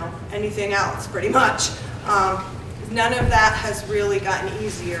 you know, anything else, pretty much. None of that has really gotten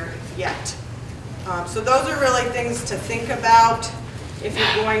easier yet. So those are really things to think about if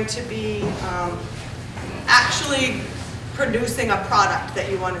you're going to be actually producing a product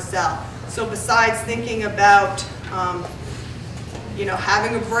that you want to sell. So besides thinking about, you know,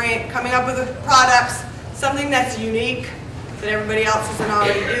 having a brain, coming up with products, something that's unique that everybody else isn't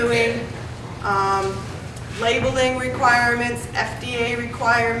already doing, labeling requirements, FDA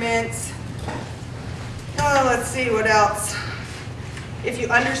requirements. Oh, let's see what else. If you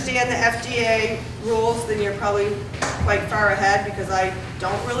understand the FDA rules, then you're probably quite far ahead because I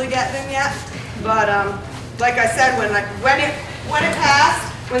don't really get them yet. But like I said, when it passed,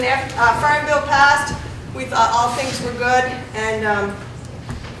 when the Farm Bill passed, we thought all things were good, and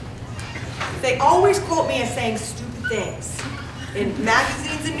they always quote me as saying stupid things in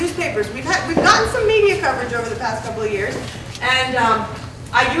magazines and newspapers. We've gotten some media coverage over the past couple of years, and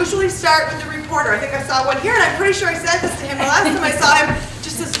I usually start with the reporter. I think I saw one here, and I'm pretty sure I said this to him the last time I saw him,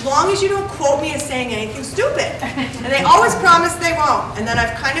 just as long as you don't quote me as saying anything stupid. And they always promise they won't, and then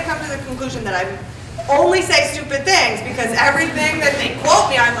I've kind of come to the conclusion that I'm only say stupid things because everything that they quote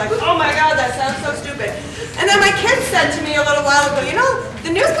me, I'm like, oh my God, that sounds so stupid. And then my kid said to me a little while ago, you know, the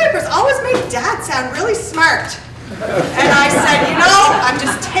newspapers always make Dad sound really smart. And I said, you know, I'm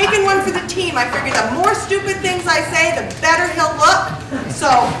just taking one for the team. I figure the more stupid things I say, the better he'll look. So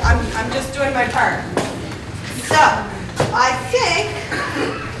I'm just doing my part. So I think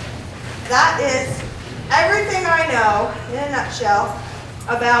that is everything I know in a nutshell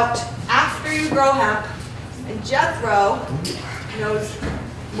about after you grow hemp. And Jethro knows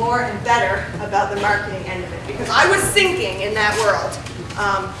more and better about the marketing end of it because I was sinking in that world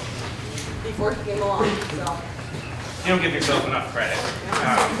before he came along. So. You don't give yourself enough credit.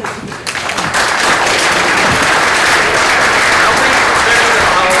 I don't think there's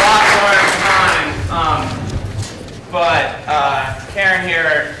a lot more time, but Karen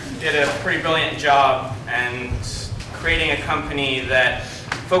here did a pretty brilliant job and creating a company that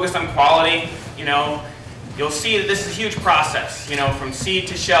focused on quality. You know, you'll see that this is a huge process. You know, from seed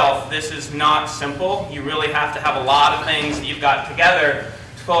to shelf, this is not simple. You really have to have a lot of things that you've got together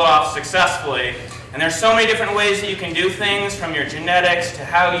to pull it off successfully. And there's so many different ways that you can do things, from your genetics to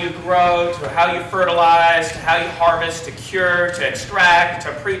how you grow, to how you fertilize, to how you harvest, to cure, to extract,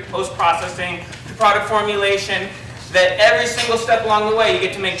 to post-processing, to product formulation, that every single step along the way you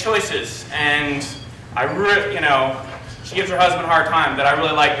get to make choices. And I really, you know, she gives her husband a hard time, but I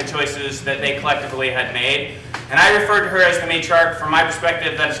really like the choices that they collectively had made. And I refer to her as the matriarch. From my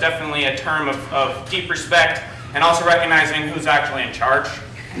perspective, that is definitely a term of deep respect, and also recognizing who's actually in charge.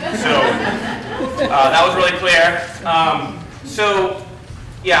 So that was really clear. So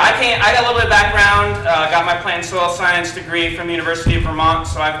yeah, I got a little bit of background. Got my plant and soil science degree from the University of Vermont.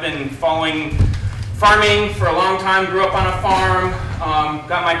 So I've been following farming for a long time. Grew up on a farm.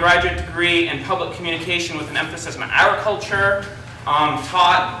 Got my graduate degree in public communication with an emphasis on agriculture.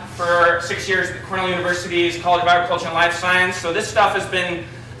 Taught for 6 years at Cornell University's College of Agriculture and Life Science. So this stuff has been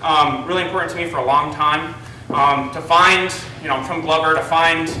really important to me for a long time. To find, you know, I'm from Glover, to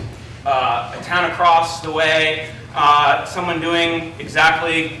find a town across the way, someone doing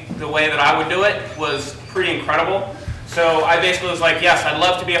exactly the way that I would do it was pretty incredible. So I basically was like, yes, I'd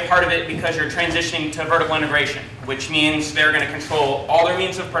love to be a part of it because you're transitioning to vertical integration, which means they're going to control all their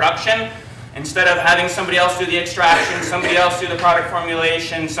means of production. Instead of having somebody else do the extraction, somebody else do the product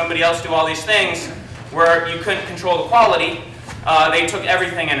formulation, somebody else do all these things where you couldn't control the quality, they took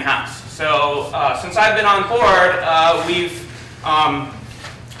everything in-house. So since I've been on board, we've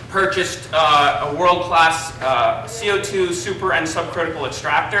purchased a world-class CO2 super and subcritical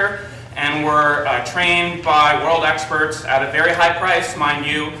extractor, and we're trained by world experts at a very high price, mind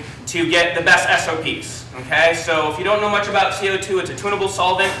you, to get the best SOPs. Okay, so if you don't know much about CO2, it's a tunable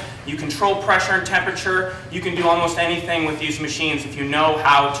solvent. You control pressure and temperature. You can do almost anything with these machines if you know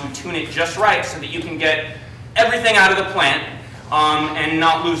how to tune it just right so that you can get everything out of the plant and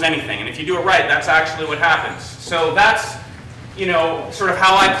not lose anything. And if you do it right, that's actually what happens. So that's, you know, sort of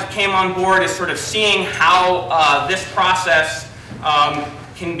how I came on board, is sort of seeing how this process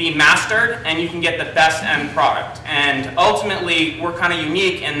can be mastered and you can get the best end product. And ultimately, we're kind of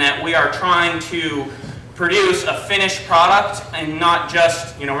unique in that we are trying to produce a finished product and not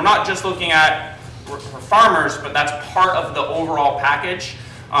just, you know, we're not just looking at, we're farmers, but that's part of the overall package.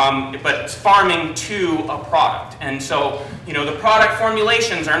 But it's farming to a product. And so, you know, the product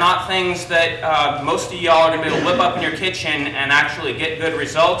formulations are not things that most of y'all are going to be able to whip up in your kitchen and actually get good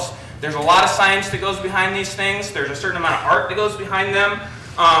results. There's a lot of science that goes behind these things. There's a certain amount of art that goes behind them.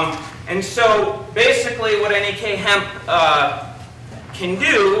 And so basically what NEK Hemp can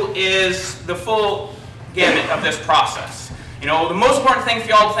do is the full gamut of this process. You know, the most important thing for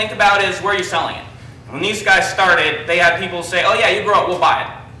y'all to think about is where you're selling it. When these guys started, they had people say, oh yeah, you grow it, we'll buy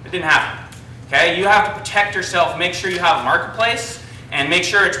it. It didn't happen. Okay, you have to protect yourself, make sure you have a marketplace, and make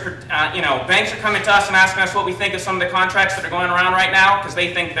sure it's, you know, banks are coming to us and asking us what we think of some of the contracts that are going around right now because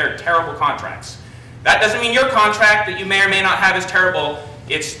they think they're terrible contracts. That doesn't mean your contract that you may or may not have is terrible.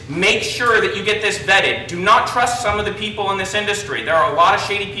 It's make sure that you get this vetted. Do not trust some of the people in this industry. There are a lot of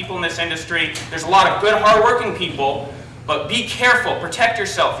shady people in this industry. There's a lot of good, hardworking people, but be careful, protect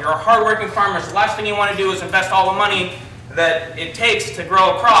yourself. You're a hardworking farmer. The last thing you want to do is invest all the money that it takes to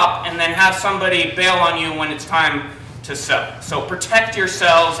grow a crop and then have somebody bail on you when it's time to sell. So protect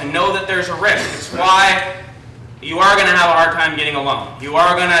yourselves and know that there's a risk. It's why you are going to have a hard time getting a loan. You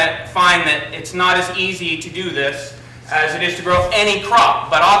are going to find that it's not as easy to do this as it is to grow any crop,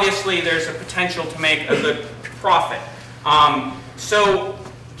 but obviously there's a potential to make a good profit. So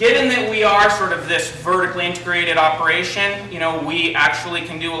given that we are sort of this vertically integrated operation, you know, we actually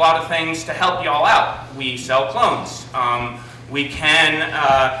can do a lot of things to help y'all out. We sell clones. We can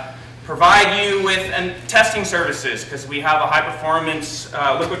provide you with testing services, because we have a high-performance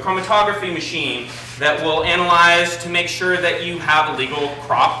liquid chromatography machine that will analyze to make sure that you have a legal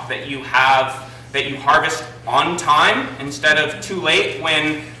crop, that you harvest on time instead of too late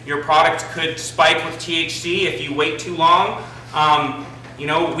when your product could spike with THC if you wait too long. You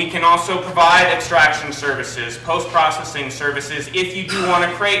know, we can also provide extraction services, post-processing services if you do want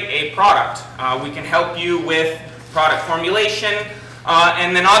to create a product. We can help you with product formulation,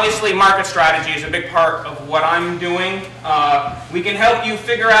 and then obviously market strategy is a big part of what I'm doing. We can help you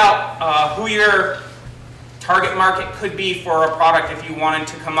figure out who your target market could be for a product if you wanted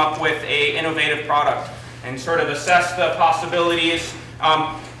to come up with an innovative product and sort of assess the possibilities.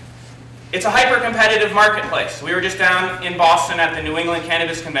 It's a hyper-competitive marketplace. We were just down in Boston at the New England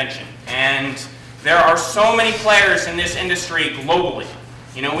Cannabis Convention, and there are so many players in this industry globally.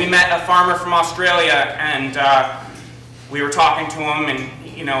 You know, we met a farmer from Australia, and we were talking to him, and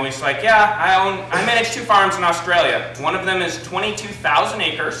you know, he's like, yeah, I manage 2 farms in Australia. One of them is 22,000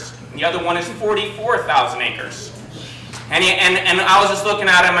 acres, and the other one is 44,000 acres. And I was just looking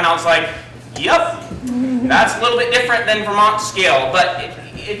at him, and I was like, yep, that's a little bit different than Vermont scale, but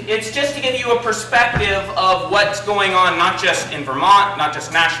it's just to give you a perspective of what's going on, not just in Vermont, not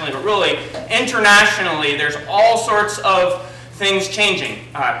just nationally, but really internationally. There's all sorts of things changing.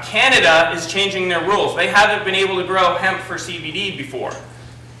 Canada is changing their rules. They haven't been able to grow hemp for CBD before.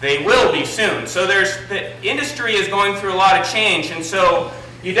 They will be soon. So the industry is going through a lot of change, and so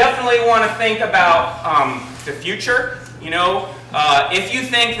you definitely want to think about the future. You know, if you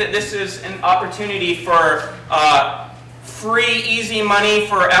think that this is an opportunity for free, easy money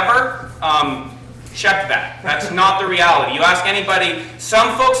forever, check that. That's not the reality. You ask anybody,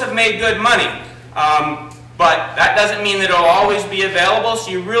 some folks have made good money, but that doesn't mean that it'll always be available, so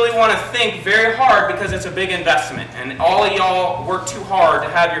you really want to think very hard because it's a big investment, and all of y'all work too hard to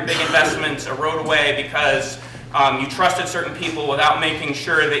have your big investments erode away because you trusted certain people without making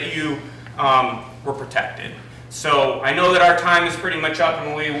sure that you were protected. So I know that our time is pretty much up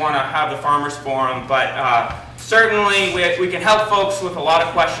and we want to have the Farmers Forum, but certainly we can help folks with a lot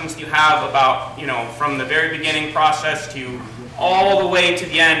of questions you have about, you know, from the very beginning process to all the way to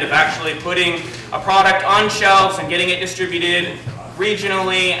the end of actually putting a product on shelves and getting it distributed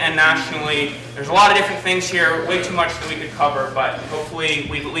regionally and nationally. There's a lot of different things here, way too much that we could cover, but hopefully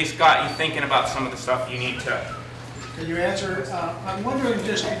we've at least got you thinking about some of the stuff you need to. Can you answer? I'm wondering,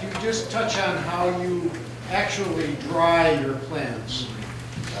 could you just touch on how you actually dry your plants?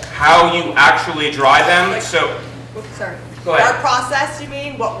 How you actually dry them? So, Oops, sorry. Go ahead. Our process, you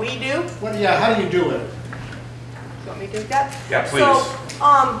mean, what we do? Well, yeah, how do you do it? You want me to do that? yeah, please. So,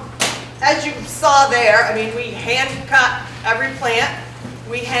 as you saw there, I mean, we hand cut every plant.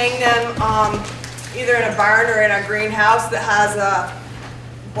 We hang them either in a barn or in a greenhouse that has a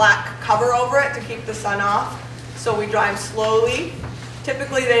black cover over it to keep the sun off. So we dry them slowly.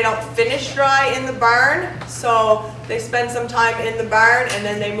 Typically they don't finish dry in the barn, so they spend some time in the barn and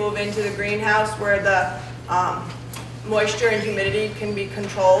then they move into the greenhouse where the moisture and humidity can be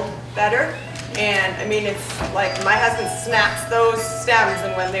controlled better. And I mean, it's like my husband snaps those stems,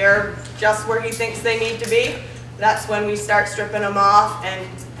 and when they're just where he thinks they need to be, that's when we start stripping them off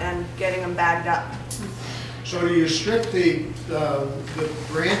and getting them bagged up. So do you strip the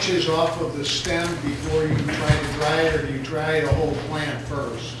branches off of the stem before you try to dry it, or do you dry the whole plant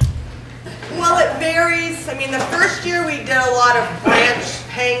first? Well, it varies. I mean, the first year we did a lot of branch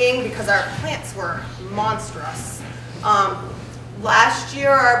hanging because our plants were monstrous. Last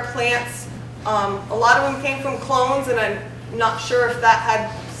year our plants, a lot of them came from clones, and I'm not sure if that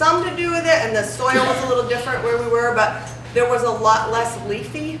had some to do with it, and the soil was a little different where we were, but there was a lot less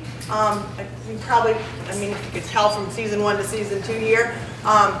leafy. I mean, if you could tell from season 1 to season 2 here,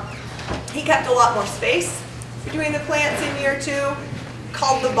 he kept a lot more space between the plants in year 2,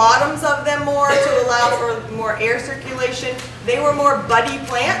 culled the bottoms of them more to allow for more air circulation. They were more buddy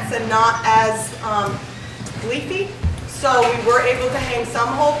plants and not as leafy, so we were able to hang some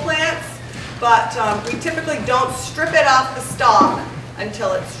whole plants, but we typically don't strip it off the stalk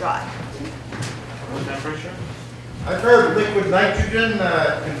until it's dry. I've heard liquid nitrogen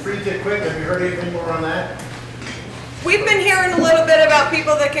can freeze it quick. Have you heard anything more on that? We've been hearing a little bit about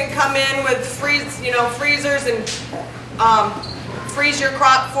people that can come in with freezers and freeze your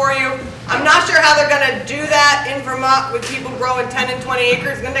crop for you. I'm not sure how they're going to do that in Vermont with people growing 10 and 20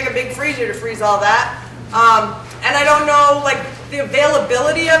 acres. It's going to take a big freezer to freeze all that. And I don't know, like, the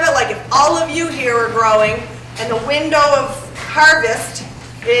availability of it. Like, if all of you here are growing and the window of harvest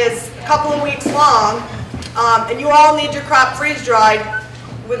is a couple of weeks long, and you all need your crop freeze-dried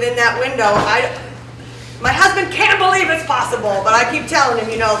within that window, My husband can't believe it's possible, but I keep telling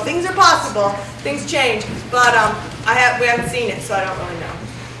him, you know, things are possible, things change. But we haven't seen it, so I don't really know.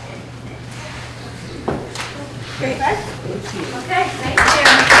 Great. Okay, thank you.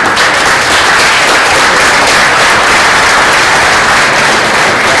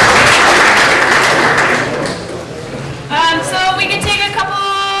 So we can take a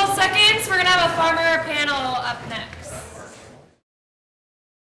couple seconds. We're gonna have a farmer panel up next.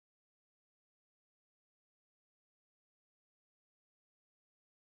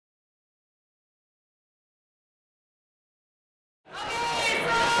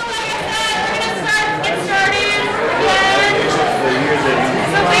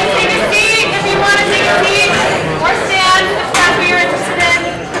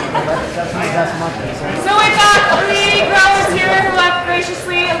 So we've got 3 growers here who have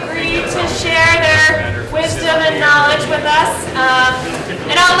graciously agreed to share their wisdom and knowledge with us.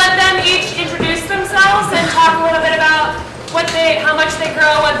 And I'll let them each introduce themselves and talk a little bit about how much they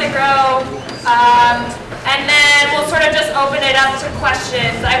grow, what they grow. And then we'll sort of just open it up to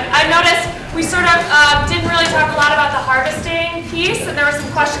questions. I've noticed we sort of didn't really talk a lot about the harvesting piece, and there were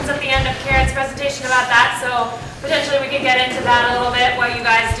some questions at the end of Karen's presentation about that, so potentially we could get into that a little bit, what you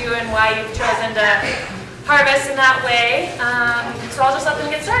guys do and why you've chosen to harvest in that way. So I'll just let them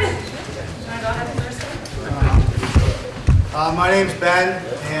get started. You want to go ahead first? My name's Ben,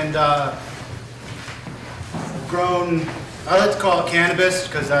 and I've grown, I like to call it cannabis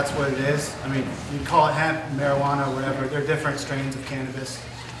because that's what it is. I mean, you can call it hemp, marijuana, whatever. They're different strains of cannabis.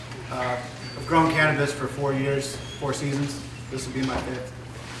 I've grown cannabis for 4 years, 4 seasons. This will be my 5th.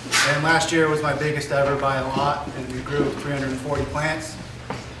 And last year was my biggest ever by a lot, and we grew 340 plants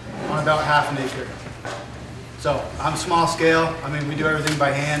on about half an acre. So I'm small scale. I mean, we do everything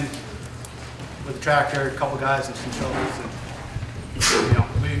by hand with a tractor, a couple guys, and some shovels. And, you know,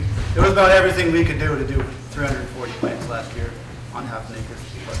 it was about everything we could do to do 340 plants last year on half an acre.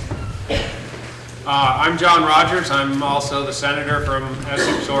 I'm John Rogers. I'm also the senator from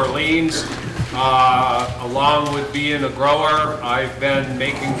Essex Orleans. Along with being a grower, I've been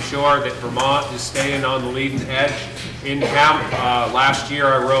making sure that Vermont is staying on the leading edge in hemp. Last year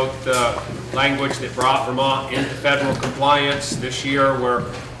I wrote the language that brought Vermont into federal compliance. This year we're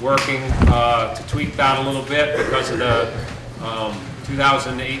working to tweak that a little bit because of the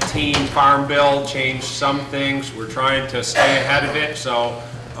 2018 Farm Bill changed some things. We're trying to stay ahead of it so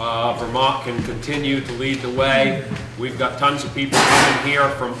Vermont can continue to lead the way. We've got tons of people coming here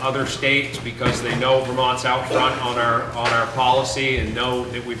from other states because they know Vermont's out front on our policy and know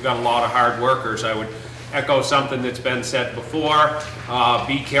that we've got a lot of hard workers. I would echo something that's been said before.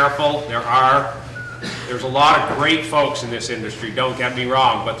 Be careful. There's a lot of great folks in this industry, don't get me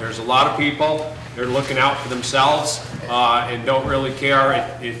wrong, but there's a lot of people that are looking out for themselves and don't really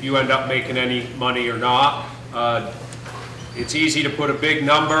care if you end up making any money or not. It's easy to put a big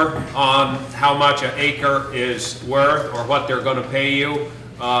number on how much an acre is worth or what they're going to pay you.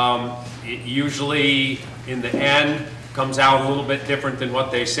 It usually, in the end, comes out a little bit different than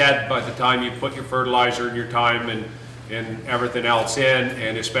what they said by the time you put your fertilizer and your time and everything else in,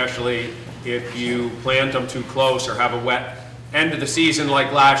 and especially if you plant them too close or have a wet end of the season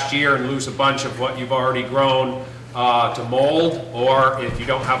like last year and lose a bunch of what you've already grown to mold, or if you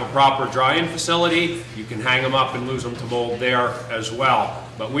don't have a proper drying facility, you can hang them up and lose them to mold there as well.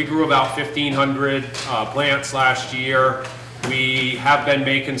 But we grew about 1,500 plants last year. We have been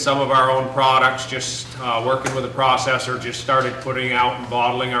making some of our own products, just working with a processor, just started putting out and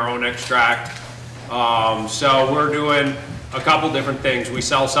bottling our own extract. So we're doing a couple different things. We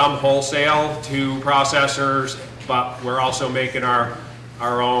sell some wholesale to processors, but we're also making our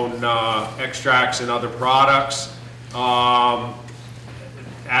own extracts and other products.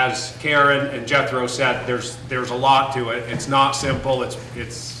 As Karen and Jethro said, there's a lot to it. It's not simple.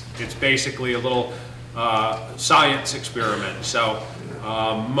 It's basically a little science experiment. So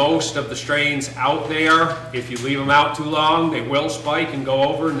most of the strains out there, if you leave them out too long, they will spike and go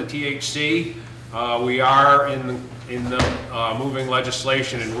over in the THC. We are in the moving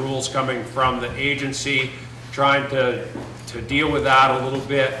legislation and rules coming from the agency trying to deal with that a little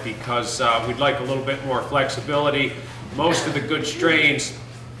bit because we'd like a little bit more flexibility. Most of the good strains,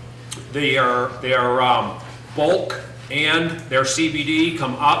 they're bulk and their CBD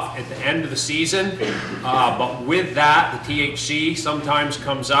come up at the end of the season, but with that, the THC sometimes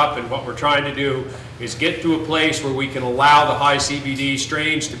comes up, and what we're trying to do is get to a place where we can allow the high CBD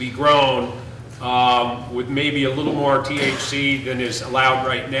strains to be grown with maybe a little more THC than is allowed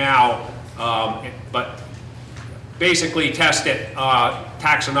right now, but basically test it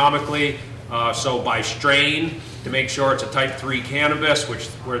taxonomically, so by strain, to make sure it's a type 3 cannabis,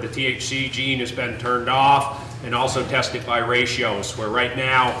 where the THC gene has been turned off, and also test it by ratios, where right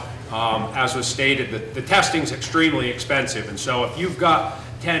now, as was stated, the testing's extremely expensive. And so if you've got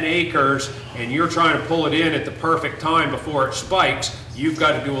 10 acres and you're trying to pull it in at the perfect time before it spikes, you've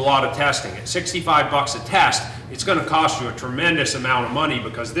got to do a lot of testing. At 65 bucks a test, it's going to cost you a tremendous amount of money,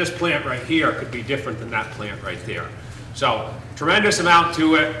 because this plant right here could be different than that plant right there. So, tremendous amount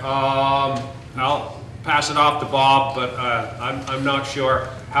to it. I'll pass it off to Bob, but I'm not sure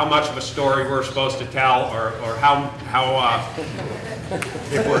how much of a story we're supposed to tell, or how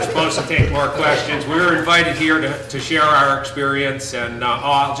if we're supposed to take more questions. We were invited here to share our experience, and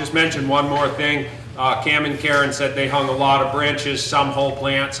I'll just mention one more thing. Cam and Karen said they hung a lot of branches, some whole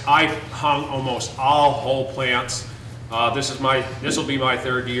plants. I hung almost all whole plants. This will be my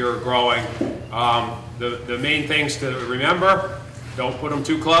 3rd year of growing. The main things to remember: don't put them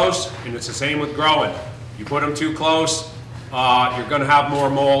too close, and it's the same with growing. You put them too close, you're going to have more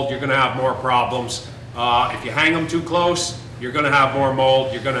mold, you're going to have more problems. If you hang them too close, you're going to have more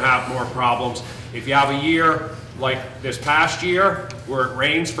mold, you're going to have more problems. If you have a year like this past year, where it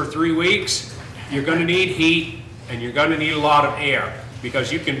rains for 3 weeks, you're going to need heat, and you're going to need a lot of air,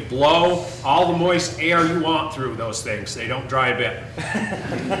 because you can blow all the moist air you want through those things. They don't dry a bit.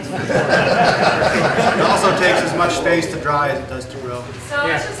 It also takes as much space to dry as it does to grow. So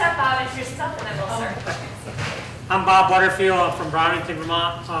let's just have Bob introduce himself, and then we'll start. I'm Bob Butterfield. I'm from Brownington,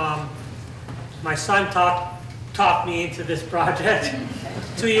 Vermont. My son talked me into this project.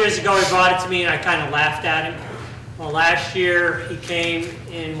 2 years ago, he brought it to me, and I kind of laughed at him. Well, last year, he came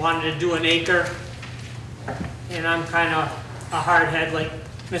and wanted to do an acre, and I'm kind of a hard head like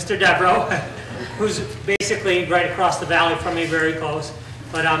Mr. Devereaux, who's basically right across the valley from me, very close.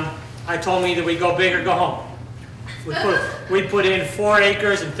 But I told me that we go big or go home. We put in 4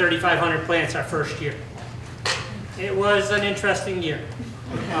 acres and 3,500 plants our first year. It was an interesting year.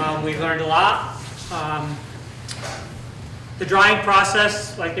 We learned a lot. The drying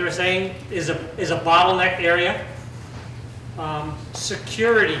process, like they were saying, is a bottleneck area.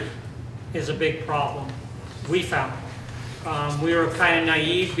 Security is a big problem, we found. We were kind of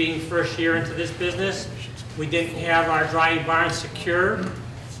naive being first year into this business. We didn't have our drying barn secure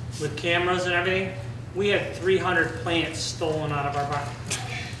with cameras and everything. We had 300 plants stolen out of our barn.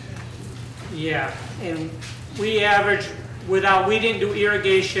 Yeah, and we averaged, we didn't do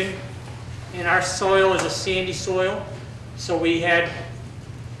irrigation, and our soil is a sandy soil. So we had,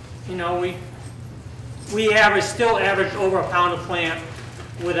 you know, we still averaged over a pound a plant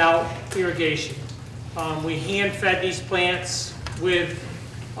without irrigation. We hand-fed these plants with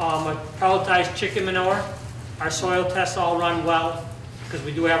a pelletized chicken manure. Our soil tests all run well, because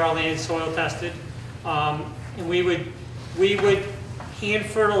we do have our land soil tested. And we would hand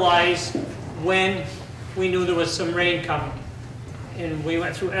fertilize when we knew there was some rain coming. And we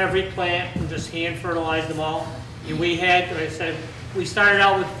went through every plant and just hand fertilized them all. And we had, like I said, we started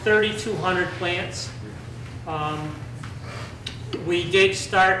out with 3,200 plants. We did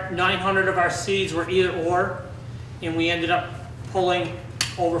start, 900 of our seeds were either or, and we ended up pulling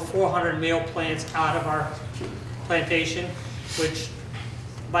over 400 male plants out of our plantation, which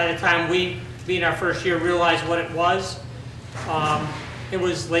by the time we, being our first year, realized what it was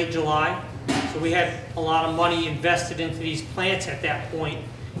late July. So we had a lot of money invested into these plants at that point,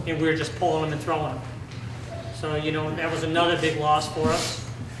 and we were just pulling them and throwing them. So, you know, that was another big loss for us.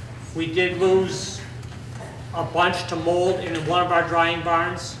 We did lose a bunch to mold in one of our drying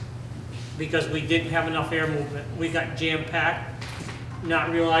barns because we didn't have enough air movement. We got jam-packed, not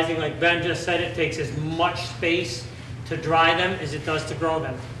realizing, like Ben just said, it takes as much space to dry them as it does to grow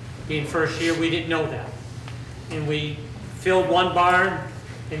them. Being first year, we didn't know that. And we filled one barn,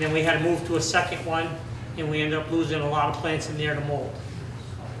 and then we had to move to a second one, and we ended up losing a lot of plants in there to mold.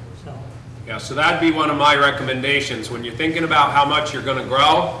 So. Yeah, so that'd be one of my recommendations. When you're thinking about how much you're going to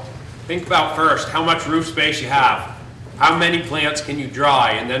grow, think about first how much roof space you have. How many plants can you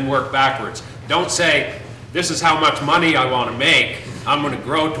dry, and then work backwards. Don't say, this is how much money I want to make. I'm going to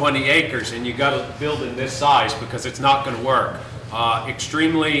grow 20 acres, and you got to build in this size, because it's not going to work.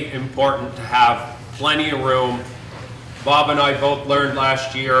 Extremely important to have plenty of room. Bob and I both learned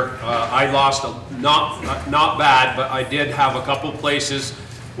last year. I lost, not bad, but I did have a couple places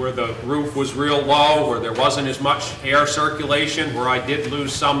where the roof was real low, where there wasn't as much air circulation, where I did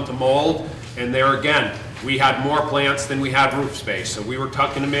lose some to mold. And there again, we had more plants than we had roof space. So we were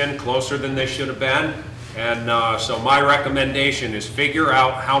tucking them in closer than they should have been. And so my recommendation is figure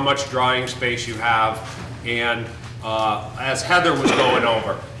out how much drying space you have. And as Heather was going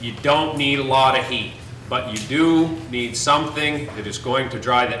over, you don't need a lot of heat. but you do need something that is going to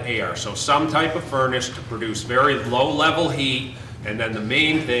dry the air. So some type of furnace to produce very low level heat, and then the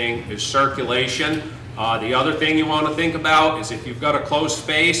main thing is circulation. The other thing you want to think about is if you've got a closed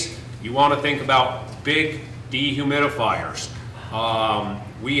space, you want to think about big dehumidifiers.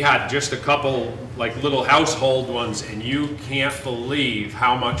 We had just a couple like little household ones, and you can't believe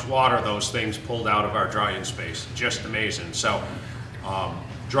how much water those things pulled out of our drying space. Just amazing. So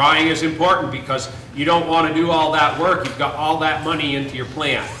drying is important because you don't want to do all that work. You've got all that money into your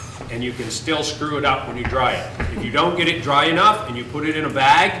plant, and you can still screw it up when you dry it. If you don't get it dry enough and you put it in a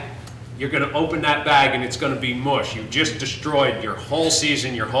bag, you're going to open that bag and it's going to be mush. You've just destroyed your whole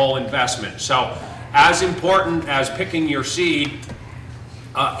season, your whole investment. So as important as picking your seed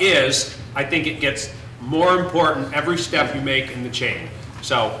is, I think it gets more important every step you make in the chain.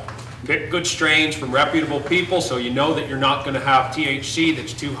 So pick good strains from reputable people so you know that you're not going to have THC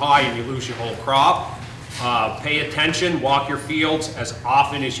that's too high and you lose your whole crop. Pay attention, walk your fields as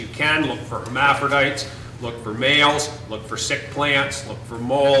often as you can. Look for hermaphrodites, look for males, look for sick plants, look for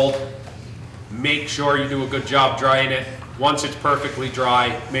mold. Make sure you do a good job drying it. Once it's perfectly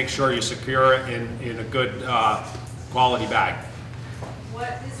dry, make sure you secure it in a good quality bag.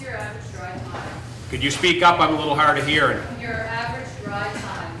 What is your average dry time? Could you speak up? I'm a little hard of hearing. Your average dry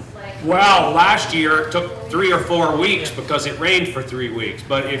times, like. Well, last year it took 3 or 4 weeks because it rained for 3 weeks.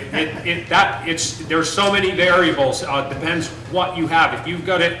 But there's so many variables. It depends what you have. If you've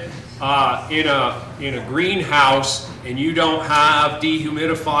got it in a greenhouse and you don't have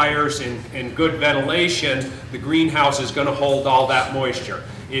dehumidifiers and good ventilation, the greenhouse is going to hold all that moisture.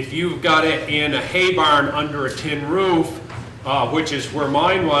 If you've got it in a hay barn under a tin roof, which is where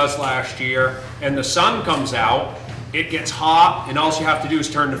mine was last year, and the sun comes out, it gets hot, and all you have to do is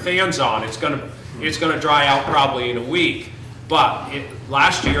turn the fans on. It's going to dry out probably in a week. But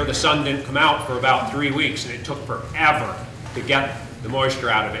last year the sun didn't come out for about 3 weeks, and it took forever to get the moisture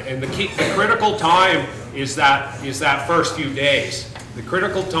out of it. And the critical time is that first few days. The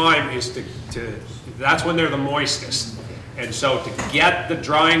critical time is that's when they're the moistest. And so to get the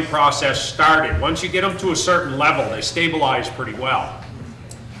drying process started, once you get them to a certain level, they stabilize pretty well.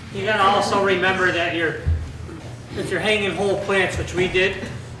 You gotta also remember that if you're hanging whole plants, which we did,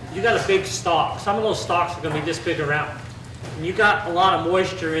 you got a big stalk. Some of those stalks are gonna be this big around. And you got a lot of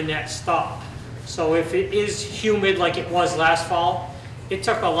moisture in that stalk. So if it is humid like it was last fall, it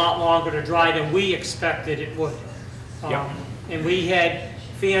took a lot longer to dry than we expected it would. And we had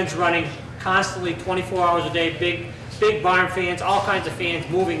fans running constantly 24 hours a day, big barn fans, all kinds of fans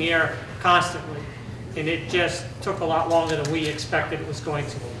moving air constantly. And it just took a lot longer than we expected it was going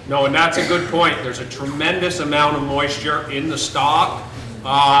to. No, and that's a good point. There's a tremendous amount of moisture in the stalk,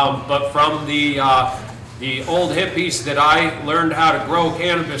 but from the old hippies that I learned how to grow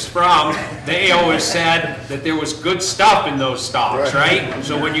cannabis from, they always said that there was good stuff in those stalks, right?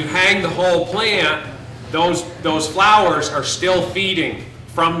 So when you hang the whole plant, those flowers are still feeding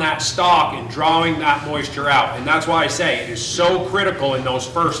from that stalk and drawing that moisture out. And that's why I say it is so critical in those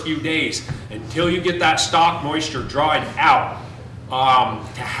first few days until you get that stalk moisture dried out,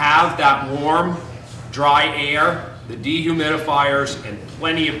 to have that warm, dry air, the dehumidifiers, and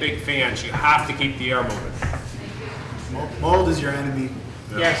plenty of big fans. You have to keep the air moving. Mold is your enemy.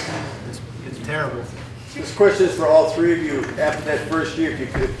 Yes. It's terrible. This question is for all three of you. After that first year, if you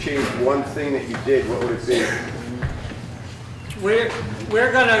could have changed one thing that you did, what would it be?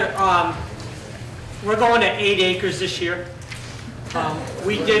 We're going to 8 acres this year.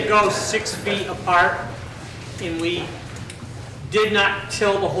 We did go 6 feet apart, and we did not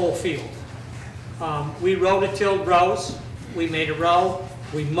till the whole field. We rototilled rows. We made a row.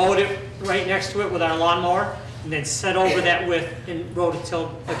 We mowed it right next to it with our lawnmower, and then set over that width and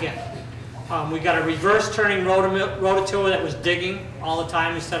rototilled again. We got a reverse turning rototiller that was digging all the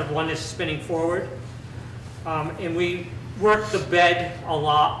time instead of one that's spinning forward. And we worked the bed a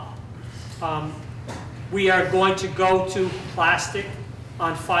lot. We are going to go to plastic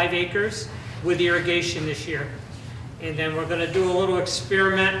on 5 acres with irrigation this year. And then we're going to do a little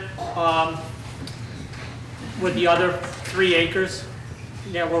experiment with the other 3 acres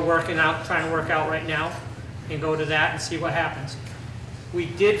that we're trying to work out right now, and go to that and see what happens. We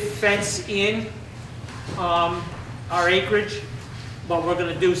did fence in our acreage, but we're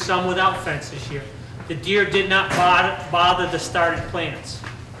going to do some without fence this year. The deer did not bother the started plants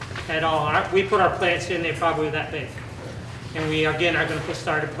at all. We put our plants in, they're probably that big. And we, again, are going to put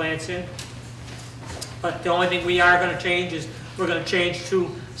started plants in. But the only thing we are going to change is we're going to change to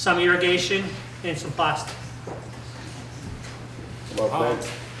some irrigation and some plastic.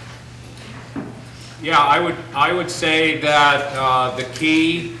 Yeah, I would say that the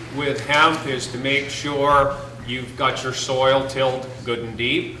key with hemp is to make sure you've got your soil tilled good and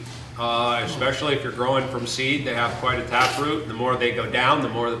deep, especially if you're growing from seed. They have quite a taproot, and the more they go down, the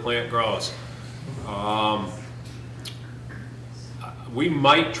more the plant grows. We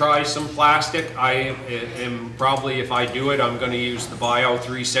might try some plastic. I am probably, if I do it, I'm going to use the Bio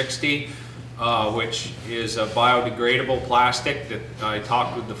 360, which is a biodegradable plastic that I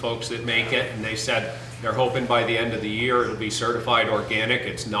talked with the folks that make it, and they said they're hoping by the end of the year it'll be certified organic.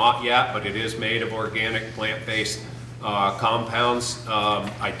 It's not yet, but it is made of organic plant-based compounds.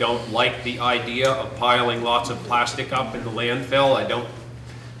 I don't like the idea of piling lots of plastic up in the landfill.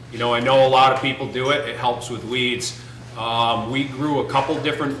 I know a lot of people do it. It helps with weeds. We grew a couple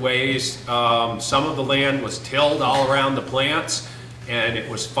different ways. Some of the land was tilled all around the plants, and it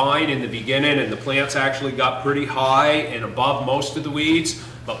was fine in the beginning, and the plants actually got pretty high and above most of the weeds,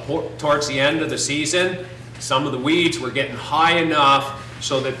 but towards the end of the season, some of the weeds were getting high enough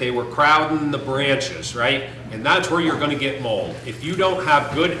so that they were crowding the branches, right? And that's where you're going to get mold. If you don't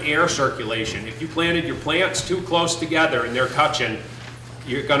have good air circulation, if you planted your plants too close together and they're touching,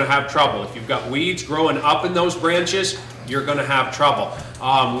 you're going to have trouble. If you've got weeds growing up in those branches, you're going to have trouble.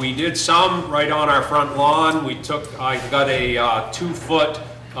 We did some right on our front lawn. I got a 2-foot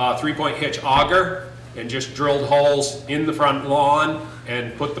 3-point hitch auger and just drilled holes in the front lawn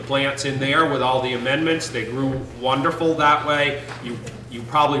and put the plants in there with all the amendments. They grew wonderful that way. You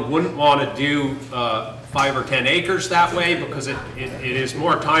probably wouldn't want to do 5 or 10 acres that way because it is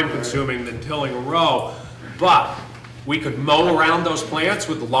more time consuming than tilling a row. But we could mow around those plants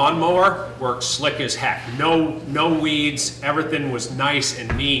with the lawnmower, worked slick as heck. No weeds, everything was nice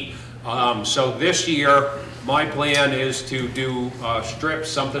and neat. So this year, my plan is to do strips,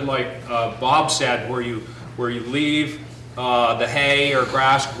 something like Bob said, where you leave the hay or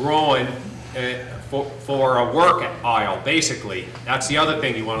grass growing for a work aisle, basically. That's the other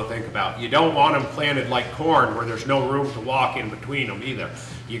thing you want to think about. You don't want them planted like corn where there's no room to walk in between them either.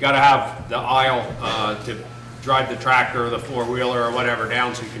 You got to have the aisle to drive the tractor or the four-wheeler or whatever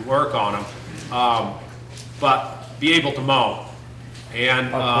down so you can work on them, but be able to mow.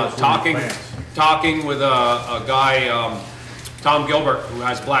 And talking with a guy, Tom Gilbert, who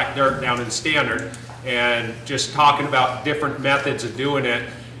has black dirt down in Standard, and just talking about different methods of doing it,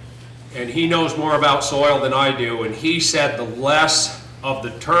 and he knows more about soil than I do, and he said the less of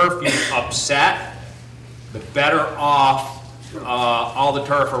the turf you upset, the better off all the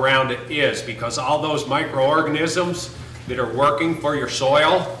turf around it is, because all those microorganisms that are working for your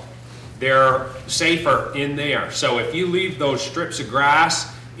soil, they're safer in there. So if you leave those strips of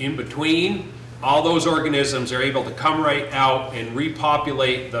grass in between, all those organisms are able to come right out and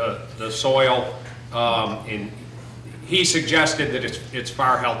repopulate the soil. And he suggested that it's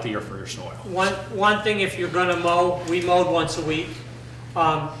far healthier for your soil. One thing, if you're going to mow, we mowed once a week.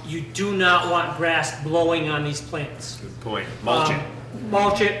 You do not want grass blowing on these plants. Good point. Mulch it.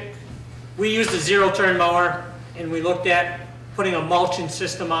 Mulch it. We used a zero-turn mower, and we looked at putting a mulching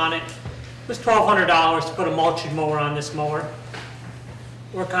system on it. It was $1,200 to put a mulching mower on this mower.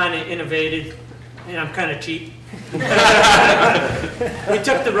 We're kind of innovative, and I'm kind of cheap. We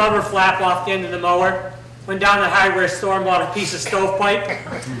took the rubber flap off the end of the mower, went down to the hardware store and bought a piece of stovepipe,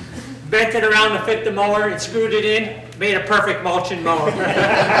 bent it around to fit the mower and screwed it in, made a perfect mulching mower for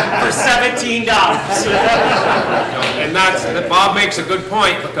 $17. And Bob makes a good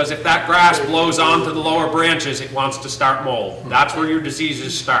point, because if that grass blows onto the lower branches, it wants to start mold. That's where your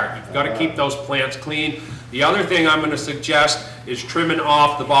diseases start. You've got to keep those plants clean. The other thing I'm going to suggest is trimming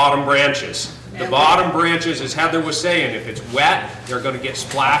off the bottom branches. The bottom branches, as Heather was saying, if it's wet, they're going to get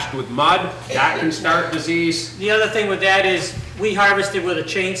splashed with mud. That can start disease. The other thing with that is we harvested with a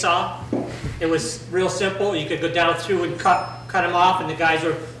chainsaw. It was real simple. You could go down through and cut them off, and the guys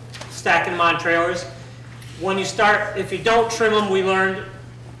were stacking them on trailers. When you start, if you don't trim them, we learned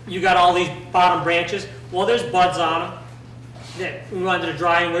you got all these bottom branches. Well, there's buds on them that we wanted to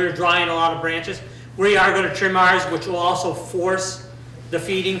dry, and we were drying a lot of branches. We are going to trim ours, which will also force the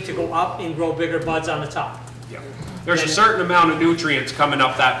feeding to go up and grow bigger buds on the top. Yeah. There's a certain amount of nutrients coming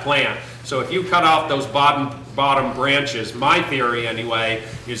up that plant. So if you cut off those bottom branches, my theory anyway,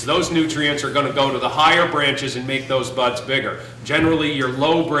 is those nutrients are going to go to the higher branches and make those buds bigger. Generally, your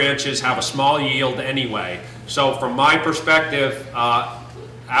low branches have a small yield anyway. So from my perspective,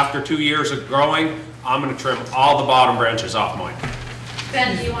 after 2 years of growing, I'm going to trim all the bottom branches off mine.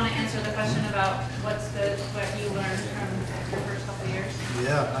 Ben, do you want to answer the question about what you learned from your first couple of years?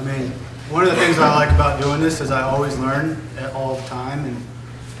 Yeah, I mean, one of the things I like about doing this is I always learn all the time. And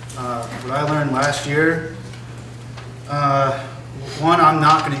what I learned last year, one, I'm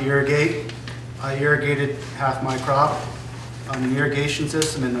not going to irrigate. I irrigated half my crop on the irrigation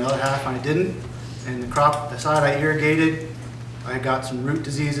system and the other half I didn't. And the side I irrigated, I got some root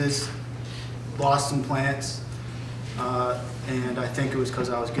diseases, lost some plants, and I think it was because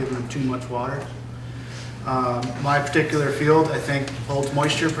I was giving them too much water. My particular field, I think, holds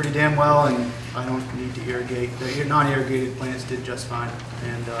moisture pretty damn well, and I don't need to irrigate. The non-irrigated plants did just fine,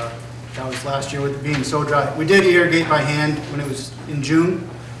 and that was last year with it being so dry. We did irrigate by hand when it was in June.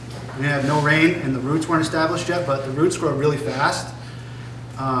 We had no rain, and the roots weren't established yet, but the roots grow really fast.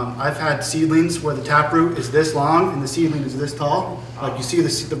 I've had seedlings where the taproot is this long and the seedling is this tall. Like you see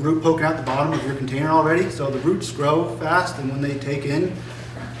the root poking out the bottom of your container already. So the roots grow fast, and when they take in,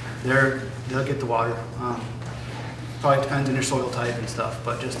 they'll get the water. Probably depends on your soil type and stuff,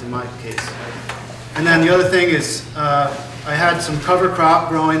 but just in my case. And then the other thing is I had some cover crop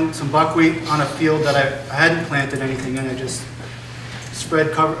growing, some buckwheat on a field that I hadn't planted anything in. I just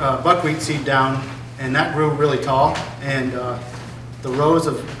spread buckwheat seed down, and that grew really tall. And the rows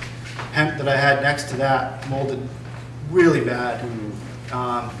of hemp that I had next to that molded really bad.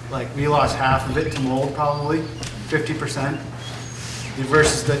 Like we lost half of it to mold, probably 50%.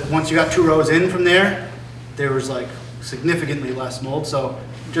 Versus that once you got 2 rows in from there, there was like significantly less mold. So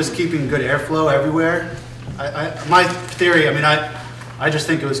just keeping good airflow everywhere. My theory, I mean, I just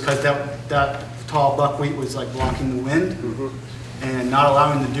think it was because that tall buckwheat was like blocking the wind and not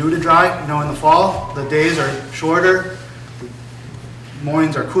allowing the dew to dry. You know, in the fall, the days are shorter.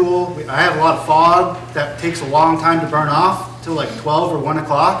 Mornings are cool. I have a lot of fog that takes a long time to burn off till like 12 or 1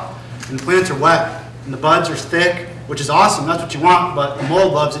 o'clock, and the plants are wet and the buds are thick, which is awesome. That's what you want, but the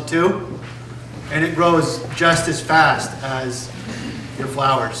mold loves it too, and it grows just as fast as your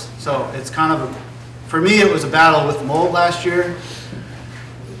flowers. So it's kind of for me, it was a battle with mold last year.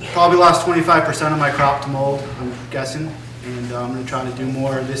 Probably lost 25% of my crop to mold, I'm guessing, and I'm going to try to do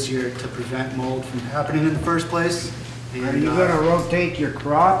more this year to prevent mold from happening in the first place. And, are you going to rotate your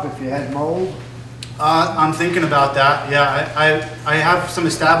crop if you had mold? I'm thinking about that. Yeah, I have some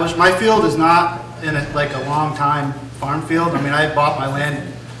established. My field is not in like a long time farm field. I mean, I bought my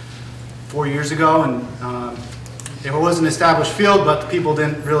land 4 years ago, and it was an established field, but the people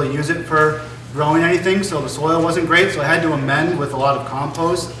didn't really use it for growing anything, so the soil wasn't great. So I had to amend with a lot of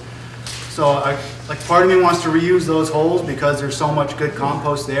compost. So like part of me wants to reuse those holes because there's so much good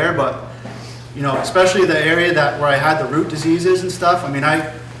compost there, but you know, especially the area where I had the root diseases and stuff. I mean,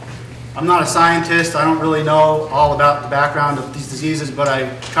 I'm not a scientist. I don't really know all about the background of these diseases, but I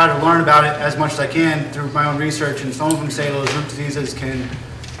try to learn about it as much as I can through my own research, and some of them say those root diseases can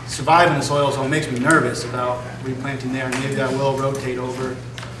survive in the soil, so it makes me nervous about replanting there, and maybe I will rotate over,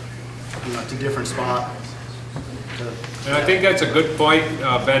 you know, to a different spot. And I think that's a good point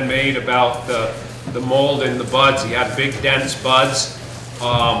Ben made about the mold in the buds. He had big, dense buds.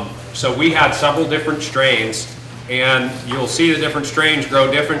 So we had several different strains, and you'll see the different strains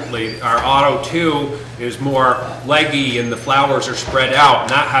grow differently. Our Auto 2 is more leggy and the flowers are spread out,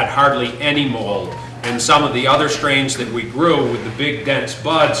 and that had hardly any mold. And some of the other strains that we grew with the big dense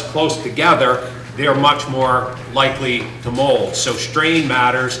buds close together, they're much more likely to mold. So strain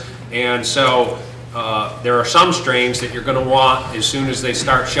matters, and so there are some strains that you're going to want, as soon as they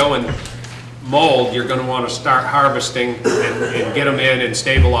start showing mold, you're going to want to start harvesting and get them in and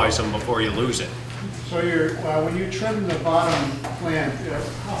stabilize them before you lose it. So when you trim the bottom plant,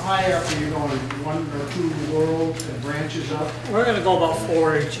 how high up are you going? 1 or 2 whorls and branches up? We're going to go about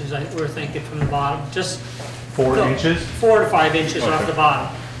 4 inches, we're thinking, from the bottom. Just 4 inches? 4 to 5 inches off the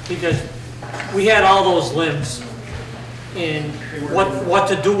bottom. Because we had all those limbs, and what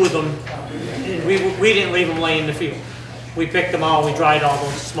to do with them, and we didn't leave them lay in the field. We picked them all, we dried all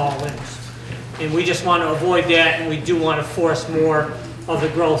those small limbs. And we just want to avoid that, and we do want to force more of the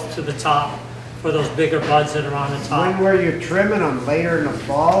growth to the top for those bigger buds that are on the top. When were you trimming them? Later in the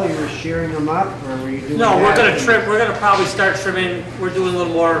fall, you were shearing them up, or were you doing No, that? we're going to trim. We're going to probably start trimming. We're doing a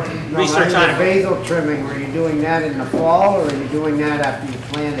little more research on the it. basil trimming, were you doing that in the fall, or were you doing that after you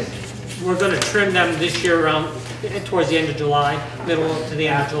planted? We're going to trim them this year around towards the end of July, middle to the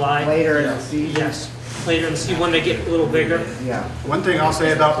end of July. Later in the season? Yes, later in the season when they get a little bigger. Yeah. One thing I'll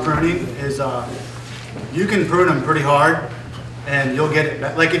say about pruning is you can prune them pretty hard, and you'll get it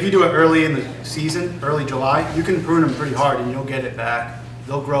back. Like if you do it early in the season, early July, you can prune them pretty hard and you'll get it back.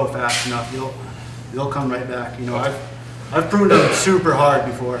 They'll grow fast enough. They'll come right back. You know, I've pruned them super hard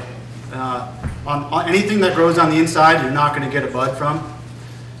before. On anything that grows on the inside, you're not going to get a bud from.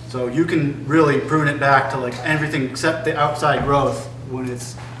 So you can really prune it back to like everything except the outside growth when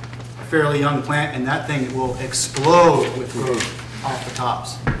it's a fairly young plant, and that thing will explode with growth off the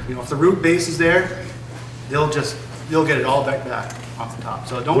tops. You know, if the root base is there, you'll get it all back off the top.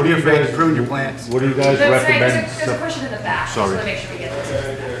 So don't be afraid to prune your plants. What do you guys recommend? There's a question in the back. Sorry. So make sure we get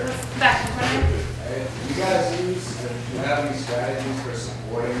this. Back in front of you. Do you guys do you have any strategies for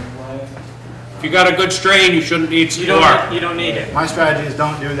supporting the plant? If you got a good strain, you shouldn't need support. You don't need it. My strategy is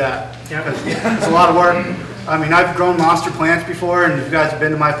don't do that. Yep. Because it's a lot of work. I mean, I've grown monster plants before, and if you guys have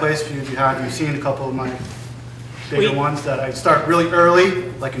been to my place, if you have, you've seen a couple of my bigger ones that I start really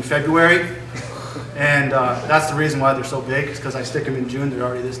early, like in February. And that's the reason why they're so big, is because I stick them in June, they're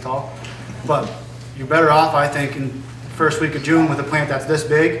already this tall. But you're better off, I think, in first week of June with a plant that's this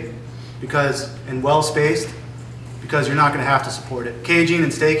big, because, and well spaced, because you're not going to have to support it. Caging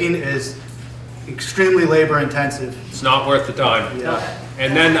and staking is extremely labor intensive. It's not worth the time. Yeah.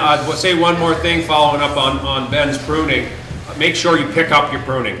 And then we'll say one more thing following up on Ben's pruning. Make sure you pick up your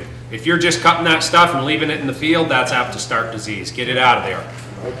pruning. If you're just cutting that stuff and leaving it in the field, that's apt to start disease. Get it out of there.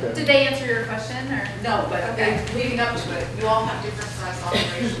 Okay. Did they answer your question, or? No, but okay. Leading up to it, you all have different size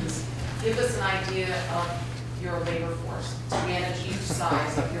operations. Give us an idea of your labor force to manage each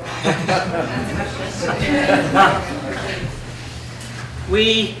size of your operation.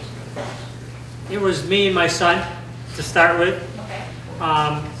 It was me and my son to start with. Okay.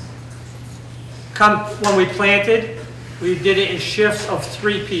 When we planted, we did it in shifts of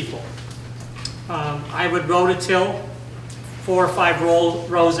 3 people. I would rototill 4 or 5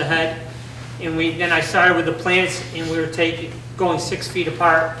 rows ahead, and then I started with the plants, and we were going 6 feet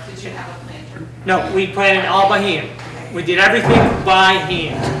apart. Did you have a planter? No, we planted all by hand. We did everything by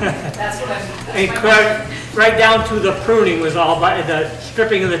hand. That's what I'm. And right down to the pruning was all by, the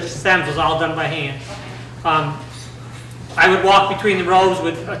stripping of the stems was all done by hand. I would walk between the rows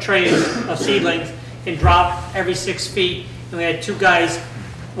with a tray of seedlings and drop every 6 feet. And we had 2 guys,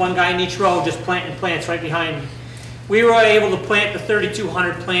 1 guy in each row, just planting plants right behind me. We were able to plant the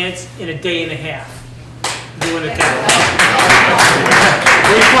 3,200 plants in a day and a half, doing it that way.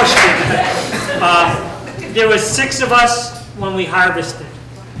 We pushed it. There was 6 of us when we harvested,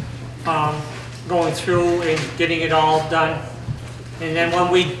 going through and getting it all done. And then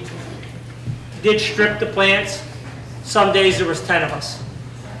when we did strip the plants, some days there was 10 of us.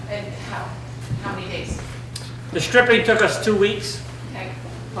 And how many days? The stripping took us 2 weeks. Okay.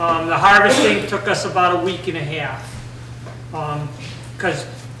 The harvesting took us about a week and a half. Because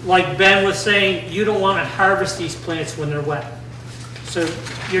like Ben was saying, you don't want to harvest these plants when they're wet. So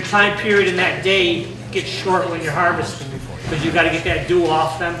your time period in that day gets short when you're harvesting, because you've got to get that dew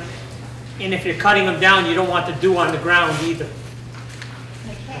off them. And if you're cutting them down, you don't want the dew on the ground either.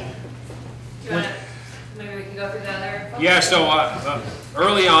 Okay. Do you want to, maybe we can go through the other folks? Yeah, so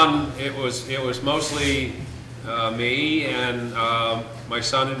early on, it was mostly me and my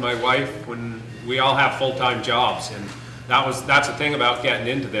son and my wife, when we all have full-time jobs, and that's the thing about getting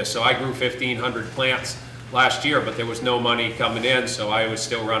into this. So I grew 1,500 plants last year, but there was no money coming in, so I was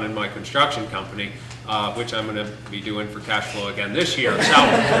still running my construction company, which I'm going to be doing for cash flow again this year. So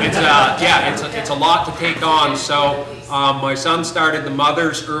it's a lot to take on. So my son started the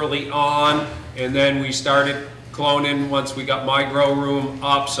mothers early on, and then we started cloning once we got my grow room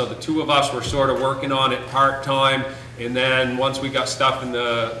up. So the 2 of us were sort of working on it part-time, and then once we got stuff in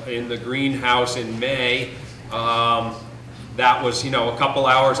the greenhouse in May, that was, a couple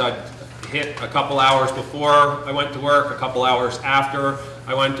hours. I'd hit a couple hours before I went to work, a couple hours after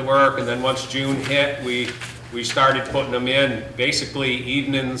I went to work, and then once June hit, we started putting them in basically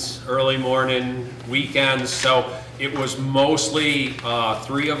evenings, early morning, weekends. So it was mostly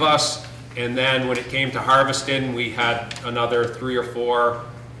 3 of us, and then when it came to harvesting, we had another 3 or 4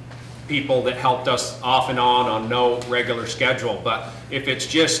 people that helped us off and on no regular schedule. But if it's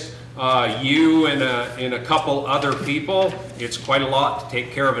just you and a couple other people, it's quite a lot to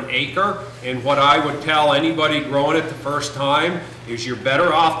take care of an acre. And what I would tell anybody growing it the first time is you're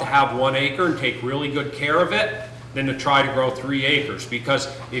better off to have 1 acre and take really good care of it than to try to grow 3 acres. Because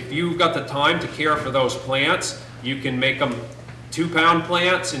if you've got the time to care for those plants, you can make them 2-pound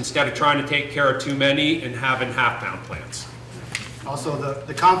plants instead of trying to take care of too many and having half-pound plants. Also,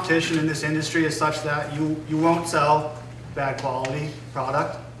 the competition in this industry is such that you won't sell bad quality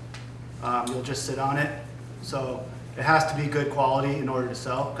product. You'll just sit on it. So it has to be good quality in order to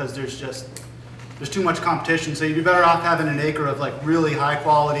sell, because there's too much competition. So you'd be better off having an acre of like really high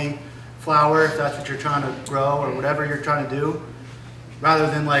quality flower, if that's what you're trying to grow or whatever you're trying to do, rather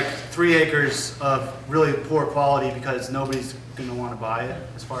than like 3 acres of really poor quality, because nobody's going to want to buy it,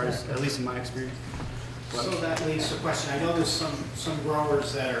 as far as, at least in my experience. So that leads to a question. I know there's some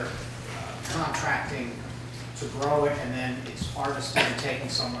growers that are contracting to grow it, and then it's harvested and taken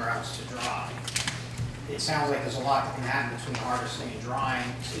somewhere else to dry. It sounds like there's a lot that can happen between harvesting and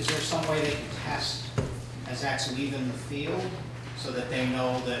drying. Is there some way they can test as that's leaving the field, so that they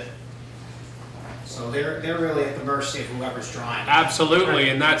know that, so they're really at the mercy of whoever's drying. Absolutely,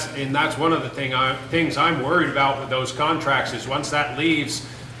 and that's one of the things I'm worried about with those contracts is once that leaves,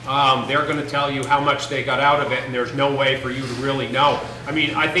 they're going to tell you how much they got out of it, and there's no way for you to really know. I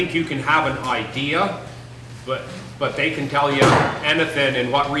mean, I think you can have an idea, but they can tell you anything,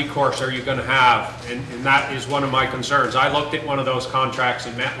 and what recourse are you going to have, and that is one of my concerns. I looked at one of those contracts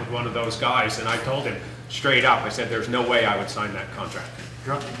and met with one of those guys, and I told him straight up, I said, there's no way I would sign that contract.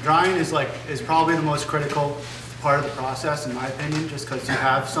 Drying is probably the most critical part of the process, in my opinion, just because you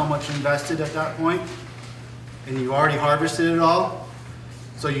have so much invested at that point, and you already harvested it all,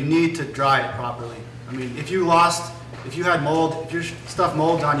 so you need to dry it properly. I mean, if you had mold, if your stuff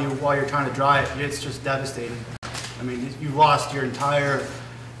molds on you while you're trying to dry it, it's just devastating. I mean, you've lost your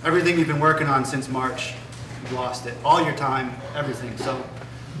everything you've been working on since March, you've lost it. All your time, everything. So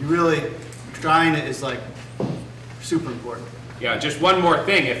you really, drying it is like super important. Yeah, just one more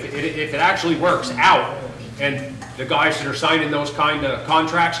thing, if it actually works out and the guys that are signing those kind of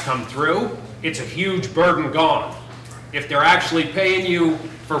contracts come through, it's a huge burden gone. If they're actually paying you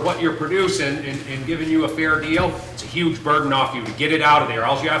for what you're producing and giving you a fair deal, it's a huge burden off you to get it out of there.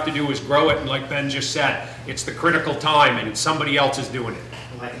 All you have to do is grow it, and like Ben just said, it's the critical time and it's somebody else is doing it.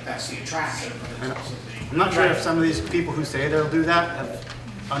 Well, I think that's the attraction. I'm not sure if some of these people who say they'll do that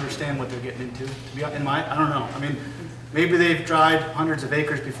understand what they're getting into. I don't know. I mean, maybe they've dried hundreds of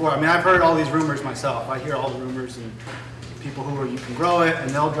acres before. I mean, I've heard all these rumors myself. I hear all the rumors and people who you can grow it and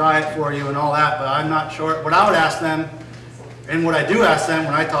they'll dry it for you and all that, but I'm not sure. What I would ask them, and what I do ask them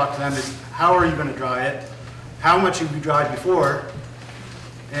when I talk to them, is how are you going to dry it? How much have you dried before?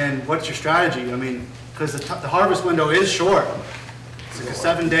 And what's your strategy? I mean, because the harvest window is short. It's like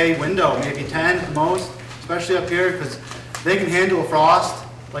a 7-day window, maybe 10 at most, especially up here, because they can handle a frost,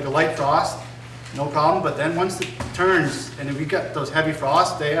 like a light frost, no problem. But then once it turns, and if we get those heavy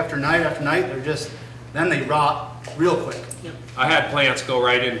frosts day after night, then they rot real quick. I had plants go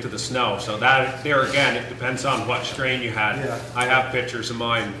right into the snow, so that there again, it depends on what strain you had. Yeah. I have pictures of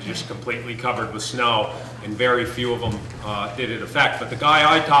mine just completely covered with snow, and very few of them did it affect. But the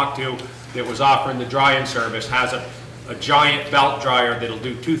guy I talked to that was offering the drying service has a giant belt dryer that'll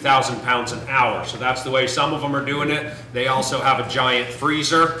do 2,000 pounds an hour. So that's the way some of them are doing it. They also have a giant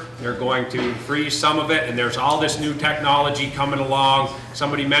freezer. They're going to freeze some of it, and there's all this new technology coming along.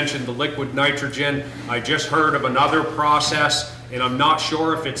 Somebody mentioned the liquid nitrogen. I just heard of another process, and I'm not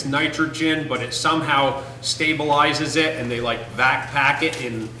sure if it's nitrogen, but it somehow stabilizes it, and they like vac pack it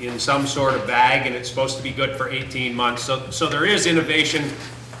in some sort of bag, and it's supposed to be good for 18 months. So there is innovation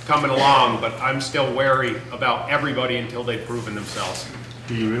coming along, but I'm still wary about everybody until they've proven themselves.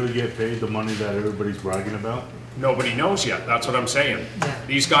 Do you really get paid the money that everybody's bragging about? Nobody knows yet, that's what I'm saying.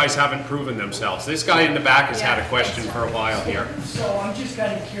 These guys haven't proven themselves. This guy in the back has had a question for a while here. So I'm just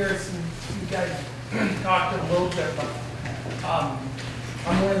kind of curious, and you guys talked a little bit about,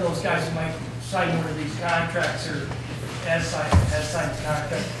 I'm one of those guys who might sign one of these contracts or has signed a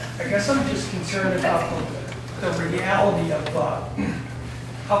contract. I guess I'm just concerned about the reality of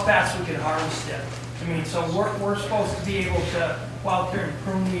how fast we can harvest it. I mean, so we're supposed to be able to go out there and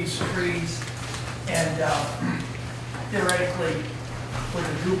prune these trees and theoretically, with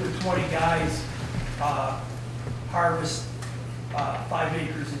a group of 20 guys, harvest 5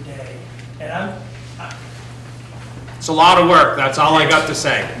 acres a day. And it's a lot of work, that's all I got to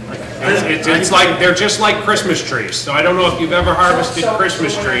say. It's like, they're just like Christmas trees. So I don't know if you've ever harvested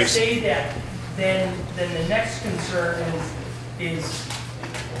Christmas trees. When I say that, then the next concern is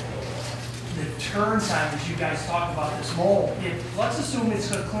the turn time, as you guys talk about this mold. Let's assume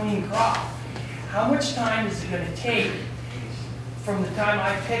it's a clean crop. How much time is it going to take from the time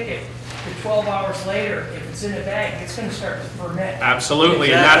I pick it to 12 hours later? If it's in a bag, it's going to start to ferment.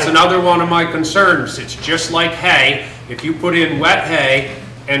 Absolutely, and that's another one of my concerns. It's just like hay. If you put in wet hay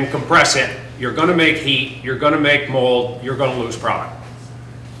and compress it, you're going to make heat, you're going to make mold, you're going to lose product.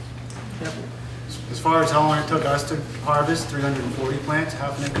 As far as how long it took us to harvest 340 plants,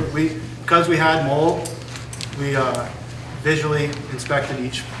 half an acre, because we had mold, we visually inspected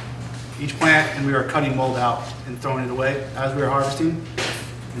each plant, and we were cutting mold out and throwing it away as we were harvesting.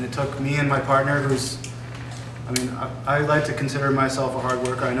 And it took me and my partner, I like to consider myself a hard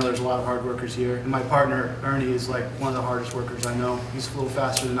worker. I know there's a lot of hard workers here. And my partner, Ernie, is like one of the hardest workers I know. He's a little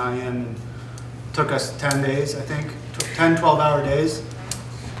faster than I am. And it took us 10 days, I think, 10, 12-hour days.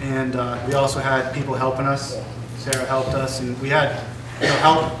 And we also had people helping us. Sarah helped us, and we had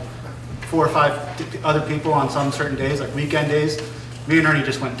help 4 or 5 other people on some certain days, like weekend days. Me and Ernie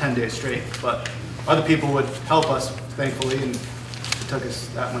just went 10 days straight, but other people would help us, thankfully, and it took us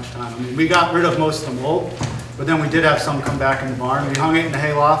that much time. I mean, we got rid of most of the mold, But then we did have some come back in the barn. We hung it in the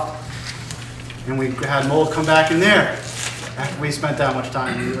hayloft, and we had mold come back in there. After we spent that much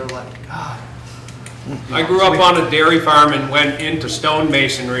time, we were like, God. I grew up on a dairy farm and went into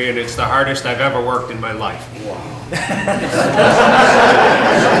stonemasonry, and it's the hardest I've ever worked in my life.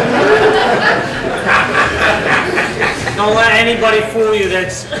 Don't let anybody fool you that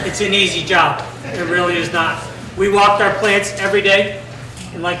it's an easy job. It really is not. We walked our plants every day,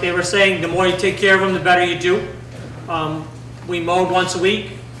 and like they were saying, the more you take care of them, the better you do. We mowed once a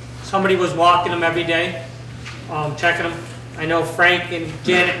week. Somebody was walking them every day, checking them. I know Frank and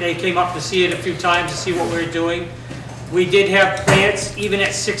Janet, they came up to see it a few times to see what we were doing. We did have plants, even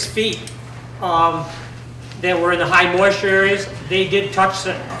at 6 feet, that were in the high moisture areas. They did touch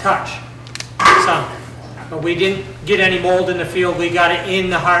some, but we didn't get any mold in the field. We got it in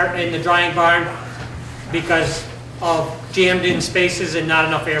the drying barn because of jammed in spaces and not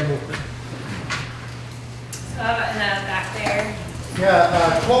enough air movement. So how about in the back there?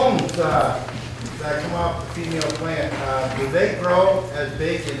 Yeah, clones that come off the female plant, do they grow as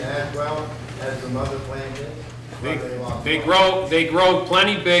big and as well as the mother plant is? They grow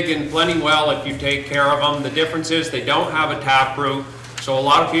plenty big and plenty well if you take care of them. The difference is they don't have a taproot. So a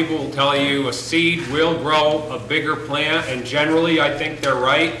lot of people will tell you a seed will grow a bigger plant, and generally I think they're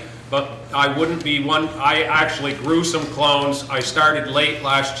right, but I wouldn't be one. I actually grew some clones. I started late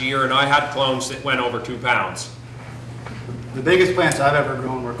last year, and I had clones that went over 2 pounds. The biggest plants I've ever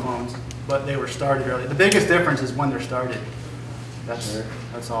grown were clones, but they were started early. The biggest difference is when they're started. That's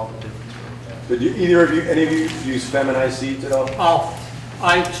all the difference. Did either of you, any of you use feminized seeds at all? All.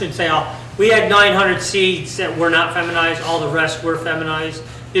 I should say all. We had 900 seeds that were not feminized. All the rest were feminized.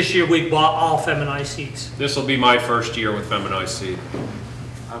 This year we bought all feminized seeds. This will be my first year with feminized seed.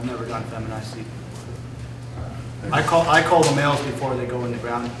 I've never done feminized seed. I call the males before they go in the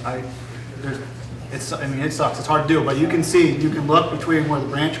ground. I mean, it sucks. It's hard to do, but you can see, you can look between where the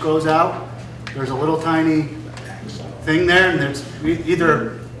branch goes out. There's a little tiny thing there, and there's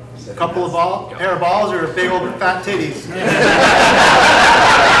either a couple of pair of balls or big old fat titties. Any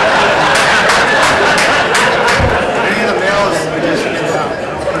of the males just get out.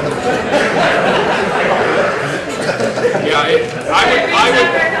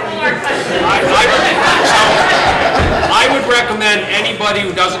 I would recommend anybody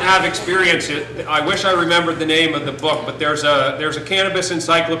who doesn't have experience. I wish I remembered the name of the book, but there's a cannabis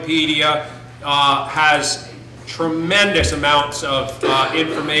encyclopedia. Has tremendous amounts of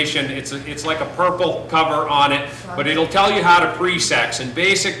information. It's like a purple cover on it, but it'll tell you how to pre-sex. And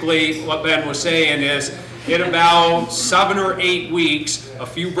basically what Ben was saying is, in about 7 or 8 weeks, a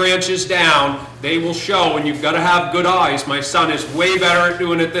few branches down, they will show, and you've got to have good eyes. My son is way better at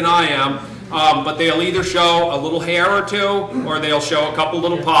doing it than I am, but they'll either show a little hair or two, or they'll show a couple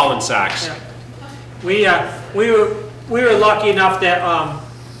little pollen sacs. Yeah. We were lucky enough that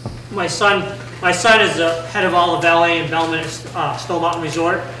my son is the head of all of LA and Belmont Stone Mountain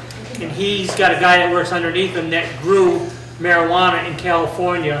Resort, and he's got a guy that works underneath him that grew marijuana in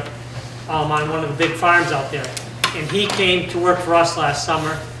California on one of the big farms out there. And he came to work for us last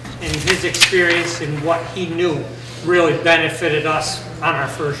summer, and his experience and what he knew really benefited us on our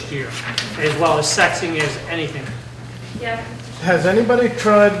first year, as well as sexing as anything. Yeah. Has anybody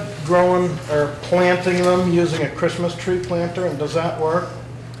tried growing or planting them using a Christmas tree planter, and does that work?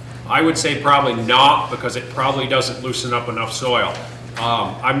 I would say probably not, because it probably doesn't loosen up enough soil.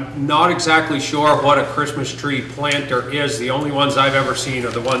 I'm not exactly sure what a Christmas tree planter is. The only ones I've ever seen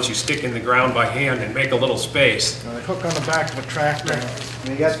are the ones you stick in the ground by hand and make a little space. They hook on the back of a tractor.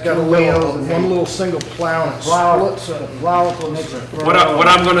 They got one little single plow and it splits it. What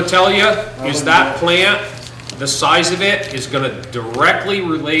I'm going to tell you is that plant, the size of it is going to directly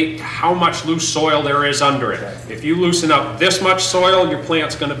relate to how much loose soil there is under it. If you loosen up this much soil, your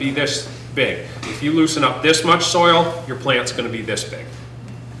plant's going to be this big. If you loosen up this much soil, your plant's going to be this big.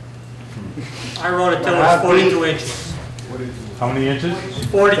 I wrote it till it was 42 inches. How many inches?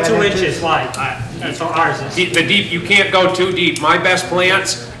 42 inches wide. That's how ours is. The deep, you can't go too deep. My best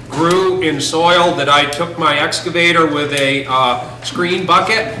plants grew in soil that I took my excavator with a screen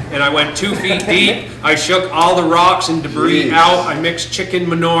bucket, and I went 2 feet deep. I shook all the rocks and debris out. I mixed chicken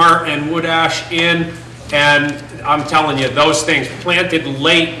manure and wood ash in, and I'm telling you, those things planted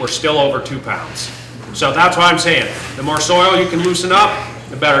late were still over 2 pounds. So that's why I'm saying, the more soil you can loosen up,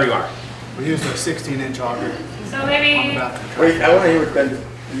 the better you are. We used a 16-inch auger. So maybe... Wait, I want to hear what Ben,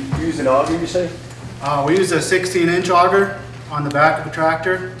 you use an auger, you say? We used a 16-inch auger on the back of the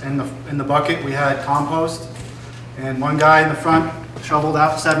tractor. In the bucket we had compost, and one guy in the front shoveled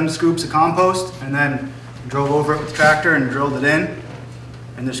out 7 scoops of compost and then drove over it with the tractor and drilled it in.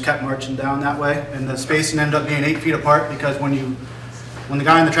 and just kept marching down that way. And the spacing ended up being 8 feet apart because when the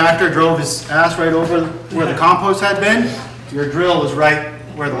guy in the tractor drove his ass right over where the compost had been, your drill was right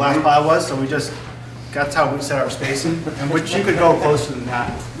where the last pile was. So that's how we set our spacing, and which you could go closer than that,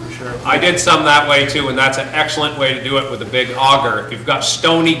 for sure. I did some that way too, and that's an excellent way to do it with a big auger. If you've got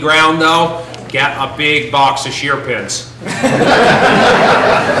stony ground though, get a big box of shear pins.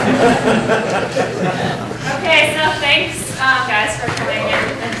 Okay, so thanks, guys, for coming in.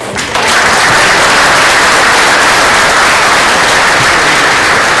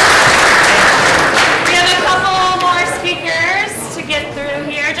 We have a couple more speakers to get through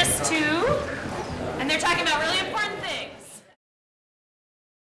here, just 2, and they're talking about really important things.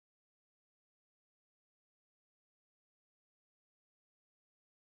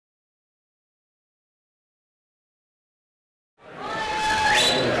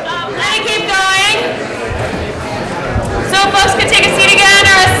 Keep going. So folks can take a seat again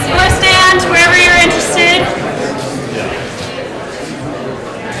or stand wherever you're interested.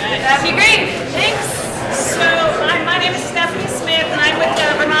 That'd be great. Thanks. So my name is Stephanie Smith, and I'm with the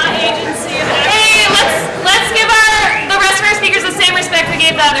Vermont Agency of Hey, let's give the rest of our speakers the same respect we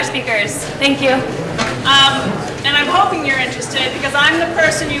gave the other speakers. Thank you. And I'm hoping you're interested because I'm the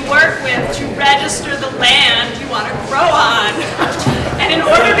person you work with to register the land you want to grow on. And in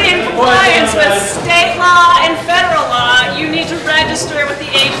order to be in compliance with state law and federal law, you need to register with the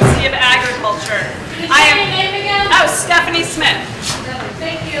Agency of Agriculture. Your name again? Oh, Stephanie Smith.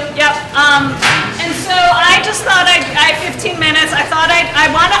 Thank you. Yep. And so I just thought I have 15 minutes. I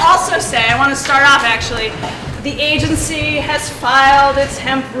want to also say, I want to start off actually. The agency has filed its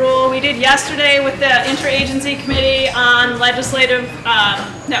hemp rule. We did yesterday with the Interagency Committee on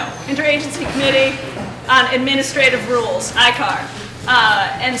Interagency Committee on Administrative Rules, ICAR.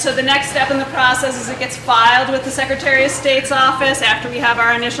 And so the next step in the process is it gets filed with the Secretary of State's office after we have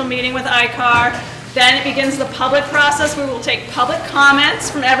our initial meeting with ICAR. Then it begins the public process. We will take public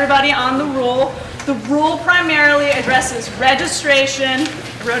comments from everybody on the rule. The rule primarily addresses registration.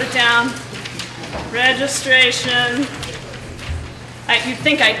 I wrote it down. Registration. You'd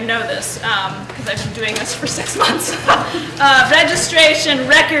think I'd know this because I've been doing this for 6 months. Registration,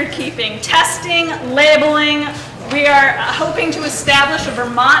 record keeping, testing, labeling. We are hoping to establish a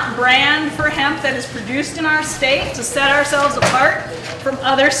Vermont brand for hemp that is produced in our state to set ourselves apart from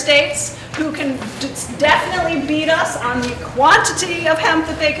other states who can definitely beat us on the quantity of hemp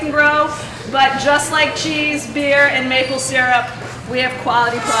that they can grow. But just like cheese, beer, and maple syrup, we have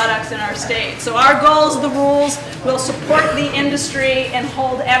quality products in our state. So our goals, the rules, will support the industry and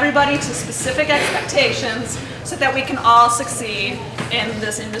hold everybody to specific expectations so that we can all succeed in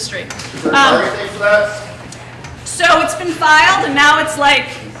this industry. So it's been filed, and now it's like,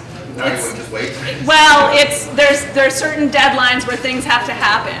 there's certain deadlines where things have to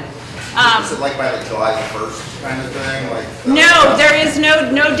happen. Is it like by like July 1st kind of thing? No, there is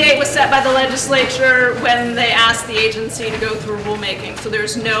no date was set by the legislature when they asked the agency to go through rulemaking. So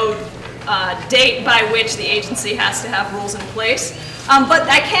there's no date by which the agency has to have rules in place. But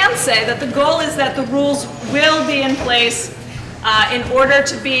I can say that the goal is that the rules will be in place in order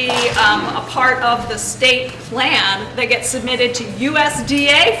to be a part of the state plan that gets submitted to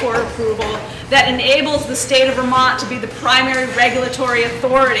USDA for approval that enables the state of Vermont to be the primary regulatory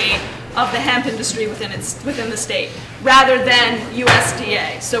authority of the hemp industry within the state, rather than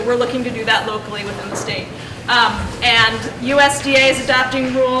USDA. So we're looking to do that locally within the state. And USDA is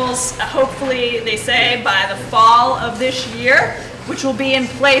adopting rules, hopefully, they say, by the fall of this year, which will be in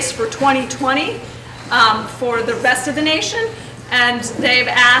place for 2020 for the rest of the nation. And they've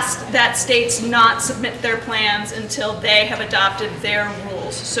asked that states not submit their plans until they have adopted their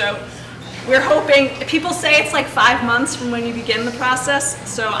rules. So we're hoping, people say it's like 5 months from when you begin the process,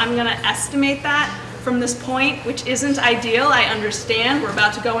 so I'm going to estimate that from this point, which isn't ideal. I understand we're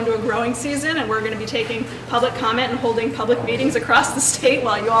about to go into a growing season and we're going to be taking public comment and holding public meetings across the state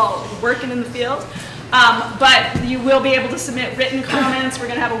while you all are working in the field. But you will be able to submit written comments. We're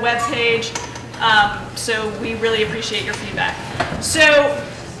going to have a web page, so we really appreciate your feedback. So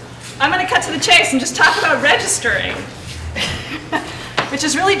I'm going to cut to the chase and just talk about registering. Which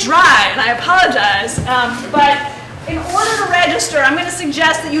is really dry, and I apologize. But in order to register, I'm going to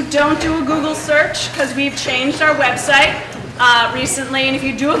suggest that you don't do a Google search because we've changed our website recently. And if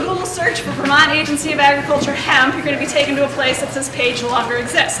you do a Google search for Vermont Agency of Agriculture Hemp, you're going to be taken to a place that says page no longer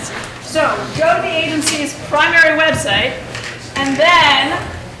exists. So go to the agency's primary website, and then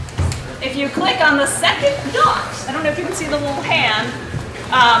if you click on the second dot, I don't know if you can see the little hand,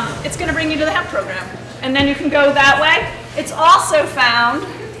 it's going to bring you to the hemp program. And then you can go that way. It's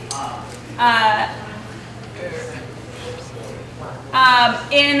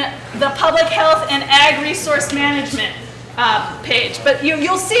in the Public Health and Ag Resource Management page. But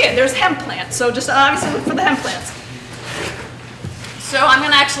you'll see it. There's hemp plants. So just obviously look for the hemp plants. So I'm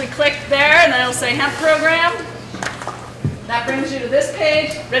going to actually click there, and then it'll say hemp program. That brings you to this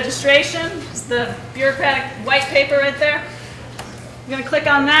page, registration. It's the bureaucratic white paper right there. You're going to click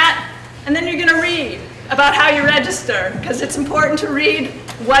on that, and then you're going to read about how you register, because it's important to read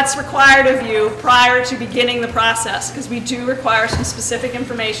what's required of you prior to beginning the process, because we do require some specific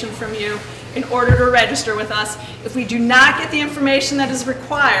information from you in order to register with us. If we do not get the information that is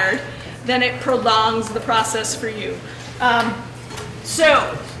required, then it prolongs the process for you.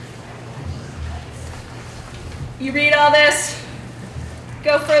 So, you read all this,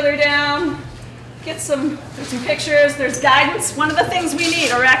 go further down, there's some pictures, there's guidance. One of the things we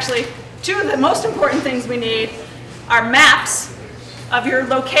need, or actually two of the most important things we need, are maps of your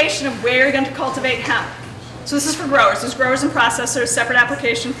location of where you're going to cultivate hemp. So this is for growers. There's growers and processors, separate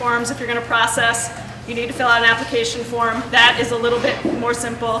application forms. If you're going to process, you need to fill out an application form. That is a little bit more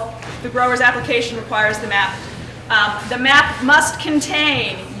simple. The grower's application requires the map. The map must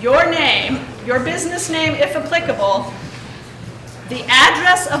contain your name, your business name if applicable, the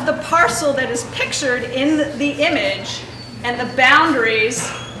address of the parcel that is pictured in the image, and the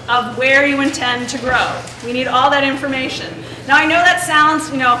boundaries of where you intend to grow. We need all that information. Now I know that sounds,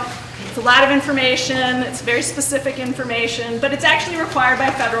 it's a lot of information, it's very specific information, but it's actually required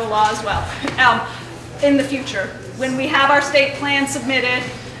by federal law as well. In the future, when we have our state plan submitted,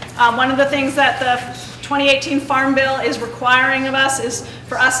 one of the things that the 2018 Farm Bill is requiring of us is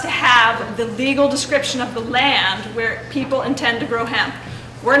for us to have the legal description of the land where people intend to grow hemp.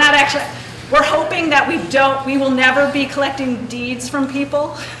 We're hoping that we will never be collecting deeds from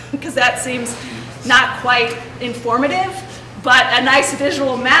people, because that seems not quite informative, but a nice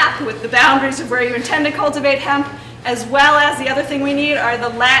visual map with the boundaries of where you intend to cultivate hemp, as well as the other thing we need are the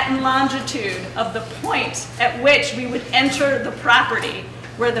lat and longitude of the point at which we would enter the property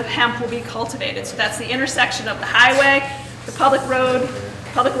where the hemp will be cultivated. So that's the intersection of the highway, the public road,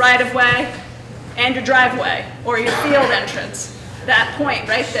 public right-of-way, and your driveway, or your field entrance. That point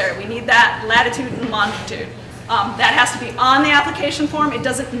right there, we need that latitude and longitude. That has to be on the application form. It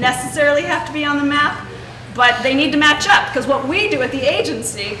doesn't necessarily have to be on the map, but they need to match up, because what we do at the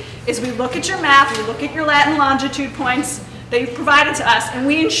agency is we look at your map, we look at your lat and longitude points that you've provided to us, and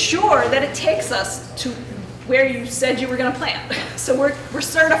we ensure that it takes us to where you said you were going to plant. So we're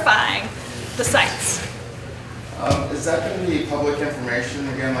certifying the sites. Is that going to be public information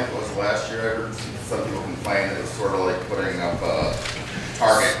again, like it was last year? I heard some people complain that it was sort of like putting up a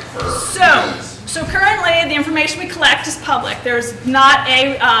target for needs. So currently, the information we collect is public. There's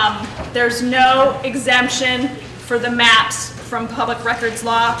no exemption for the maps from public records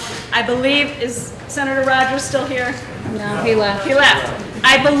law. I believe, is Senator Rogers still here? No, he left. He left.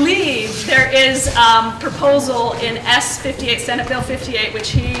 I believe there is proposal in S58, Senate Bill 58,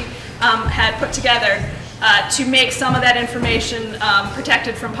 which he had put together to make some of that information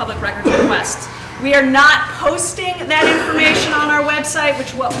protected from public records requests. We are not posting that information on our website,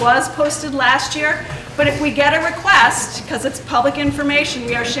 which was posted last year, but if we get a request, because it's public information,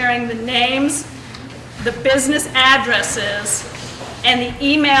 we are sharing the names, the business addresses, and the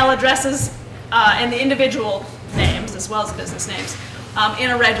email addresses, and the individual names, as well as business names,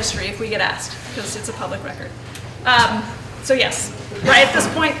 in a registry if we get asked, because it's a public record. So yes, right at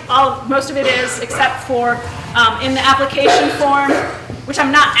this point, most of it is, except for in the application form, which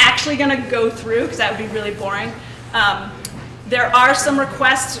I'm not actually going to go through because that would be really boring. There are some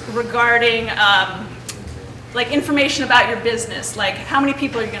requests regarding like information about your business, like how many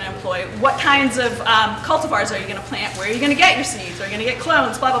people are you going to employ, what kinds of cultivars are you going to plant, where are you going to get your seeds, are you going to get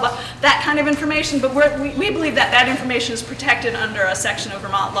clones, blah, blah, blah, that kind of information. But we believe that that information is protected under a section of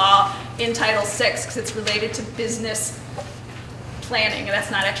Vermont law in Title VI because it's related to business planning, and that's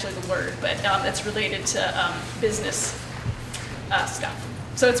not actually the word, but it's related to business stuff.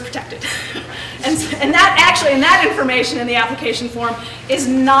 So it's protected. and that actually, and that information in the application form is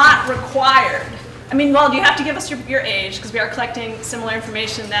not required. I mean, well, you have to give us your age, because we are collecting similar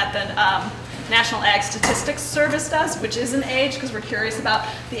information that the National Ag Statistics Service does, which is an age, because we're curious about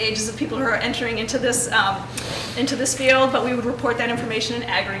the ages of people who are entering into this field, but we would report that information in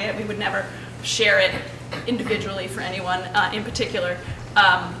aggregate. We would never share it individually for anyone in particular.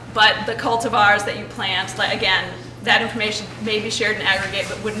 But the cultivars that you plant, like, again, that information may be shared in aggregate,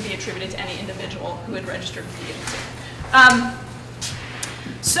 but wouldn't be attributed to any individual who had registered with the agency.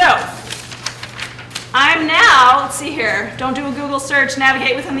 So, I'm now, let's see here, don't do a Google search,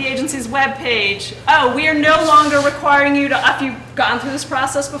 navigate within the agency's webpage. Oh, we are no longer requiring you to, if you've gone through this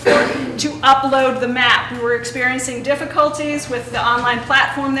process before, to upload the map. We were experiencing difficulties with the online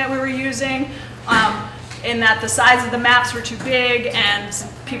platform that we were using, in that the size of the maps were too big and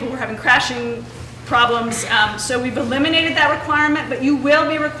people were having crashing problems. So we've eliminated that requirement, but you will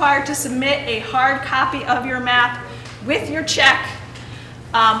be required to submit a hard copy of your map with your check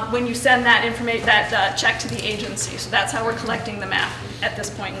when you send that check to the agency. So that's how we're collecting the map at this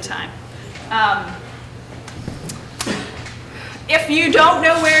point in time. If you don't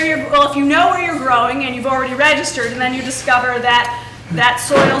know where if you know where you're growing and you've already registered, and then you discover that that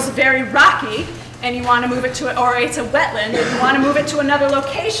soil's very rocky and you want to move it to, or it's a wetland and you want to move it to another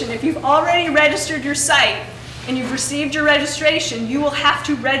location, if you've already registered your site and you've received your registration, you will have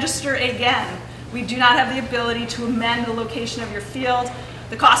to register again. We do not have the ability to amend the location of your field.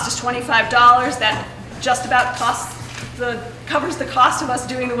 The cost is $25. That just about covers the cost of us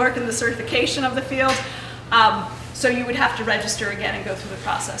doing the work and the certification of the field. So you would have to register again and go through the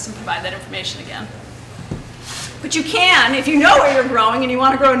process and provide that information again. But you can, if you know where you're growing and you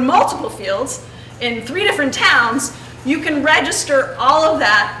want to grow in multiple fields in 3 different towns, you can register all of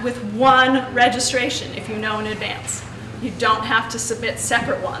that with one registration if you know in advance. You don't have to submit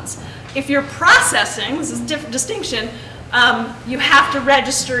separate ones. If you're processing, this is a different distinction, you have to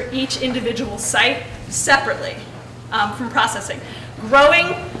register each individual site separately from processing. Growing,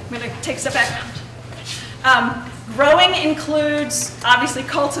 I'm going to take a step back. Growing includes obviously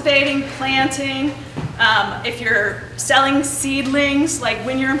cultivating, planting. If you're selling seedlings, like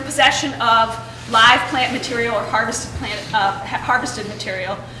when you're in possession of live plant material or harvested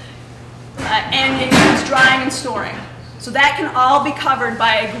material, and it includes drying and storing. So that can all be covered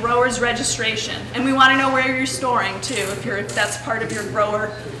by a grower's registration. And we want to know where you're storing too. If that's part of your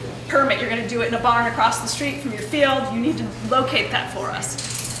grower permit, you're going to do it in a barn across the street from your field, you need to locate that for us.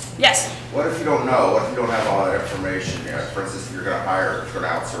 Yes? What if you don't know? What if you don't have all that information yet? For instance, if you're going to hire, you're going to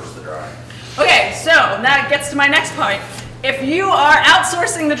outsource the drying. Okay, so that gets to my next point. If you are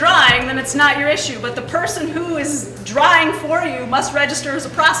outsourcing the drying, then it's not your issue. But the person who is drying for you must register as a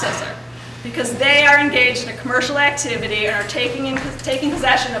processor, because they are engaged in a commercial activity and are taking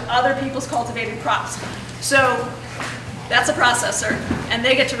possession of other people's cultivated crops. So that's a processor, and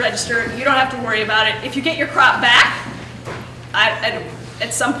they get to register. You don't have to worry about it. If you get your crop back,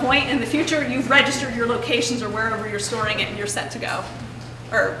 at some point in the future, you've registered your locations or wherever you're storing it, and you're set to go.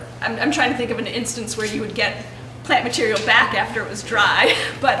 Or I'm trying to think of an instance where you would get plant material back after it was dry,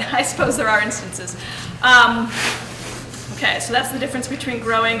 but I suppose there are instances. Okay, so that's the difference between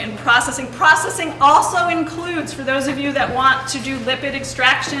growing and processing. Processing also includes, for those of you that want to do lipid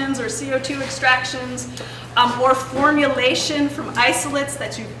extractions or CO2 extractions, or formulation from isolates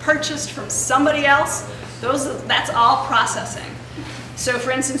that you've purchased from somebody else, that's all processing. So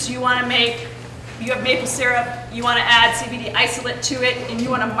for instance, you have maple syrup, you want to add CBD isolate to it, and you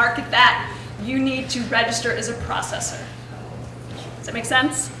want to market that, you need to register as a processor. Does that make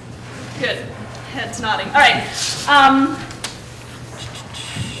sense? Good. Heads nodding. All right.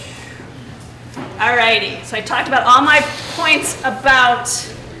 Alrighty. So I talked about all my points about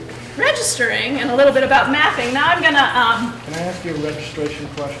registering and a little bit about mapping. Now I'm gonna. Can I ask you a registration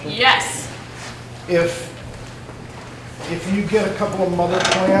question? Yes. If you get a couple of mother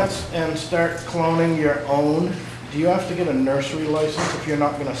plants and start cloning your own, do you have to get a nursery license if you're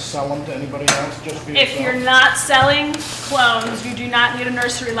not going to sell them to anybody else, just for yourself? If you're not selling clones, you do not need a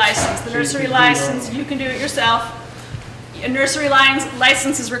nursery license. The nursery license, you can do it yourself. A nursery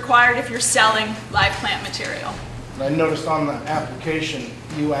license is required if you're selling live plant material. I noticed on the application,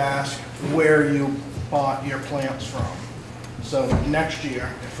 you ask where you bought your plants from. So next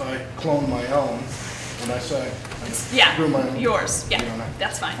year, if I clone my own, when I say I grew my own, yours. Yeah,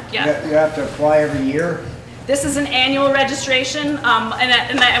 that's fine. Yeah. You have to apply every year? This is an annual registration,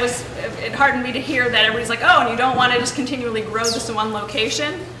 it heartened me to hear that everybody's like, oh, and you don't want to just continually grow this in one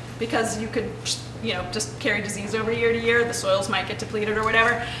location, because you could, just carry disease over year to year. The soils might get depleted or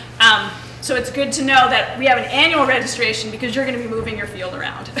whatever. So it's good to know that we have an annual registration because you're going to be moving your field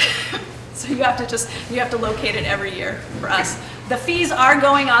around. So you have to locate it every year for us. The fees are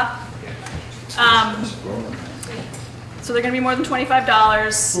going up. So they're going to be more than $25.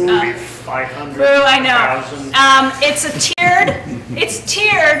 500. Boo, I know. It's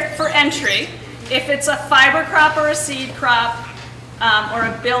tiered for entry. If it's a fiber crop or a seed crop, or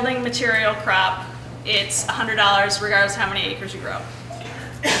a building material crop, it's $100 regardless of how many acres you grow.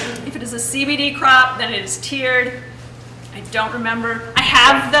 If it is a CBD crop, then it is tiered. I don't remember. I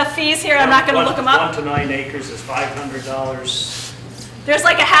have the fees here. I'm not going to look them up. 1 to 9 acres is $500. There's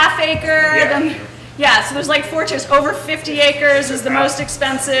like a half acre. Yeah. Then, Yeah, so there's like 4 tiers. Over 50 acres is the most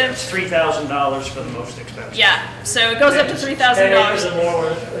expensive. It's $3,000 for the most expensive. Yeah, so it goes up to $3,000. 10 acres or more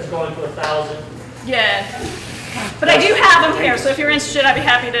is going to $1,000. Yeah, but I do have them here, so if you're interested, I'd be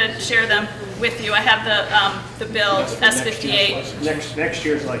happy to share them with you. I have the bill, S58. Next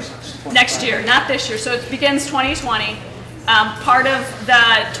year's license. Next year, not this year, so it begins 2020. Part of the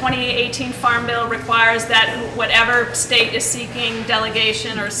 2018 Farm Bill requires that whatever state is seeking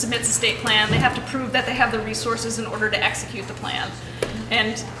delegation or submits a state plan, they have to prove that they have the resources in order to execute the plan.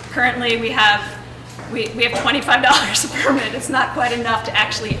 And currently we have $25 a permit. It's not quite enough to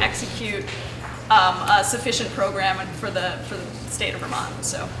actually execute a sufficient program for the state of Vermont.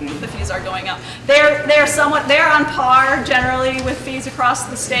 So the fees are going up. They're on par generally with fees across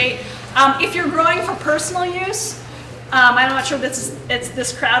the state. If you're growing for personal use, I'm not sure it's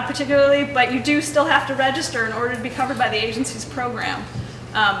this crowd particularly, but you do still have to register in order to be covered by the agency's program.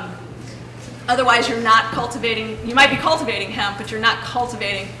 Otherwise, you're not cultivating, you might be cultivating hemp, but you're not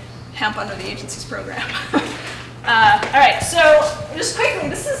cultivating hemp under the agency's program. All right, so just quickly,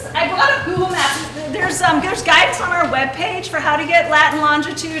 I brought up Google Maps. There's guidance on our webpage for how to get lat and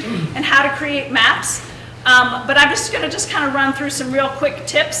longitude and how to create maps. But I'm just going to kind of run through some real quick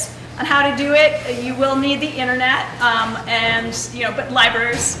tips on how to do it. You will need the internet, but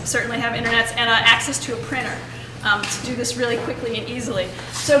libraries certainly have internets and access to a printer to do this really quickly and easily.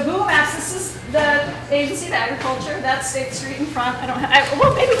 So Google Maps, this is the Agency of Agriculture. That's State Street in front.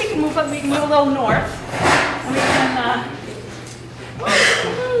 Well, maybe we can move up. We can move a little north, and we can.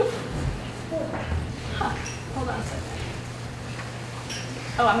 Hold on a second.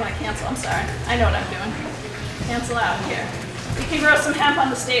 Oh, I'm going to cancel. I'm sorry. I know what I'm doing. Cancel out here. You can grow some hemp on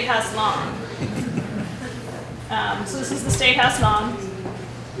the State House lawn. So this is the State House lawn.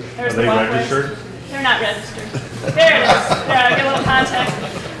 There's the walkways. Registered? They're not registered. There it is. There, I'll get a little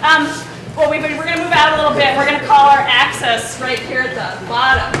context. Well, we're going to move out a little bit. We're going to call our access right here at the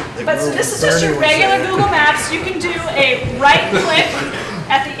bottom. But so this is just your regular Google Maps. You can do a right click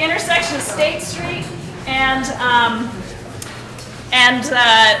at the intersection of State Street and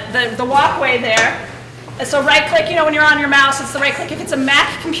the walkway there. So right click, when you're on your mouse, it's the right click. If it's a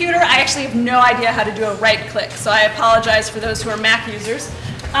Mac computer, I actually have no idea how to do a right click. So I apologize for those who are Mac users.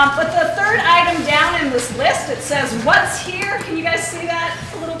 But the third item down in this list, it says, what's here? Can you guys see that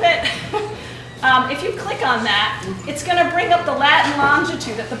a little bit? If you click on that, it's going to bring up the lat and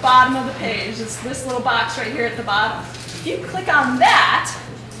longitude at the bottom of the page. It's this little box right here at the bottom. If you click on that,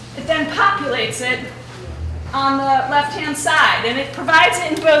 it then populates it on the left-hand side. And it provides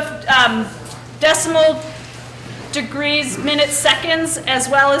it in both decimal degrees, minutes, seconds, as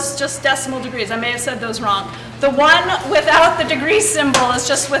well as just decimal degrees. I may have said those wrong. The one without the degree symbol is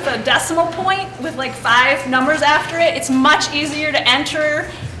just with a decimal point with like 5 numbers after it. It's much easier to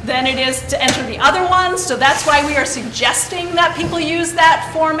enter than it is to enter the other ones, so that's why we are suggesting that people use that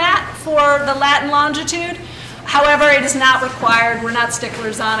format for the lat and longitude. However, it is not required. We're not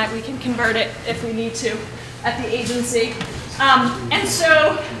sticklers on it. We can convert it if we need to at the agency.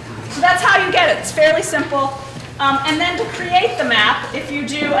 So that's how you get it. It's fairly simple. And then to create the map, if you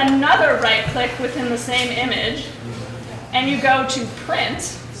do another right click within the same image and you go to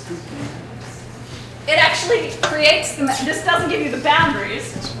print, it actually creates the map. This doesn't give you the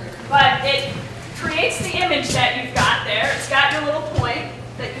boundaries, but it creates the image that you've got there. It's got your little point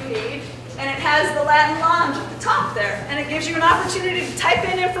that you need, and it has the lat and longe at the top there. And it gives you an opportunity to type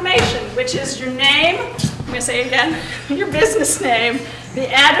in information, which is your name, I'm going to say it again, your business name, the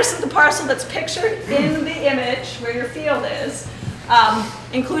address of the parcel that's pictured in the image where your field is,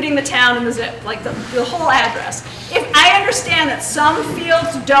 including the town and the zip, like the whole address. If I understand that some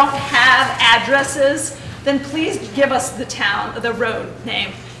fields don't have addresses, then please give us the town, the road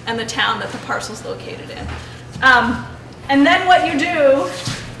name, and the town that the parcel's located in. And then what you do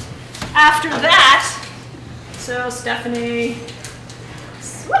after that, so Stephanie,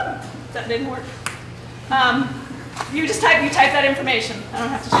 whoop, that didn't work. You type that information. I don't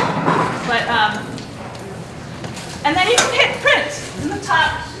have to show you. But, and then you can hit print in the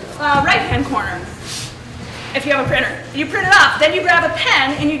top right-hand corner if you have a printer. You print it off. Then you grab a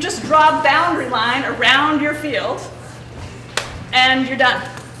pen and you just draw a boundary line around your field, and you're done.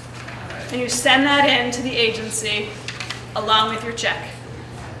 And you send that in to the agency along with your check.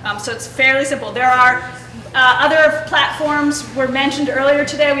 So it's fairly simple. There are other platforms were mentioned earlier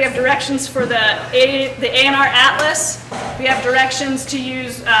today. We have directions for the A&R Atlas. We have directions to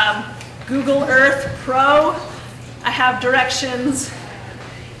use Google Earth Pro. I have directions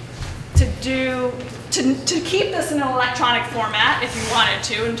to keep this in an electronic format if you wanted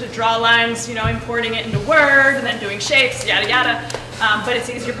to, and to draw lines, importing it into Word and then doing shapes, yada yada. But it's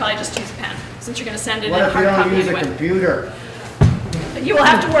easier probably just to use a pen. since you're going to send it in What a if you hard don't copy use a anyway. computer? You will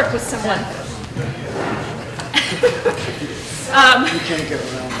have to work with someone. You can't get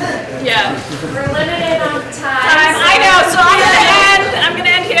around that. Yeah. We're limited on time. I know, so I'm gonna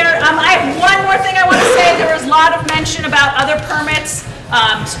end here. I have one more thing I want to say. There was a lot of mention about other permits,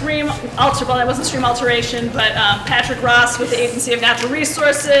 well, that wasn't stream alteration, but Patrick Ross with the Agency of Natural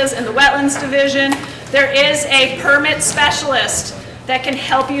Resources and the Wetlands Division. There is a permit specialist that can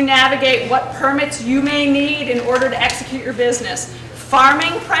help you navigate what permits you may need in order to execute your business.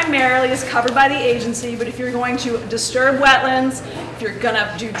 Farming primarily is covered by the agency, but if you're going to disturb wetlands, if you're going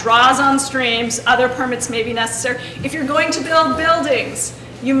to do draws on streams, other permits may be necessary. If you're going to build buildings,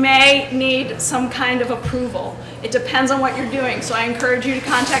 you may need some kind of approval. It depends on what you're doing. So I encourage you to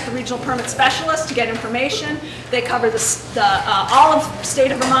contact the regional permit specialist to get information. They cover all of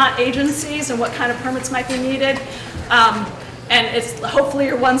state of Vermont agencies and what kind of permits might be needed. And it's hopefully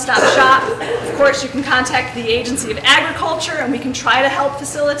your one-stop shop. Of course, you can contact the Agency of Agriculture, and we can try to help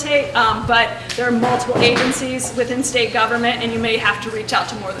facilitate, but there are multiple agencies within state government, and you may have to reach out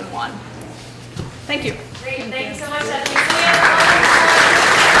to more than one. Thank you. Great, thank you so much. You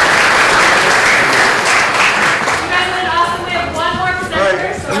guys did awesome. We have one more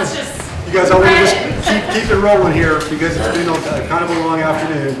presenter, so let's just... You guys, I want to just keep it rolling here because it's been kind of a long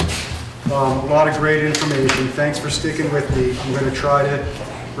afternoon. A lot of great information. Thanks for sticking with me. I'm going to try to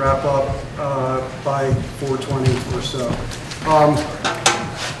wrap up by 4:20 or so.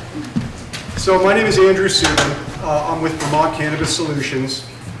 So my name is Andrew Subin. I'm with Vermont Cannabis Solutions.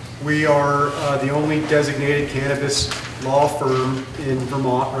 We are the only designated cannabis law firm in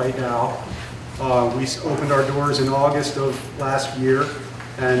Vermont right now. We opened our doors in August of last year,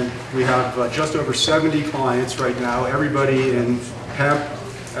 and we have just over 70 clients right now, everybody in hemp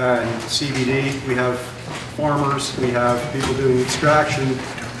and CBD. We have farmers, we have people doing extraction,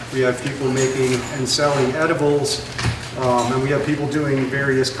 we have people making and selling edibles, and we have people doing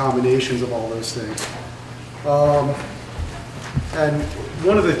various combinations of all those things. And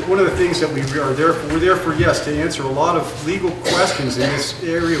one of the things that we're there for, yes, to answer a lot of legal questions in this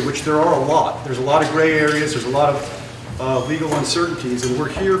area, which there are a lot. There's a lot of gray areas, there's a lot of legal uncertainties, and we're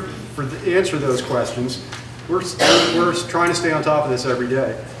here to answer those questions. We're trying to stay on top of this every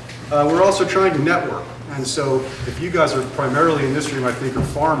day. We're also trying to network, and so if you guys are primarily in this room, I think, are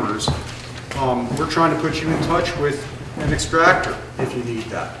farmers, we're trying to put you in touch with an extractor if you need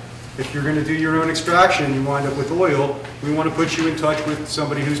that. If you're going to do your own extraction and you wind up with oil, we want to put you in touch with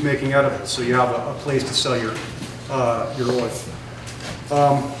somebody who's making edibles, so you have a place to sell your oil.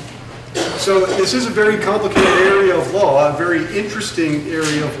 So this is a very complicated area of law, a very interesting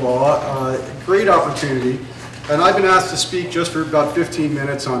area of law, great opportunity. And I've been asked to speak just for about 15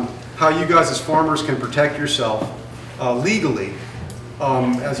 minutes on how you guys as farmers can protect yourself legally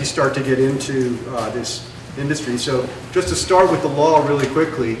as you start to get into this industry. So just to start with the law really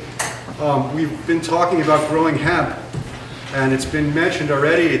quickly, we've been talking about growing hemp, and it's been mentioned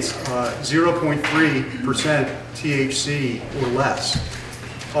already, it's 0.3% THC or less.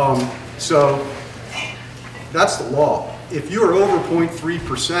 So that's the law. If you are over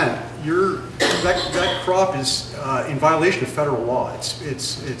 0.3%, that crop is in violation of federal law. It's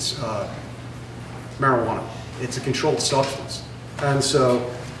marijuana. It's a controlled substance, and so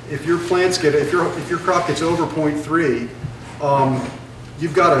if your plants if your crop gets over 0.3,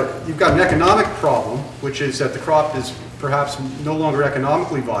 you've got an economic problem, which is that the crop is perhaps no longer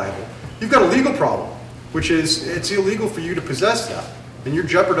economically viable. You've got a legal problem, which is it's illegal for you to possess that. And you're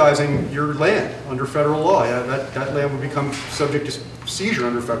jeopardizing your land under federal law. Yeah, that land would become subject to seizure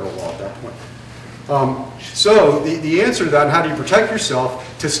under federal law at that point. So the answer to that, and how do you protect yourself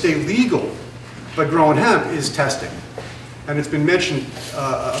to stay legal by growing hemp, is testing. And it's been mentioned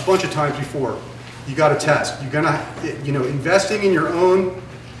a bunch of times before. You got to test. You're gonna, investing in your own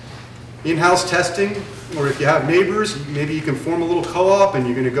in-house testing, or if you have neighbors, maybe you can form a little co-op and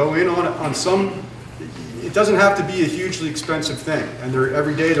you're going to go in on some. It doesn't have to be a hugely expensive thing, and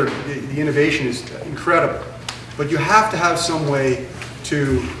every day the innovation is incredible. But you have to have some way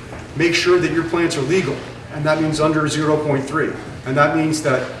to make sure that your plants are legal, and that means under 0.3. And that means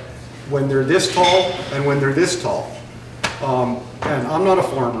that when they're this tall and when they're this tall. And I'm not a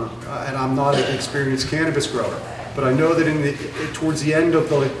farmer, and I'm not an experienced cannabis grower, but I know that towards the end of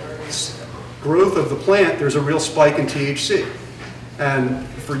the growth of the plant, there's a real spike in THC. And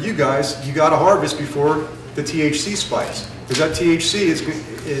for you guys, you got to harvest before the THC spikes, because that THC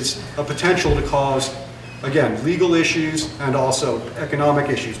is a potential to cause, again, legal issues and also economic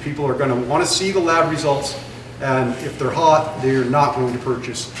issues. People are going to want to see the lab results, and if they're hot, they're not going to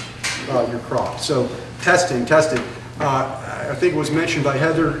purchase your crop. So testing. I think it was mentioned by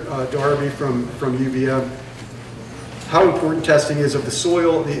Heather Darby from UVM, how important testing is of the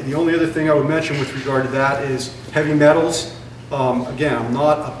soil. The only other thing I would mention with regard to that is heavy metals. Again, I'm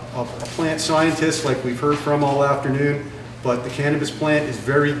not a plant scientist like we've heard from all afternoon, but the cannabis plant is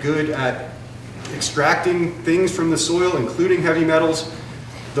very good at extracting things from the soil, including heavy metals.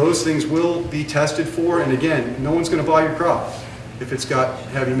 Those things will be tested for, and again, no one's going to buy your crop if it's got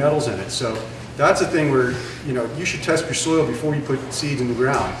heavy metals in it. So that's a thing where, you know, you should test your soil before you put seeds in the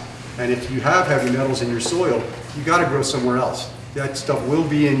ground. And if you have heavy metals in your soil, you got to grow somewhere else. That stuff will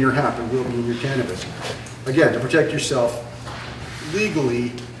be in your hemp, it will be in your cannabis. Again, to protect yourself,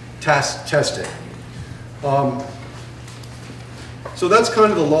 legally test it. So that's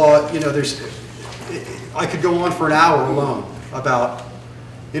kind of the law. You know, I could go on for an hour alone about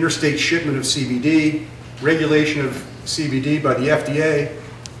interstate shipment of CBD, regulation of CBD by the FDA,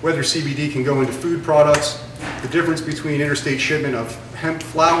 whether CBD can go into food products, the difference between interstate shipment of hemp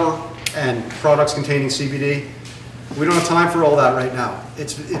flower and products containing CBD. We don't have time for all that right now.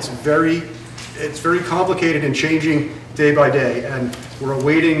 It's very complicated and changing day by day, and we're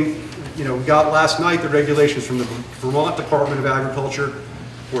awaiting, you know, we got last night the regulations from the Vermont Department of Agriculture.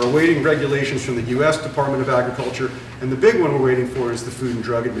 We're awaiting regulations from the US Department of Agriculture, and the big one we're waiting for is the Food and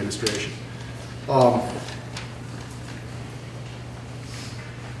Drug Administration.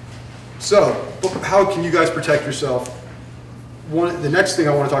 So, how can you guys protect yourself? The next thing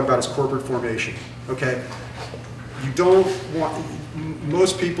I want to talk about is corporate formation, okay? You don't want,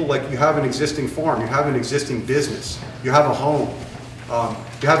 most people, like, you have an existing farm, you have an existing business, you have a home,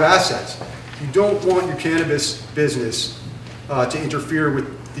 you have assets. You don't want your cannabis business to interfere with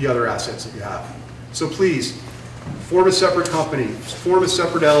the other assets that you have. So please, form a separate company, form a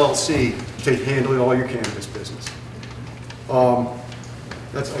separate LLC to handle all your cannabis business.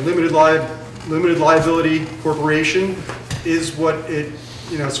 That's a limited liability corporation is what it,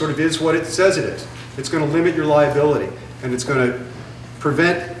 you know, sort of is what it says it is. It's going to limit your liability, and it's going to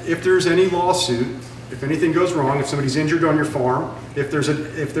prevent, if there's any lawsuit, if anything goes wrong, if somebody's injured on your farm, if there's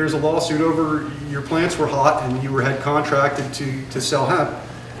a lawsuit over your plants were hot and you had contracted to sell hemp,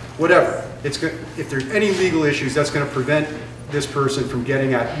 whatever. If there's any legal issues, that's going to prevent this person from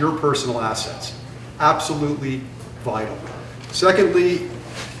getting at your personal assets. Absolutely vital. Secondly,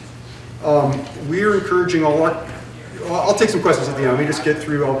 we're encouraging all our, I'll take some questions at the end. Let me just get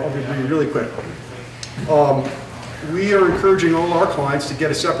through, I'll be really quick. We are encouraging all our clients to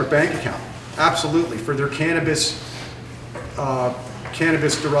get a separate bank account. Absolutely, for their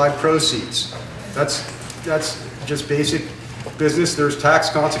cannabis-derived proceeds. That's just basic business. There's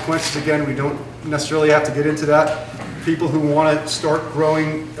tax consequences. Again, we don't necessarily have to get into that. People who want to start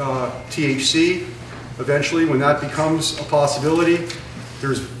growing THC, eventually, when that becomes a possibility,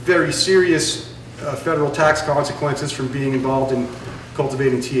 there's very serious federal tax consequences from being involved in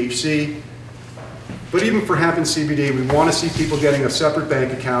cultivating THC. But even for hemp and CBD, we want to see people getting a separate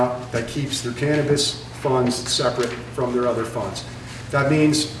bank account that keeps their cannabis funds separate from their other funds. That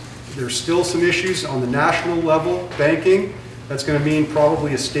means there's still some issues on the national level, banking. That's going to mean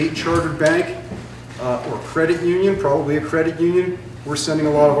probably a state chartered bank or credit union, probably a credit union. We're sending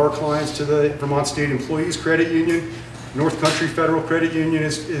a lot of our clients to the Vermont State Employees Credit Union. North Country Federal Credit Union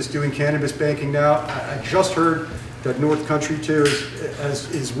is doing cannabis banking now. I just heard that North Country too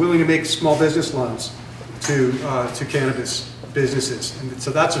is willing to make small business loans to cannabis businesses, and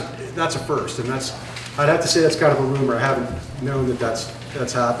so that's a first, and I'd have to say that's kind of a rumor. I haven't known that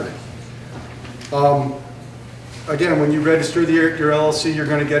that's happening. Again, when you register your LLC, you're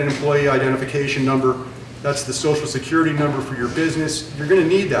going to get an employee identification number. That's the social security number for your business. You're going to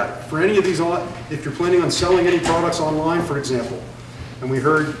need that for any of these. If you're planning on selling any products online, for example, and we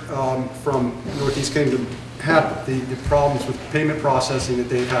heard from Northeast Kingdom Hemp the problems with payment processing that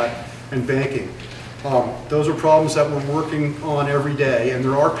they've had and banking. Those are problems that we're working on every day, and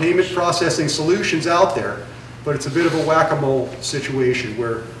there are payment processing solutions out there, but it's a bit of a whack-a-mole situation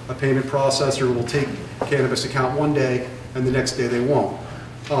where a payment processor will take a cannabis account one day and the next day they won't.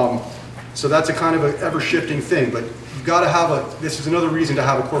 So that's a kind of an ever-shifting thing, but you've got to have this is another reason to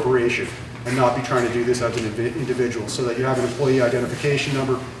have a corporation and not be trying to do this as an individual, so that you have an employee identification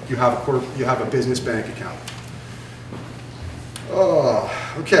number, you have a business bank account.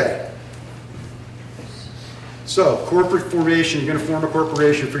 Okay. So, corporate formation, you're going to form a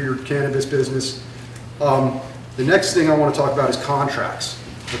corporation for your cannabis business. The next thing I want to talk about is contracts,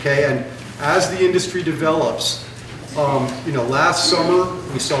 okay? And as the industry develops, you know, last summer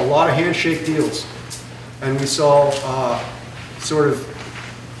we saw a lot of handshake deals, and we saw sort of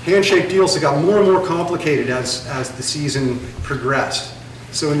handshake deals that got more and more complicated as the season progressed.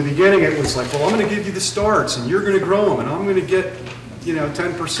 So in the beginning, it was like, well, I'm going to give you the starts, and you're going to grow them, and I'm going to get,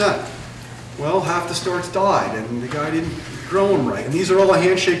 10%. Well, half the starts died, and the guy didn't grow them right. And these are all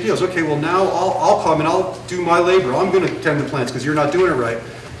handshake deals. Okay, well, now I'll come and I'll do my labor. I'm going to tend the plants because you're not doing it right.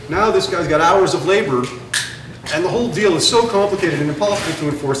 Now this guy's got hours of labor, and the whole deal is so complicated and impossible to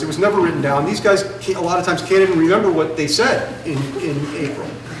enforce. It was never written down. These guys, a lot of times, can't even remember what they said in April.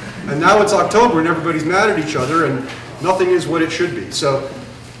 And now it's October, and everybody's mad at each other, and nothing is what it should be. So,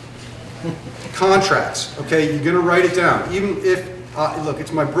 contracts, okay, you're going to write it down. Even if, look,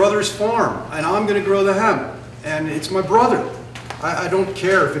 it's my brother's farm, and I'm going to grow the hemp, and it's my brother. I don't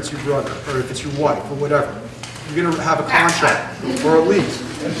care if it's your brother, or if it's your wife, or whatever. You're going to have a contract, or a lease.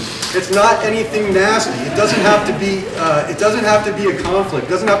 It's not anything nasty. It doesn't have to be, a conflict. It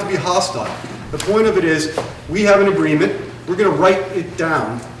doesn't have to be hostile. The point of it is, we have an agreement. We're going to write it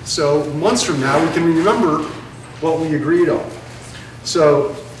down, so months from now, we can remember what we agreed on.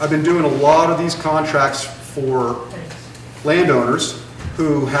 So, I've been doing a lot of these contracts for landowners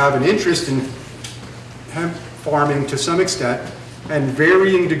who have an interest in hemp farming to some extent and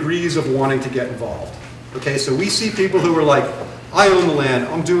varying degrees of wanting to get involved. Okay, so we see people who are like, I own the land,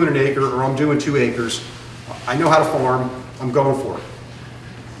 I'm doing an acre or I'm doing 2 acres, I know how to farm, I'm going for it.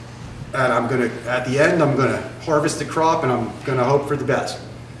 And I'm going to, at the end, I'm going to harvest the crop and I'm going to hope for the best.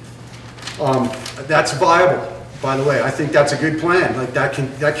 That's viable. By the way, I think that's a good plan. Like that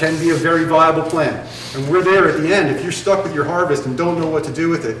can be a very viable plan. And we're there at the end. If you're stuck with your harvest and don't know what to do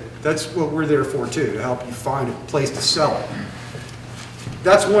with it, that's what we're there for too, to help you find a place to sell it.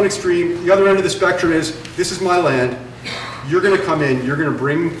 That's one extreme. The other end of the spectrum is, this is my land. You're going to come in, you're going to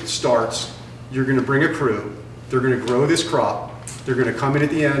bring starts, you're going to bring a crew, they're going to grow this crop, they're going to come in at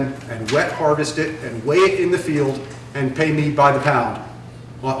the end and wet harvest it and weigh it in the field and pay me by the pound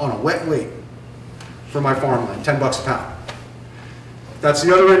on a wet weight for my farmland, $10 a pound. That's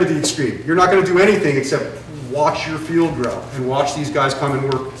the other end of the extreme. You're not going to do anything except watch your field grow and watch these guys come and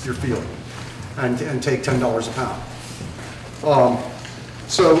work your field and take $10 a pound.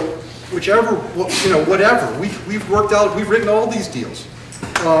 So whichever, whatever. We've worked out, we've written all these deals.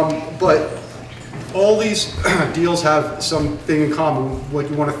 But all these deals have something in common. What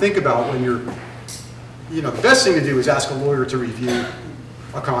you want to think about when you're, the best thing to do is ask a lawyer to review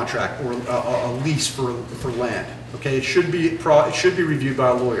a contract or a lease for land. Okay, it should be reviewed by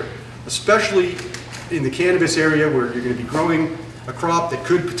a lawyer, especially in the cannabis area where you're going to be growing a crop that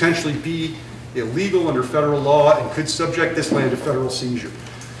could potentially be illegal under federal law and could subject this land to federal seizure.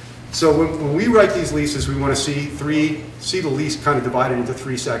 So when we write these leases, we want to see the lease kind of divided into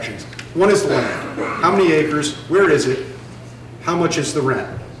 3 sections. One is the land. How many acres? Where is it? How much is the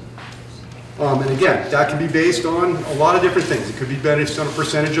rent? And again, that can be based on a lot of different things. It could be based on a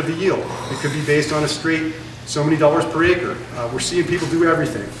percentage of the yield. It could be based on a straight so many dollars per acre. We're seeing people do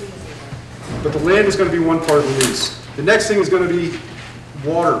everything. But the land is going to be one part of the lease. The next thing is going to be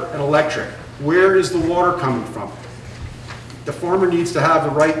water and electric. Where is the water coming from? The farmer needs to have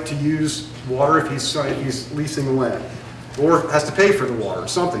the right to use water if he's leasing the land, or has to pay for the water or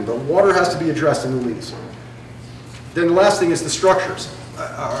something, but water has to be addressed in the lease. Then the last thing is the structures.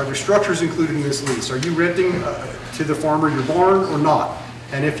 Are there structures included in this lease? Are you renting to the farmer your barn or not?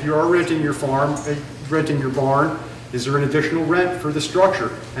 And if you are renting your farm, renting your barn, is there an additional rent for the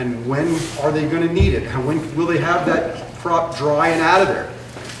structure? And when are they going to need it? And when will they have that crop dry and out of there?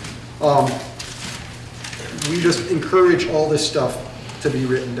 We just encourage all this stuff to be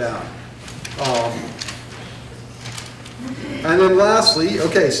written down. And then lastly,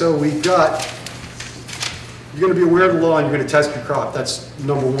 okay, so we've got, you're going to be aware of the law and you're going to test your crop. That's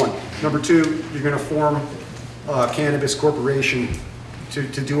number 1. Number 2, you're going to form a cannabis corporation to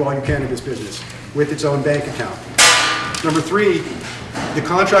do all your cannabis business with its own bank account. Number 3, the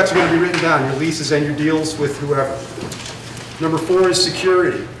contracts are going to be written down, your leases and your deals with whoever. Number 4 is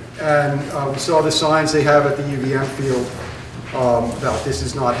security. And we saw the signs they have at the UVM field about this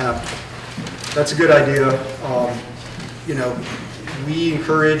is not hemp. That's a good idea. We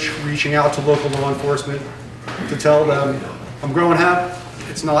encourage reaching out to local law enforcement to tell them, I'm growing hemp,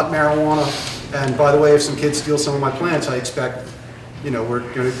 it's not marijuana, and by the way, if some kids steal some of my plants, I expect, we're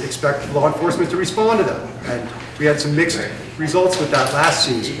going to expect law enforcement to respond to them. And we had some mixed results with that last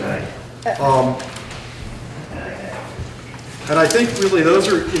season. And I think really those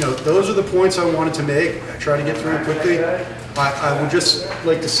are the points I wanted to make. I try to get through it quickly. I would just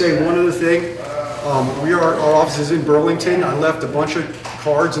like to say one other thing. Our office is in Burlington. I left a bunch of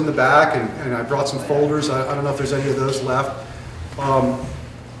cards in the back and I brought some folders. I don't know if there's any of those left.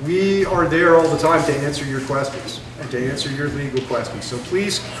 We are there all the time to answer your questions and to answer your legal questions. So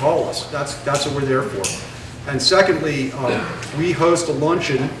please call us. That's what we're there for. And secondly, we host a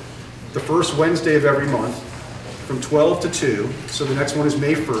luncheon the first Wednesday of every month from 12 to 2. So the next one is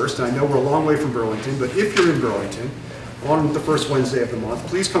May 1st. And I know we're a long way from Burlington, but if you're in Burlington on the first Wednesday of the month,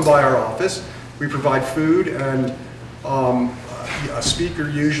 please come by our office. We provide food and a speaker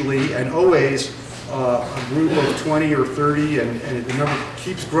usually, and always a group of 20 or 30, and the number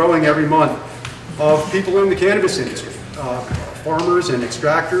keeps growing every month, of people in the cannabis industry, farmers and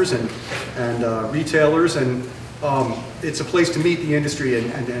extractors and retailers, and it's a place to meet the industry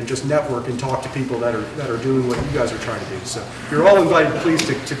and just network and talk to people that are doing what you guys are trying to do. So you're all invited, please,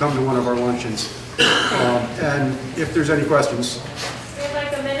 to come to one of our luncheons. And if there's any questions. We have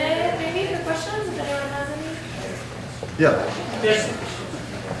like a minute maybe for questions, if anyone has any. Yeah. Just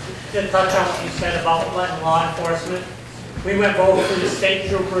to touch on what you said about letting law enforcement, we went both to the state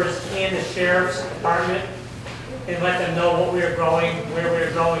troopers and the sheriff's department and let them know what we were growing, where we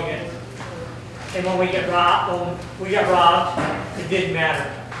were growing it. And when we got robbed, it didn't matter.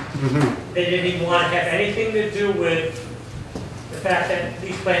 Mm-hmm. They didn't even want to have anything to do with the fact that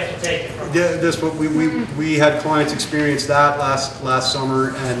these plants were taken from us. Yeah, we had clients experience that last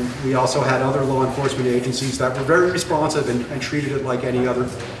summer, and we also had other law enforcement agencies that were very responsive and treated it like any other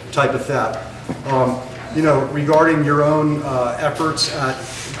type of theft. You know, regarding your own efforts at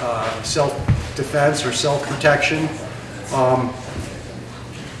self-defense or self-protection,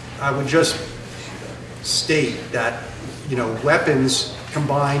 I would just state that, you know, weapons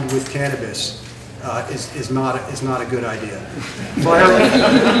combined with cannabis is not a good idea.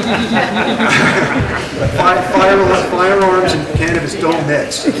 Firearms and cannabis don't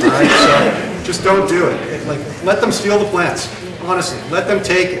mix, all right? So just don't do it. Like, let them steal the plants. Honestly, let them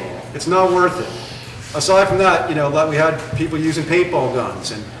take it. It's not worth it. Aside from that, you know, we had people using paintball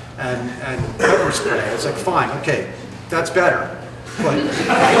guns and pepper spray. It's like, fine, okay, that's better. But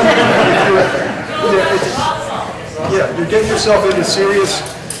you're getting yourself into serious,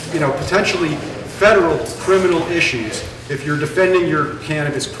 you know, potentially federal criminal issues if you're defending your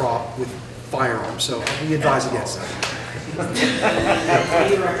cannabis crop with firearms. So we advise against that. What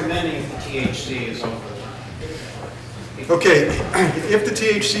are you recommending if the THC is over the limit? Okay, if the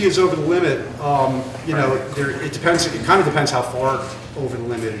THC is over the limit, you know, it depends. It kind of depends how far over the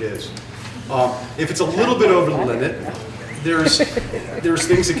limit it is. If it's a little bit over the limit, there's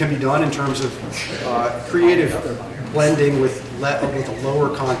things that can be done in terms of creative blending with a lower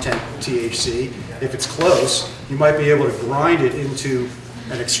content THC. If it's close, you might be able to grind it into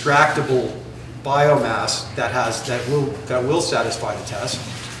an extractable biomass that will satisfy the test.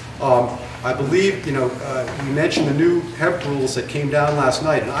 I believe, you know, you mentioned the new hemp rules that came down last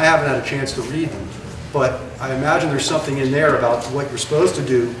night, and I haven't had a chance to read them, but I imagine there's something in there about what you're supposed to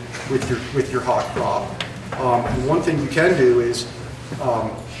do with your hot crop. And one thing you can do is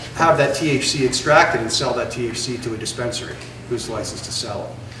have that THC extracted and sell that THC to a dispensary who's licensed to sell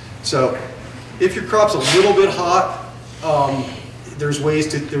it. So if your crop's a little bit hot, there's ways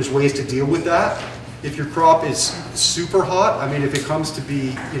to deal with that. If your crop is super hot, I mean, if it comes to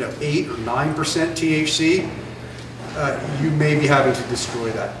be, you know, 8 or 9% THC, you may be having to destroy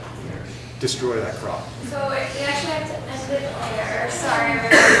that crop. So we actually have to end it there. Sorry,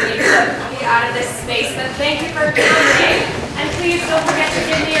 everybody, to be out of this space, but thank you for coming. And please don't forget to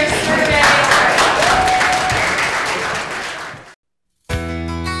give me your survey.